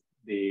theory with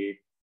the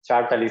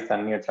chartalist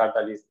and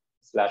neo-chartalist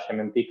 /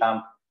 MMT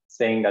camp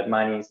saying that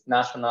money is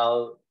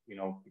national,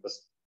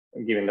 because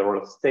given the role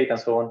of the state and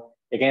so on,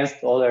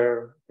 against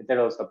other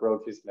heterodox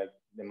approaches like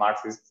the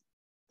Marxists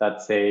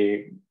that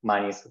say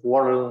money is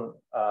world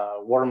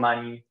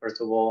money,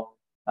 first of all.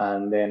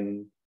 And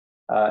then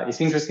it's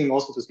interesting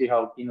also to see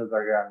how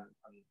Kindleberger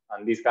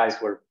and these guys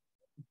were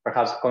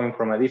perhaps coming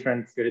from a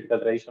different theoretical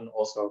tradition,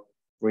 also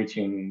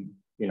reaching,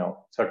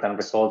 certain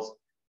results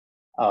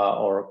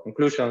or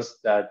conclusions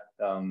that,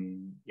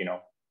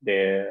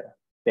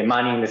 the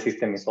money in the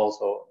system is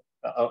also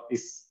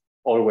is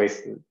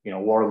always,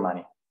 world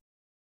money.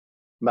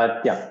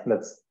 But yeah,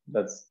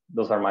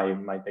 those are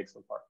my takes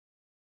so far.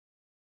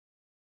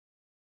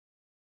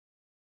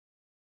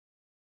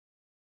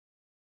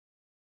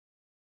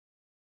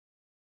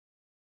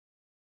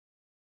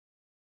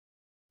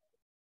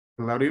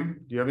 Claudio,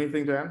 do you have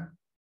anything to add?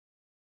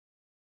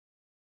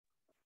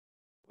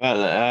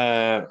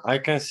 Well, I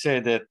can say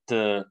that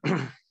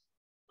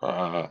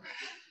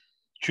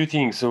 2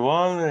 things.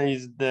 One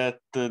is that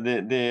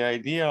the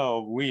idea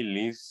of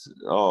Williams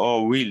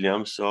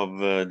of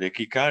the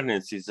key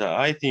currencies,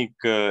 I think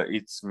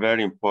it's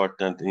very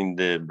important in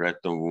the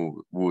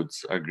Bretton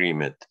Woods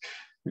agreement,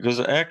 because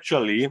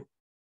actually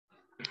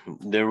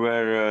there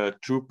were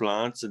 2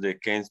 plans, the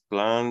Keynes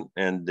plan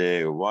and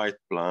the White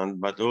plan,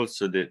 but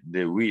also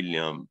the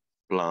Williams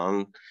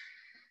plan.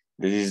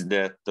 This is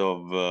that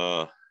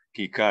of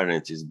key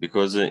currencies,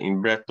 because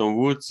in Bretton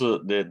Woods,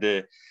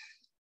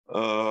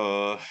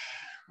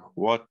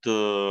 what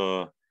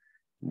did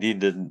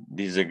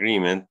this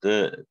agreement?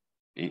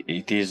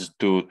 It is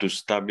to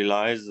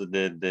stabilize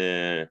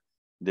the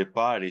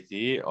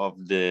parity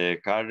of the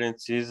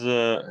currencies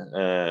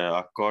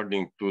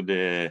according to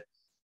the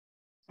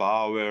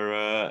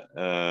power,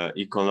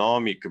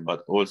 economic,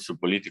 but also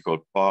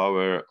political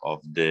power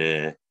of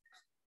the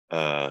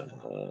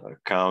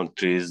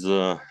countries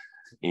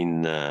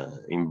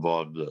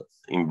involved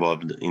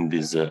in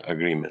this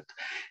agreement.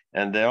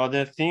 And the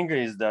other thing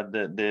is that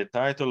the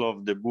title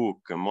of the book,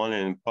 Money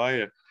and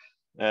Empire,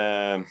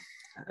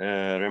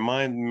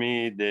 remind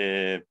me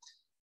the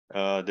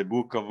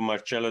book of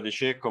Marcello De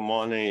Cecco,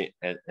 Money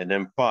and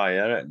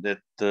Empire,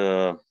 that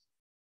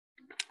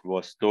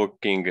was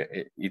talking.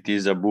 It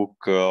is a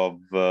book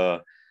of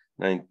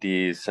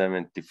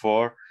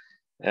 1974,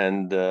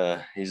 and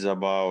is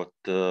about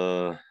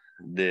the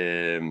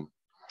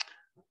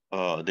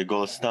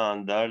gold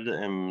standard,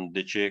 and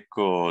De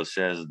Cecco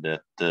says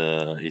that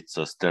it's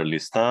a sterling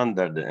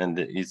standard, and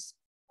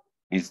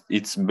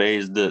it's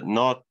based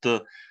not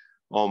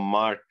on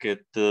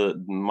market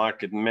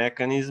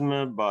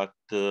mechanism, but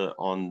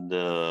on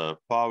the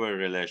power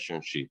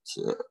relationships,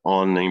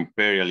 on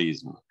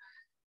imperialism,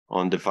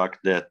 on the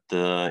fact that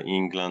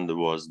England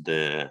was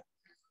the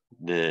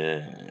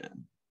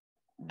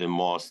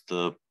most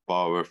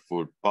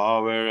powerful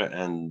power,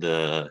 and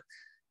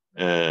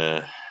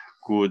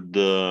could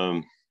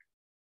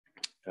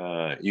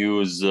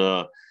use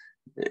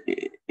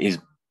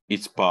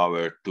its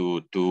power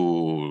to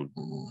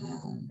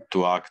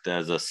to act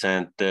as a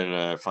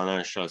center,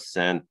 financial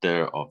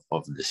center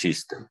of the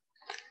system.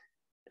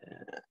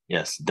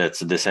 Yes, that's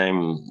the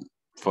same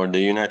for the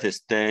United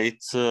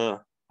States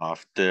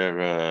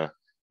after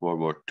World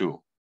War II.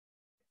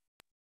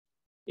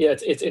 Yeah,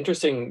 it's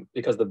interesting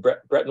because the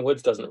Bretton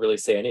Woods doesn't really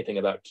say anything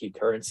about key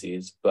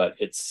currencies, but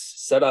it's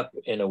set up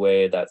in a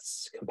way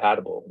that's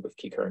compatible with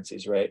key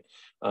currencies, right?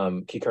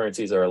 Key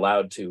currencies are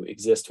allowed to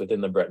exist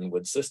within the Bretton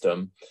Woods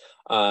system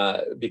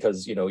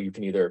because, you know, you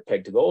can either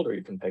peg to gold or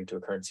you can peg to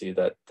a currency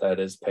that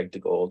is pegged to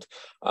gold.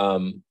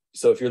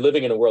 So if you're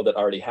living in a world that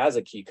already has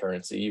a key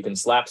currency, you can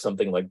slap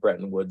something like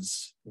Bretton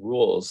Woods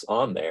rules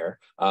on there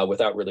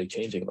without really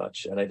changing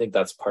much. And I think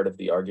that's part of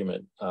the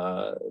argument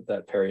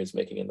that Perry is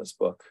making in this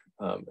book,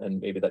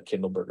 and maybe that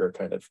Kindleberger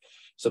kind of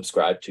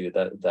subscribed to,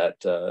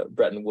 that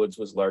Bretton Woods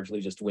was largely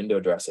just window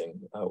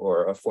dressing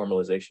or a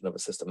formalization of a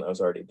system that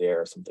was already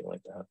there, or something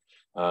like that,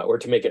 or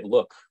to make it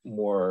look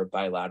more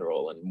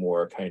bilateral and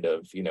more kind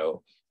of, you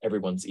know,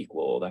 everyone's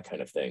equal, that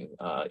kind of thing,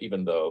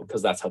 even though,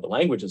 because that's how the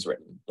language is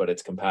written, but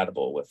it's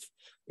compatible with,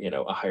 you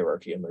know, a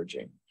hierarchy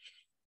emerging.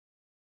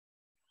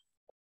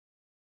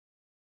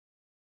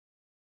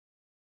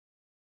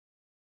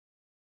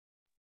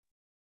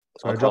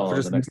 So I'll call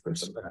on the next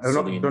person. I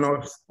don't know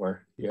if,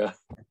 or, yeah.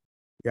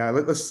 Yeah,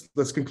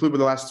 let's conclude with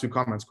the last two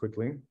comments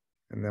quickly,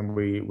 and then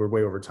we're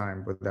way over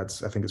time, but I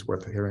think it's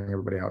worth hearing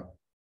everybody out.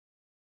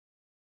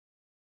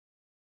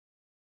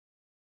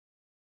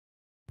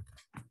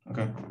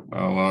 Okay,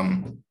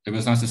 well, it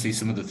was nice to see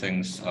some of the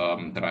things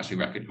that I actually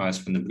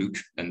recognized from the book,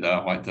 and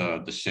like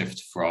the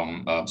shift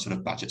from sort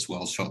of Bagehot's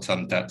world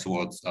short-term debt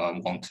towards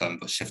long-term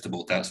but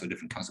shiftable debt, so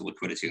different kinds of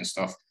liquidity and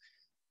stuff.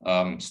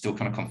 Still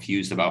kind of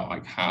confused about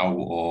like how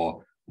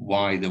or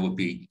why there would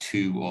be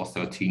 2 or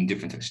 13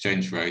 different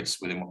exchange rates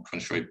within one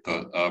country,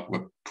 but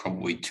we're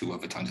probably too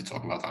over time to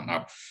talk about that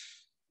now.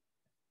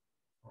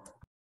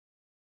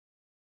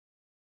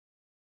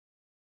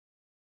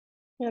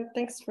 Yeah,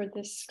 thanks for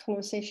this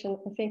conversation.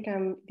 I think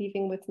I'm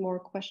leaving with more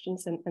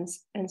questions and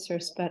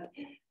answers, but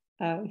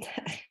yeah,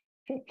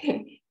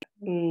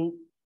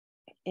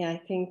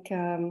 I think,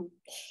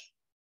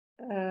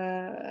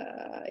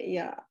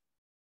 yeah,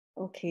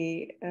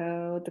 okay.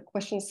 The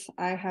questions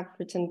I have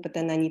written, but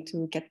then I need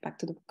to get back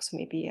to the book, so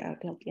maybe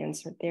they'll be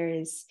answered.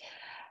 There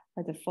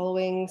are the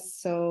following.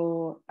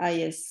 So,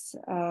 yes.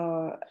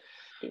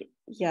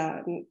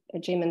 Yeah,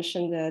 Jay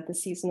mentioned the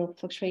seasonal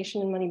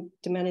fluctuation in money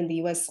demand in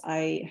the US.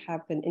 I have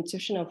an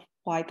intuition of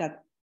why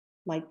that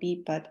might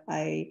be, but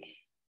I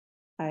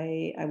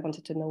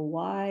wanted to know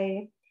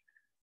why.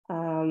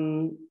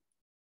 And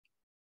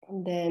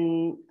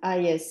then,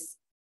 yes,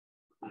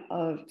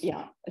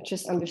 yeah,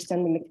 just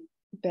understand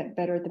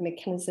better the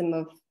mechanism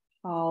of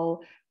how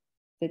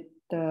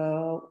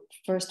the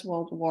First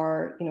World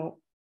War, you know,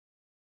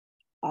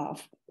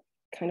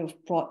 kind of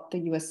brought the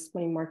US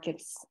money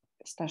markets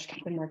 /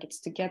 capital markets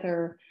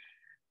together.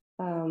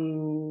 Yeah,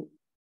 and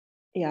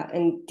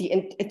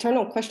the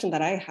eternal question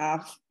that I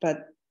have,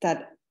 but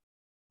that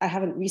I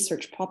haven't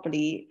researched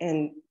properly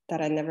and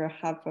that I never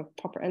have a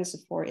proper answer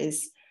for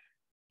is,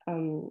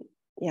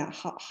 yeah,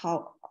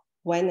 how,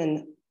 when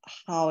and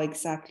how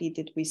exactly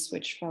did we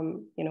switch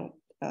from, you know,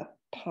 a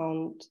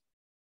pound,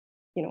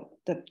 you know,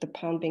 the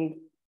pound being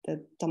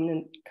the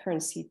dominant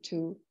currency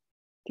to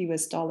the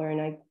US dollar.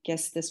 And I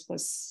guess this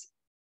was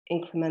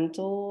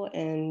incremental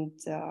and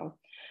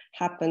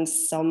happened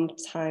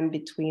sometime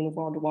between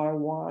World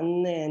War I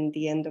and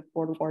the end of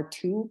World War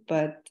II,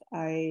 but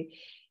I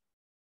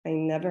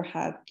never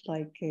had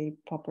like a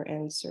proper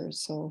answer.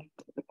 So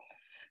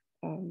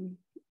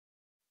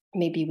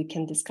maybe we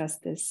can discuss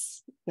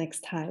this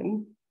next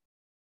time.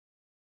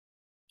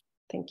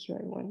 Thank you,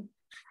 everyone.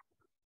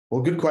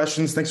 Well, good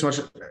questions. Thanks so much,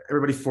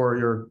 everybody, for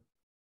your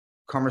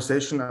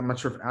conversation. I'm not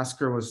sure if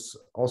Asker was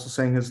also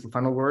saying his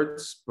final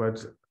words,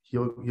 but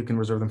you can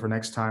reserve them for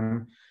next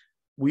time.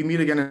 We meet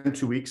again in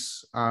 2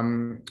 weeks.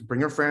 Bring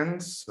your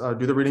friends,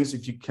 do the readings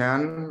if you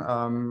can.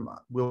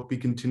 We'll be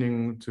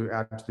continuing to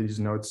add to these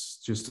notes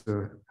just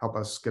to help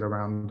us get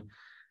around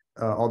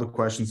all the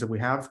questions that we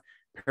have.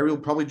 Perry will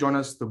probably join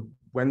us the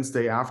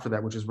Wednesday after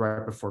that, which is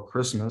right before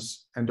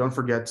Christmas. And don't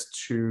forget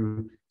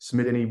to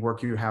submit any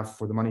work you have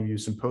for the Money View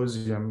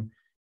Symposium.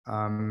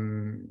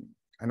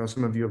 I know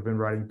some of you have been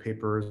writing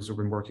papers or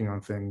been working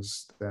on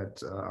things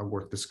that are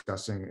worth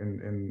discussing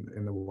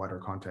in the wider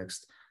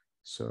context.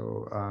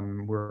 So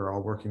we're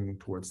all working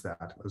towards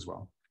that as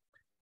well.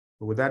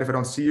 But with that, if I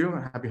don't see you,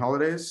 happy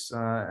holidays,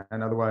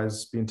 and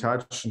otherwise be in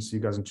touch and see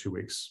you guys in 2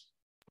 weeks.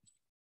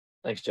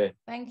 Thanks, Jay.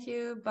 Thank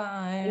you.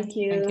 Bye. Thank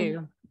you. Thank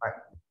you. Bye.